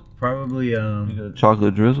 drizzled? Probably, You got a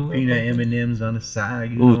chocolate drizzle? peanut M&Ms on the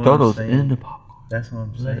side. You Ooh, know throw what I'm those saying? in the popcorn. That's what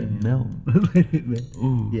I'm Let saying. it melt. Let it melt.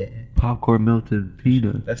 Ooh. Yeah. Popcorn melted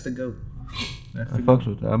peanut. That's the goat. I fucks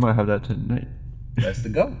with that. I might have that tonight. That's the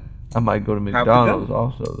goat. I might go to McDonald's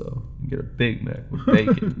also, though. And get a Big Mac with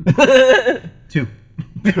bacon. Two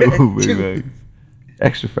Big Macs.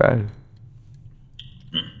 Extra fries.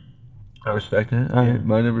 I respect that. All right,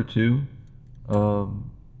 my number two.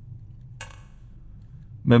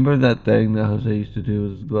 Remember that thing that Jose used to do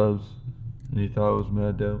with his gloves? And he thought it was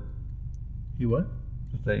mad dope? You what?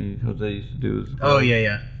 The thing Jose used to do with his gloves. Oh,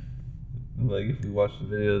 yeah. Like, if you watch the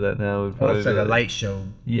video of that now, it'd Oh, probably it's like be a light show.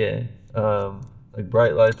 Yeah. Like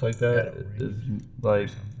bright lights like that is like,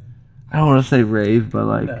 I don't want to say rave, but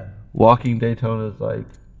like walking Daytona's like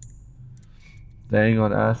thing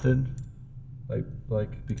on acid,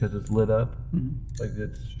 like because it's lit up, like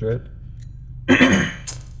it's stripped.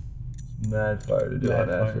 Mad fire to do on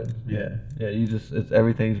acid. Yeah. You just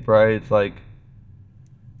everything's bright. It's like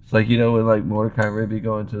you know when like Mordecai and Ribby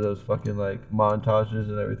go into those fucking like montages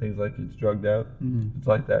and everything's like it's drugged out. It's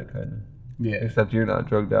like that kind of. Yeah. Except you're not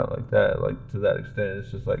drugged out like that, like to that extent. It's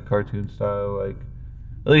just like cartoon style, like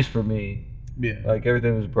at least for me. Yeah. Like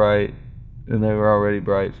everything was bright. It and they were already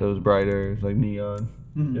bright, so it was brighter. It was like neon.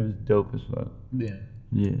 Mhm. It was dope as fuck. Yeah.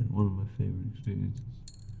 Yeah, one of my favorite experiences.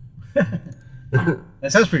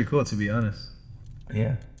 That sounds pretty cool, to be honest.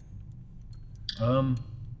 Yeah.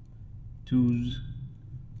 Twos.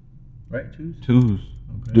 Right, twos? Twos.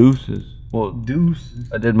 Okay. Deuces. Well,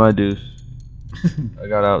 Deuces. I did my deuce. I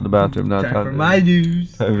got out the bathroom. Now Time for my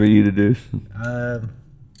deuce. Time for you to deuce.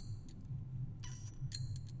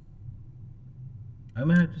 I'm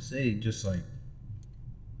gonna have to say, just like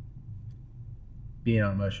being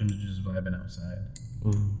on mushrooms, just vibing outside.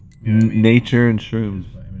 You know what I mean? Nature and shrooms.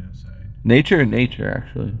 Just vibing outside. Nature and nature,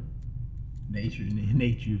 actually. Nature's the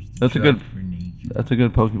That's a drug good. for nature. That's a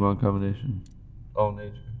good Pokemon combination. All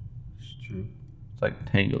nature. It's true. It's like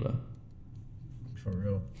Tangela. For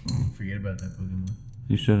real. Forget about that Pokemon.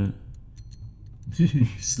 You shouldn't.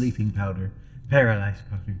 Sleeping powder, paralyzed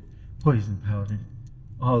powder, poison powder,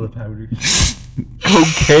 all the powders.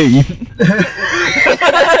 Cocaine.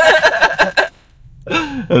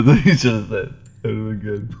 That's what you should have said. That would have been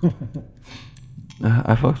good.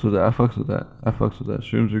 I fucks with that. I fucks with that.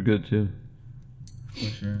 Shrooms are good too. For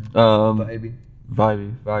sure.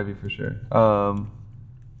 Vibey for sure.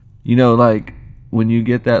 You know, like when you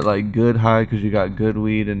get that like good high because you got good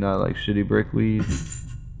weed and not like shitty brick weed.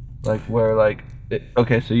 Like where like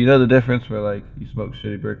okay, so you know the difference where like you smoke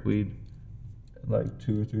shitty brick weed, like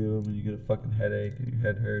 2 or 3 of them, and you get a fucking headache and your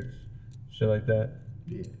head hurts, shit like that.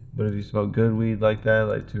 Yeah. But if you smoke good weed like that,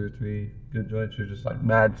 like 2 or 3 good joints, you're just like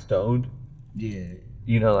mad stoned. Yeah.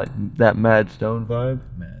 You know, like that mad stone vibe.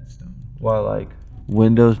 Mad stone. While like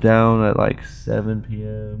windows down at like 7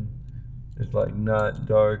 p.m. It's like not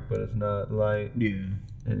dark, but it's not light. Yeah.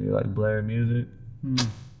 And you're like blaring music. Mm.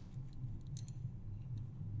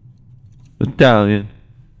 Italian.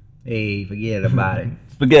 Hey, forget about it.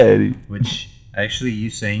 Spaghetti. Which, actually, you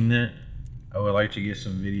saying that, I would like to get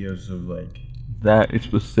some videos of like that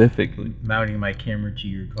specifically mounting my camera to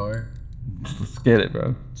your car. Let's get it,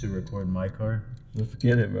 bro. To record my car. Let's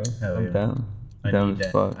get it, bro. Hell I'm yeah. down. I Down need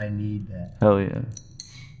as that. fuck. I need that. Hell yeah.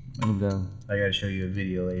 I'm down. I gotta show you a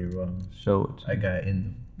video later on. Show it. I got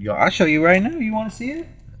in. Yo, I'll show you right now. You want to see it?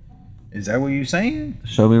 Is that what you're saying?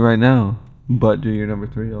 Show me right now. But do your number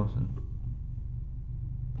 3 also.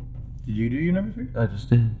 Did you do your number 3? I just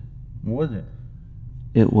did. What was it?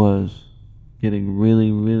 It was getting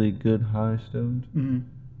really, really good high stoned Mm-hmm.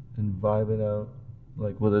 and vibing out,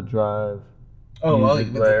 like with a drive. Oh,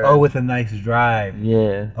 music blaring. with a nice drive.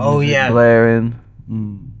 Yeah. Oh, music yeah. Blaring.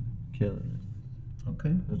 Killing it.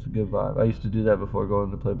 Okay. That's a good vibe. I used to do that before going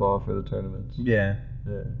to play ball for the tournaments. Yeah.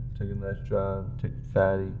 Yeah. Take a nice drive. Take a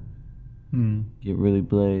fatty. Hmm. Get really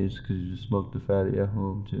blazed because you just smoked the fatty at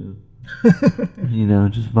home too. You know,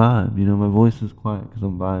 just vibe. You know, my voice is quiet because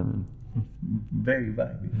I'm vibing. Very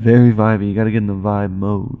vibey. Very vibey. You got to get in the vibe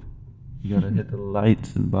mode. You got to hit the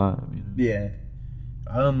lights and vibe. You know?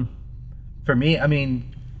 Yeah. For me, I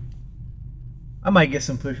mean, I might get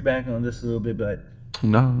some pushback on this a little bit, but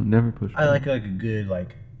No, never push. I like a good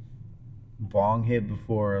like bong hit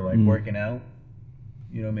before like working out.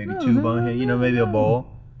 You know, maybe 2 bong hit. You know, maybe a bowl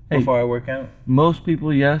before I work out. Most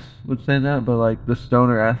people, yes, would say that, but like the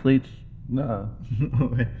stoner athletes, no.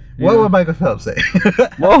 What would Michael Phelps say?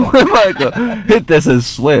 What would Michael hit this and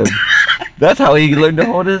swim? That's how he learned to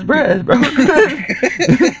hold his breath, bro.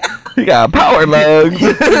 He got power lungs.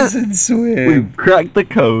 Doesn't swim. We cracked the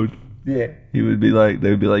code. Yeah. He would be like, they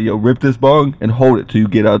would be like, yo, rip this bong and hold it till you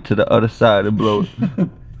get out to the other side and blow it.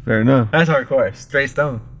 Fair enough. That's hardcore. Straight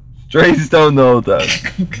stone. Straight stone the whole time.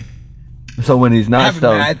 So when he's not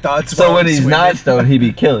stoned, he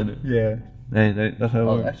be killing it. Yeah. Hey, that's how it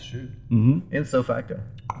works. That's true. Mm-hmm. Ipso facto.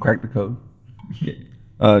 Crack the code.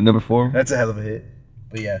 Number 4. That's a hell of a hit.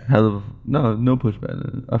 But yeah. Hell of a, no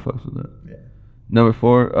pushback. I fucks with that. Yeah. Number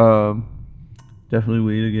 4, definitely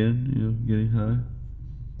weed again. You know, getting high.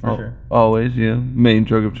 For sure. Always, yeah. Main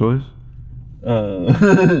drug of choice.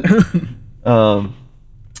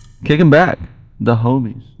 Kicking back. The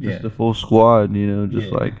homies. Just the full squad, you know,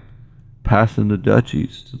 just like passing the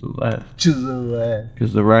Dutchies to the left. To the left.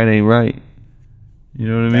 Because the right ain't right. You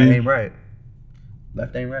know what I mean? That ain't right.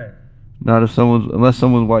 Left ain't right. Not if unless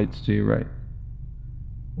someone's white's to your right.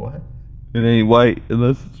 What? It ain't white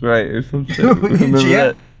unless it's right or some shit. Remember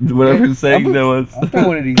Yeah. that? Whatever saying that was. I'll throw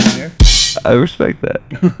one of these in there. I respect that.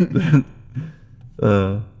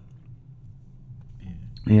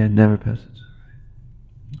 Yeah, never pass it to the right.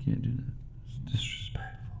 You can't do that. It's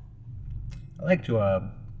disrespectful. I like to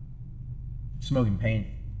smoking paint.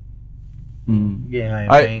 Mm. Getting high in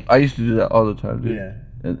paint. I used to do that all the time, dude. Yeah.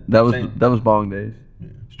 And that was bong days. Yeah.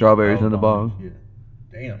 Strawberries in the bong. Yeah.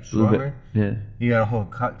 Damn, strawberry. Yeah. You got a whole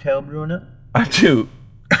cocktail brewing up? I do.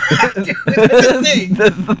 That's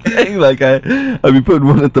the thing. Like I be putting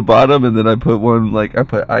one at the bottom, and then I put one like I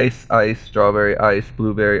put ice, strawberry ice,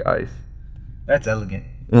 blueberry ice. That's elegant.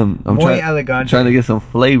 I'm elegant. trying to get some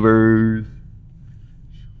flavors.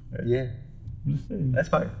 Yeah. That's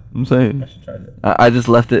fire. I'm saying. I should try that. I just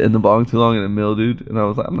left it in the bong too long and it mildewed, and I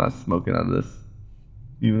was like, I'm not smoking out of this.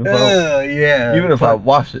 Even if I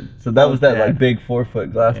wash it. So that was that like big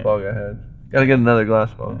 4-foot glass bong I had. Gotta get another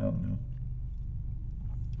glass bong.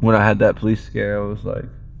 When I had that police scare, I was like,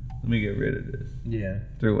 let me get rid of this. Yeah.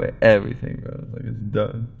 Threw away everything, bro. Like it's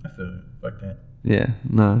done. I feel it. Fuck that. Yeah.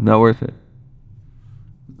 No, not worth it.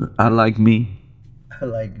 I like me. I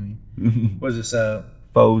like me. What's this?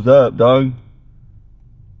 Foes up, dog.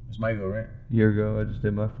 It's my go, right? Year ago, I just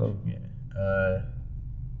did my foe. Yeah.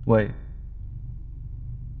 Wait.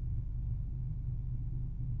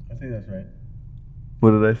 I think that's right.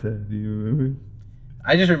 What did I say? Do you remember?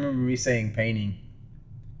 I just remember me saying painting.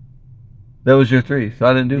 That was your 3, so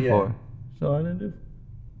I didn't do 4. So I didn't do.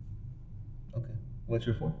 Okay. What's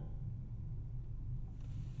your 4?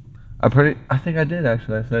 I think I did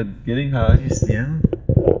actually. I said getting high. Yeah.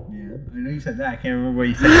 I know you said that. I can't remember what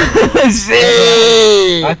you said.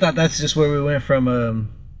 I thought that's just where we went from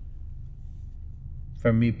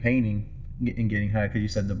me painting and getting high, because you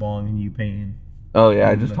said the bong and you painting. Oh yeah,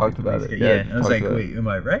 I just talked about it. Yeah, I was like, wait, am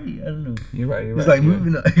I right? I don't know. You're right. It's like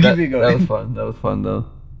moving on. That was fun. That was fun though.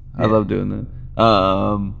 I love doing that.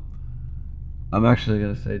 I'm actually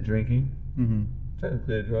gonna say drinking.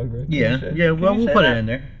 Technically a drug, right? Yeah. Well, we'll put it in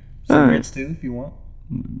there. Cigarettes too, if you want.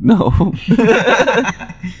 No.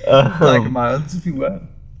 Black Miles, if you want.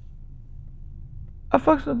 I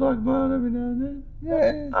fucks with Black Mild every now and then.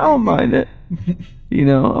 Yeah. I don't mind it. You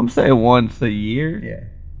know, I'm saying once a year. Yeah.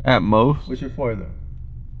 At most. What's your 4 though?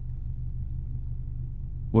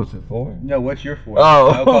 What's it for? No, what's your 4?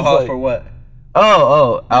 Oh, alcohol like, for what?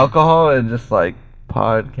 Alcohol and just like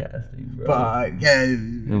podcasting, bro. Yeah.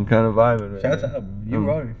 I'm kind of vibing right Shouts out,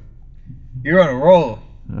 bro. You're on a roll.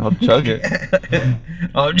 I'll chug it.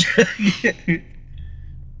 I'll chug it.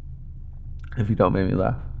 If you don't make me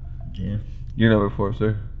laugh. Yeah. You're number 4,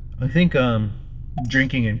 sir. I think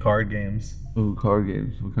drinking and card games. Ooh, card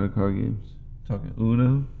games. What kind of card games? Talking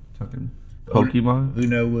Uno? Talking Pokemon?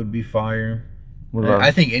 Uno would be fire. What about?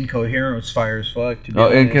 I think Incoherent was fire as fuck.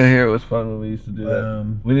 Incoherent was fun when we used to do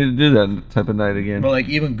that. We need to do that type of night again. But like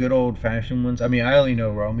even good old fashioned ones. I mean, I only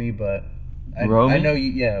know Romy, but I know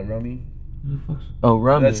you. Yeah, Romy. Oh,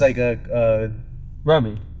 Rummy. That's like a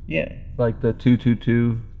Rummy. Yeah. Like the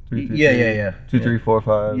 222, 333. Yeah.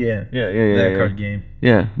 2345. Yeah. That card game.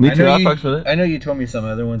 Yeah, me too. I fucks with it. I know you told me some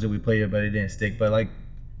other ones that we played, but it didn't stick. But like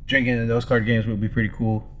drinking in those card games would be pretty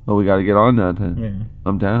cool. Oh, we got to get on that then. Yeah.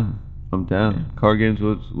 I'm down. Yeah. Card games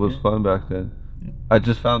was fun back then. Yeah. I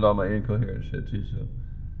just found all my Incoherent shit too, so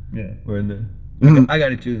yeah, we're in there. I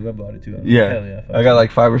got it too. I bought it too. Yeah, I got like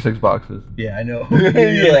 5 or 6 boxes. Yeah, I know.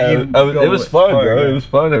 It was fun, bro. It was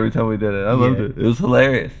fun every time we did it. I loved it. It was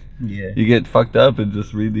hilarious. Yeah, you get fucked up and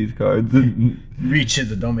just read these cards. Read shit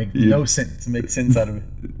that don't make no sense. Make sense out of it.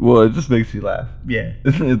 Well, it just makes you laugh. Yeah,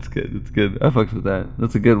 it's good. It's good. I fucks with that.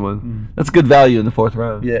 That's a good one. That's good value in the 4th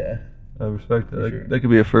round. Yeah, I respect it. Sure. That could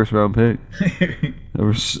be a 1st round pick. I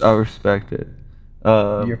respect it.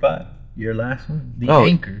 Year 5. Your last one? The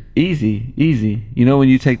Anchor. Easy. You know when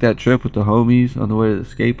you take that trip with the homies on the way to the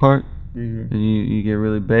skate park, and you get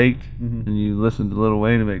really baked, and you listen to Lil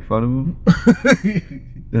Wayne and make fun of him,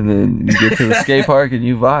 and then you get to the skate park and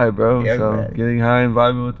you vibe, bro. Yeah, so getting high and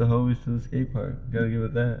vibing with the homies to the skate park, gotta give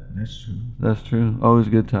it that. That's true. Always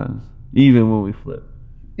good times, even when we flip.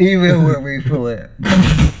 Hey,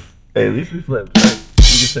 at least we flipped, right? We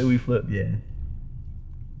can say we flipped. Yeah.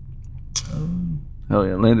 Hell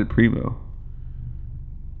yeah, landed primo.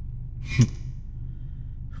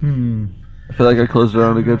 I feel like I closed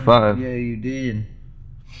around a good 5. Yeah, you did.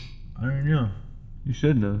 I don't know. You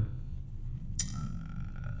should know.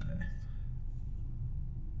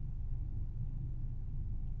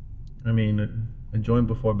 I mean, a joint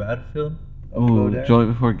before Battlefield. Oh,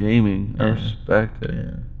 joint before gaming. Yeah. I respect it.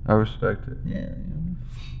 Yeah. I respect it.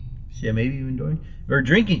 Yeah, maybe even doing or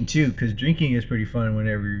drinking too, because drinking is pretty fun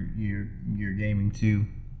whenever you're gaming too.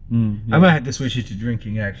 I might have to switch it to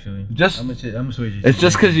drinking actually. I'm gonna switch it. It's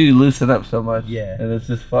just because you loosen up so much. Yeah, and it's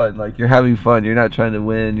just fun. Like you're having fun. You're not trying to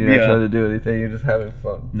win. You're not trying to do anything. You're just having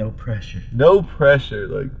fun. No pressure.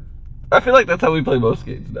 Like I feel like that's how we play most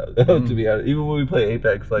games now. To be honest, even when we play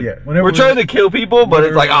Apex, like we're trying to kill people, but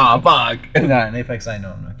it's like fuck. Nah, in Apex I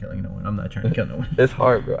know I'm not killing no one. I'm not trying to kill no one. It's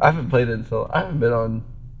hard, bro. I haven't played it I haven't been on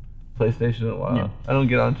PlayStation in a while. Yeah. I don't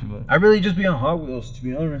get on too much. I really just be on Hot Wheels, to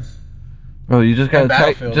be honest. Bro, you just gotta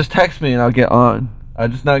just text me and I'll get on.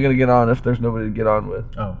 I'm just not gonna get on if there's nobody to get on with.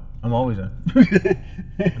 Oh, I'm always on.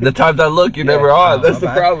 The times I look, you're never on. That's the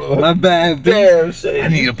problem. My bad. Damn shit. I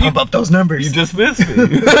need to pump up those numbers. You just missed me.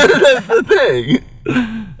 That's the thing.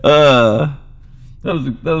 That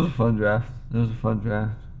was a fun draft. That was a fun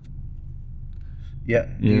draft. Yeah.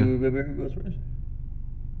 Do you remember who goes first?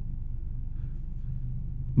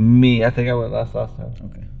 Me. I think I went last time.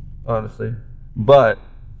 Okay. Honestly, but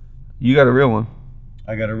you got a real one.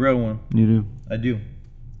 I got a real one. You do. I do.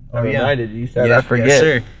 I reminded you. You said I forget. Yes,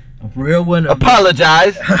 sir. A real one.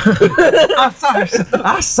 Apologize. I'm sorry, sir.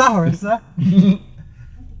 I'm sorry, sir.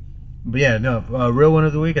 But yeah, no. Real one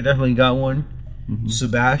of the week. I definitely got one.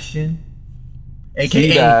 Sebastian,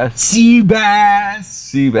 aka Seabass.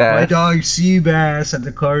 Seabass. My dog Seabass at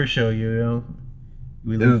the car show. You know.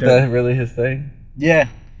 Is that really his thing? Yeah.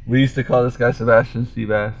 We used to call this guy Sebastian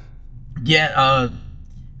Seabass. Yeah.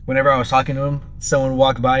 Whenever I was talking to him, someone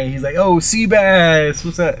walked by and he's like, "Oh, Seabass,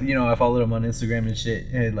 what's up?" You know, I followed him on Instagram and shit,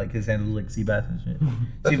 and like his handle like Seabass and shit.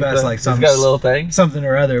 Seabass like something. He's got a little thing, something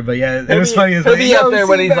or other. But yeah, it was funny. He'll be up there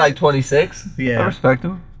when he's like 26. Yeah, I respect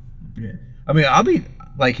him. Yeah, I mean, I'll be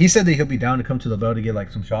like, he said that he'll be down to come to the Bell to get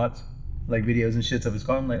like some shots, like videos and shits of his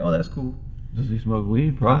car. I'm like, oh, that's cool. Does he smoke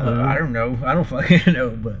weed? Probably. I don't know. I don't fucking know,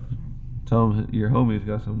 but tell him your homie's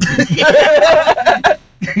got some.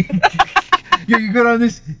 Yo, you good on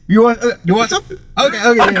this? You want some? Okay.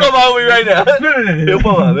 I'll come on with me right now. No. He'll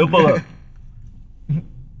pull up.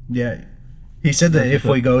 Yeah. He said that if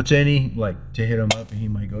we go to any, like, to hit him up and he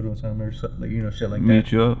might go to some or something, like, you know, shit like that.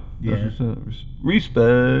 Meet you up. Yeah.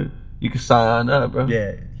 Respect. You can sign up, bro.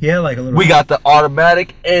 Yeah. He had like a little. We got the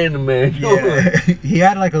automatic and the manual. Yeah. He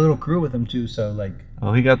had like a little crew with him too, so like.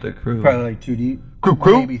 Oh, he got the crew. Probably like 2 deep.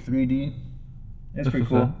 Crew? Maybe 3 deep. That's pretty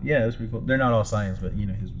cool. Yeah, that's pretty cool. They're not all science, but you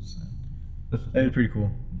know, his was science. That was pretty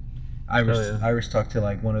cool. Iris talked to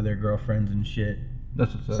like one of their girlfriends and shit.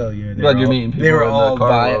 That's what's up. So yeah, glad you're meeting people. They were in all the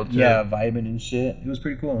car world, too. vibing and shit. It was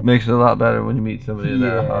pretty cool. Makes it a lot better when you meet somebody in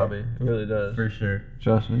that hobby. It really does. For sure.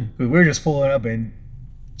 Trust me. We were just pulling up and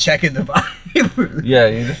checking the vibe. Yeah,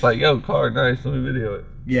 you're just like, yo, car, nice. Let me video it.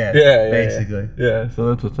 Yeah. Basically. Yeah. So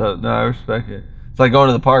that's what's up. No, I respect it. It's like going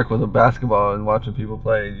to the park with a basketball and watching people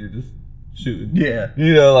play, and you're just shooting. Yeah.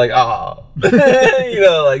 You know, like, you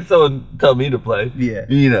know, like someone tell me to play. Yeah.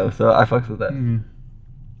 You know, so I fucks with that. Mm-hmm.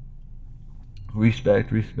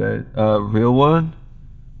 Respect. Real one.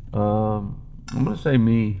 I'm gonna say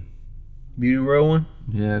me. You the real one?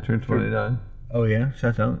 Yeah, I turned 29. Oh yeah,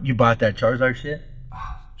 shout out. You bought that Charizard shit?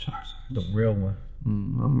 Charizard. The real one.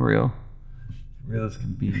 I'm real. Real as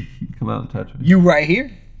can be. Come out and touch me. You right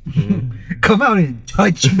here? Come out and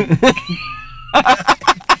touch me.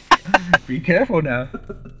 Be careful now.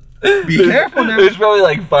 Be careful now. There's probably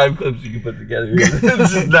like 5 clips you can put together.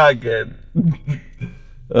 This is not good.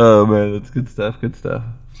 Oh man, that's good stuff.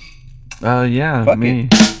 Yeah, Fuck me.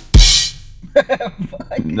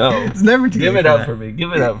 No, it's never too give late it up for me.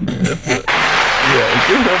 Give it up for me. That's it. Yeah,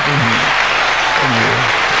 give it up for me.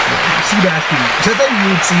 Seabass. Just like you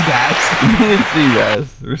would Seabass. Seabass.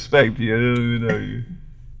 Respect you. I don't even know you.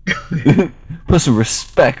 Put some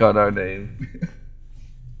respect on our name.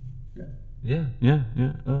 Yeah.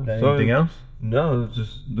 Anything else? No, it's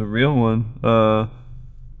just the real one.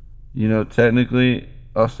 You know, technically,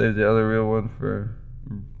 I'll save the other real one for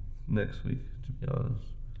next week, to be honest,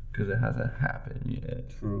 because it hasn't happened yet.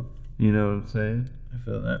 True. You know what I'm saying? I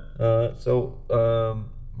feel that. So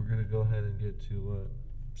we're gonna go ahead and get to what?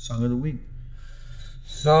 Song of the week.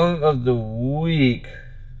 Song of the week.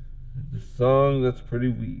 The song that's pretty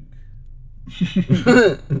weak.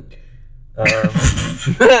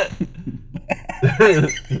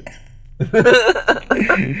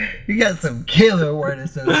 You got some killer word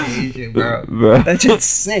association, bro. That shit's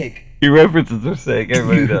sick. Your references are sick.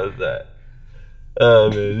 Everybody does that. Oh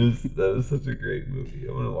man, that was such a great movie.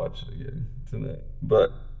 I want to watch it again tonight.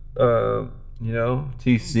 But you know,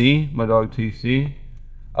 TC, my dog TC.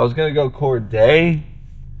 I was gonna go Corday,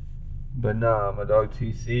 but nah, my dog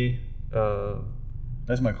TC.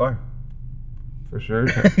 That's my car. For sure.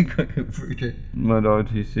 For sure. My dog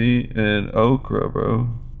TC and Okra, bro.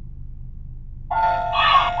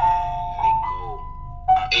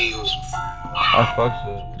 I fucks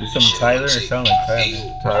with. Do some Tyler or sound like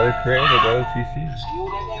Tyler? Tyler Creator, bro. TC.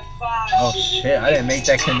 Oh shit! I didn't make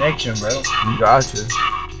that connection, bro. You gotcha.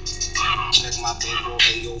 Check my bankroll,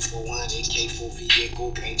 AO 400K for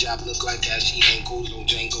vehicle. Paint job look like ashy ankles on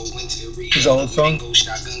Django interior. His old song.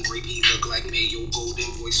 Shotgun gravy look like mayo.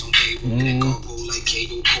 Golden voice on table. And cargo like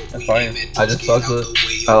KO. That's fine. I just fuck with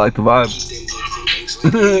it. I like the vibe.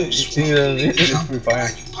 You know what I mean? It's pretty fire.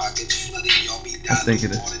 I'm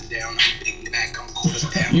thinking it.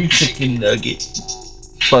 You chicken nugget.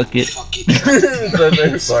 Fuck it. That's my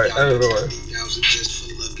favorite part. I don't know why.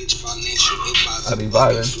 I be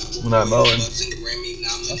vibing when I'm mowing.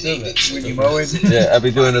 I feel that. When you mowing? Yeah, I be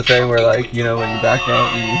doing the thing where, like, you know, when you back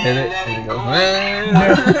out and you hit it and it goes.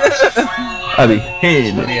 I be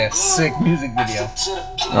hitting it. Yeah, sick music video.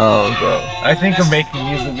 Oh, bro. I think of making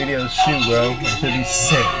music videos too, bro. It should be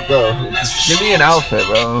sick. Bro, just give me an outfit,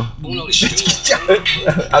 bro.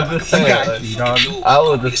 I'm just saying. Got you, dog.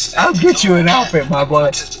 I'll get you an outfit, my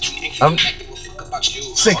boy. I'm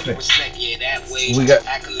sick fit.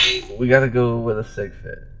 We gotta go with a sick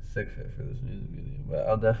fit for this music video. But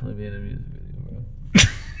I'll definitely be in a music video, bro.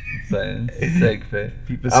 I'm saying sick fit.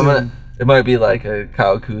 It might be like a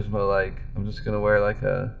Kyle Kuzma, like I'm just gonna wear like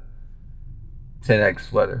a 10X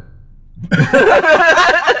sweater.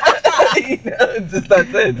 You know, just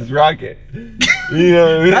that's it. Just rock it. You know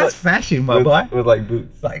what I mean? That's fashion, my boy. With like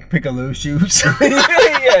boots, like Piccolo shoes.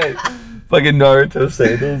 Yeah, fucking Naruto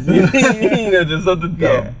sandals. You know, just something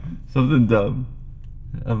dumb. Yeah. Something dumb.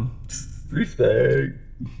 Respect.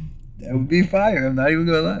 That would be fire. I'm not even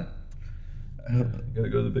gonna lie. Gotta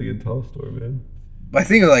go to the big and tall store, man. I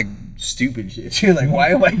think of like stupid shit. You're like,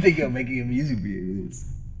 why am I thinking of making a music video of this?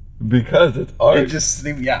 Because it's art. It just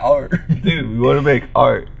art. Dude, we want to make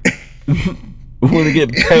art. We want to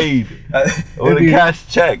get paid. I want to cash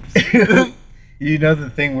checks. You know the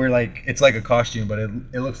thing where like it's like a costume, but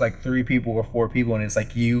it looks like 3 people or 4 people, and it's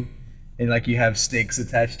like you, and like you have sticks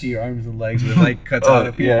attached to your arms and legs with like cuts out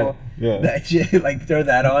of people. Yeah. That shit, like throw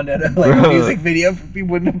that on at a music video for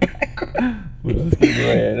people in the background. We're just gonna be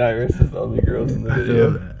Mariah and Iris as the only girls in the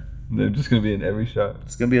video. They're just gonna be in every shot.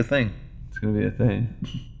 It's gonna be a thing. It's gonna be a thing.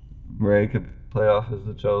 Mariah could play off as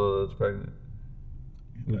the cholo that's pregnant.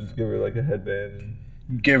 We'll just give her like a headband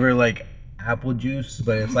and give her like apple juice,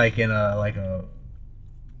 but it's like in a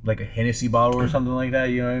Hennessy bottle or something like that.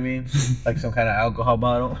 You know what I mean? Like some kind of alcohol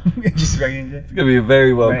bottle. Just regular. It's gonna be a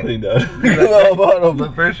very well cleaned out alcohol bottle,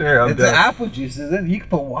 but for sure it's an apple juice, isn't it? You can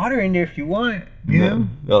put water in there if you want. You know?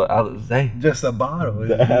 Well, Alizé. Just a bottle.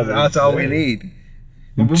 That's all we need.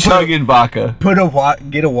 Chugging vodka.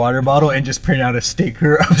 Get a water bottle and just print out a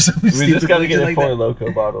sticker of some. We just gotta get like 4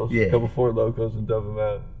 Loco bottles. Yeah. A couple 4 Locos and dump them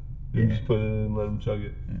out. And just put it in and let them chug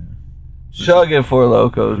it. Yeah. Chugging 4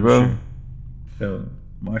 Locos, bro. Sure. So,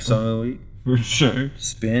 my song of the week. For sure.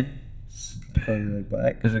 Spin. Probably like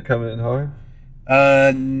black. Is it coming in hard?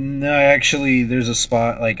 No, actually, there's a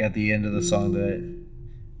spot like at the end of the song that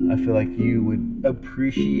I feel like you would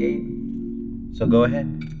appreciate. So go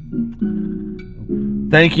ahead.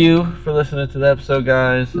 Thank you for listening to the episode,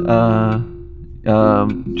 guys.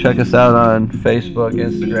 Check us out on Facebook,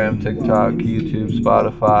 Instagram, TikTok, YouTube,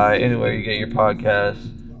 Spotify, anywhere you get your podcasts,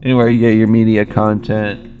 anywhere you get your media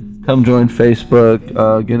content. Come join Facebook,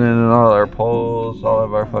 get in on all our polls, all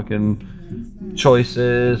of our fucking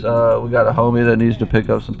choices. We got a homie that needs to pick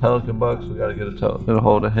up some Pelican bucks. We got to get a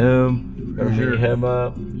hold of him. Got to hit him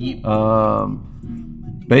up.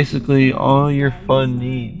 Basically, all your fun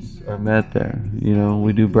needs are met there. You know,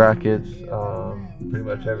 we do brackets pretty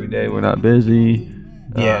much every day. We're not busy.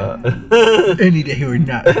 Yeah. Any day we're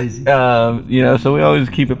not busy. You know, so we always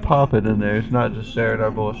keep it popping in there. It's not just sharing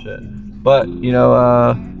our bullshit. But, you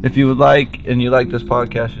know, if you would like, and you like this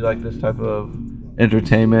podcast, you like this type of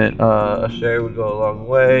entertainment, a share would go a long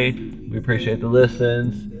way. We appreciate the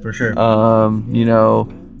listens. For sure. You know,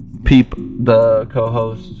 Peep, the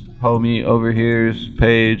co-host, homie over here's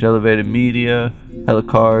page, Elevated Media, hella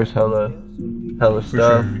cars, hella stuff.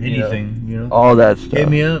 Sure. Anything, you know. All that stuff. Hit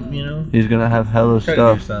me up, you know. He's gonna have hella Try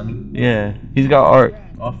stuff. To do something. Yeah, he's got art.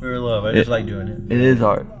 All for love. I just like doing it. It is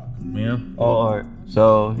art. Yeah. All art.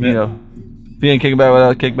 So, you know, if you ain't kicking back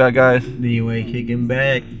without kickback, guys. Then you ain't kicking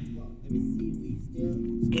back.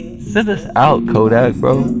 Send us out, Kodak,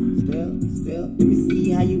 bro. Let me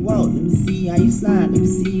see how you walk, let me see how you slide, let me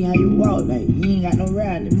see how you walk. Like you ain't got no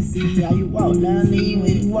ride, let me see how you walk. Now lean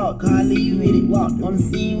with it, walk, car lean with it, walk. On the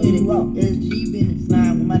scene with it, walk. SG business,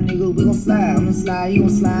 slide with my niggas, we gon' slide. I'm gon' slide, you gon'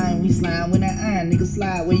 slide, we slide with that iron, nigga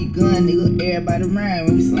slide where you gun, nigga. Everybody rhyme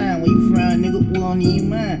when we slide, where you from, nigga. We don't need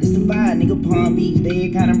mind. It's the vibe, nigga. Palm Beach, they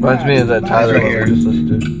kinda bright. Reminds me of that Tyler one we just listened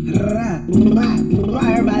to.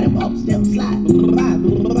 Everybody walk, step, slide.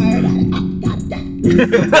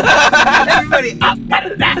 Everybody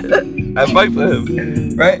I fucked with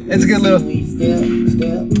him. Right? It's a good little. I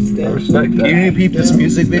respect that. You need to peep this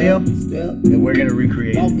music video, and we're gonna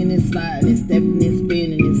recreate it. Walking and sliding, stepping and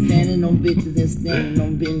spinning, and standing on bitches and standing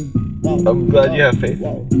on business. I'm glad you have faith.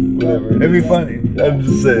 Whatever. It'd be funny. I'm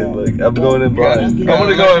just saying, like, I'm going in blind. I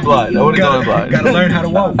want to go in blind. Gotta learn how to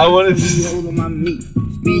walk. I want to just. I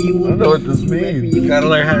don't know what this means. You gotta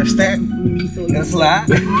learn how to stand and slide.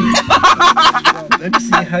 Let me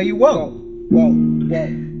see how you walk. Walk, walk,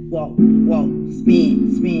 walk, walk.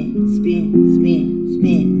 Spin, spin, spin, spin,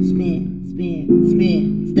 spin, spin, spin,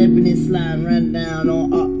 spin. Step in this slime, run down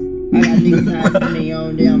on ups. I got niggas hiding from me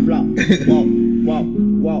on damn block. Walk, walk,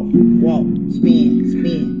 walk, walk. Spin,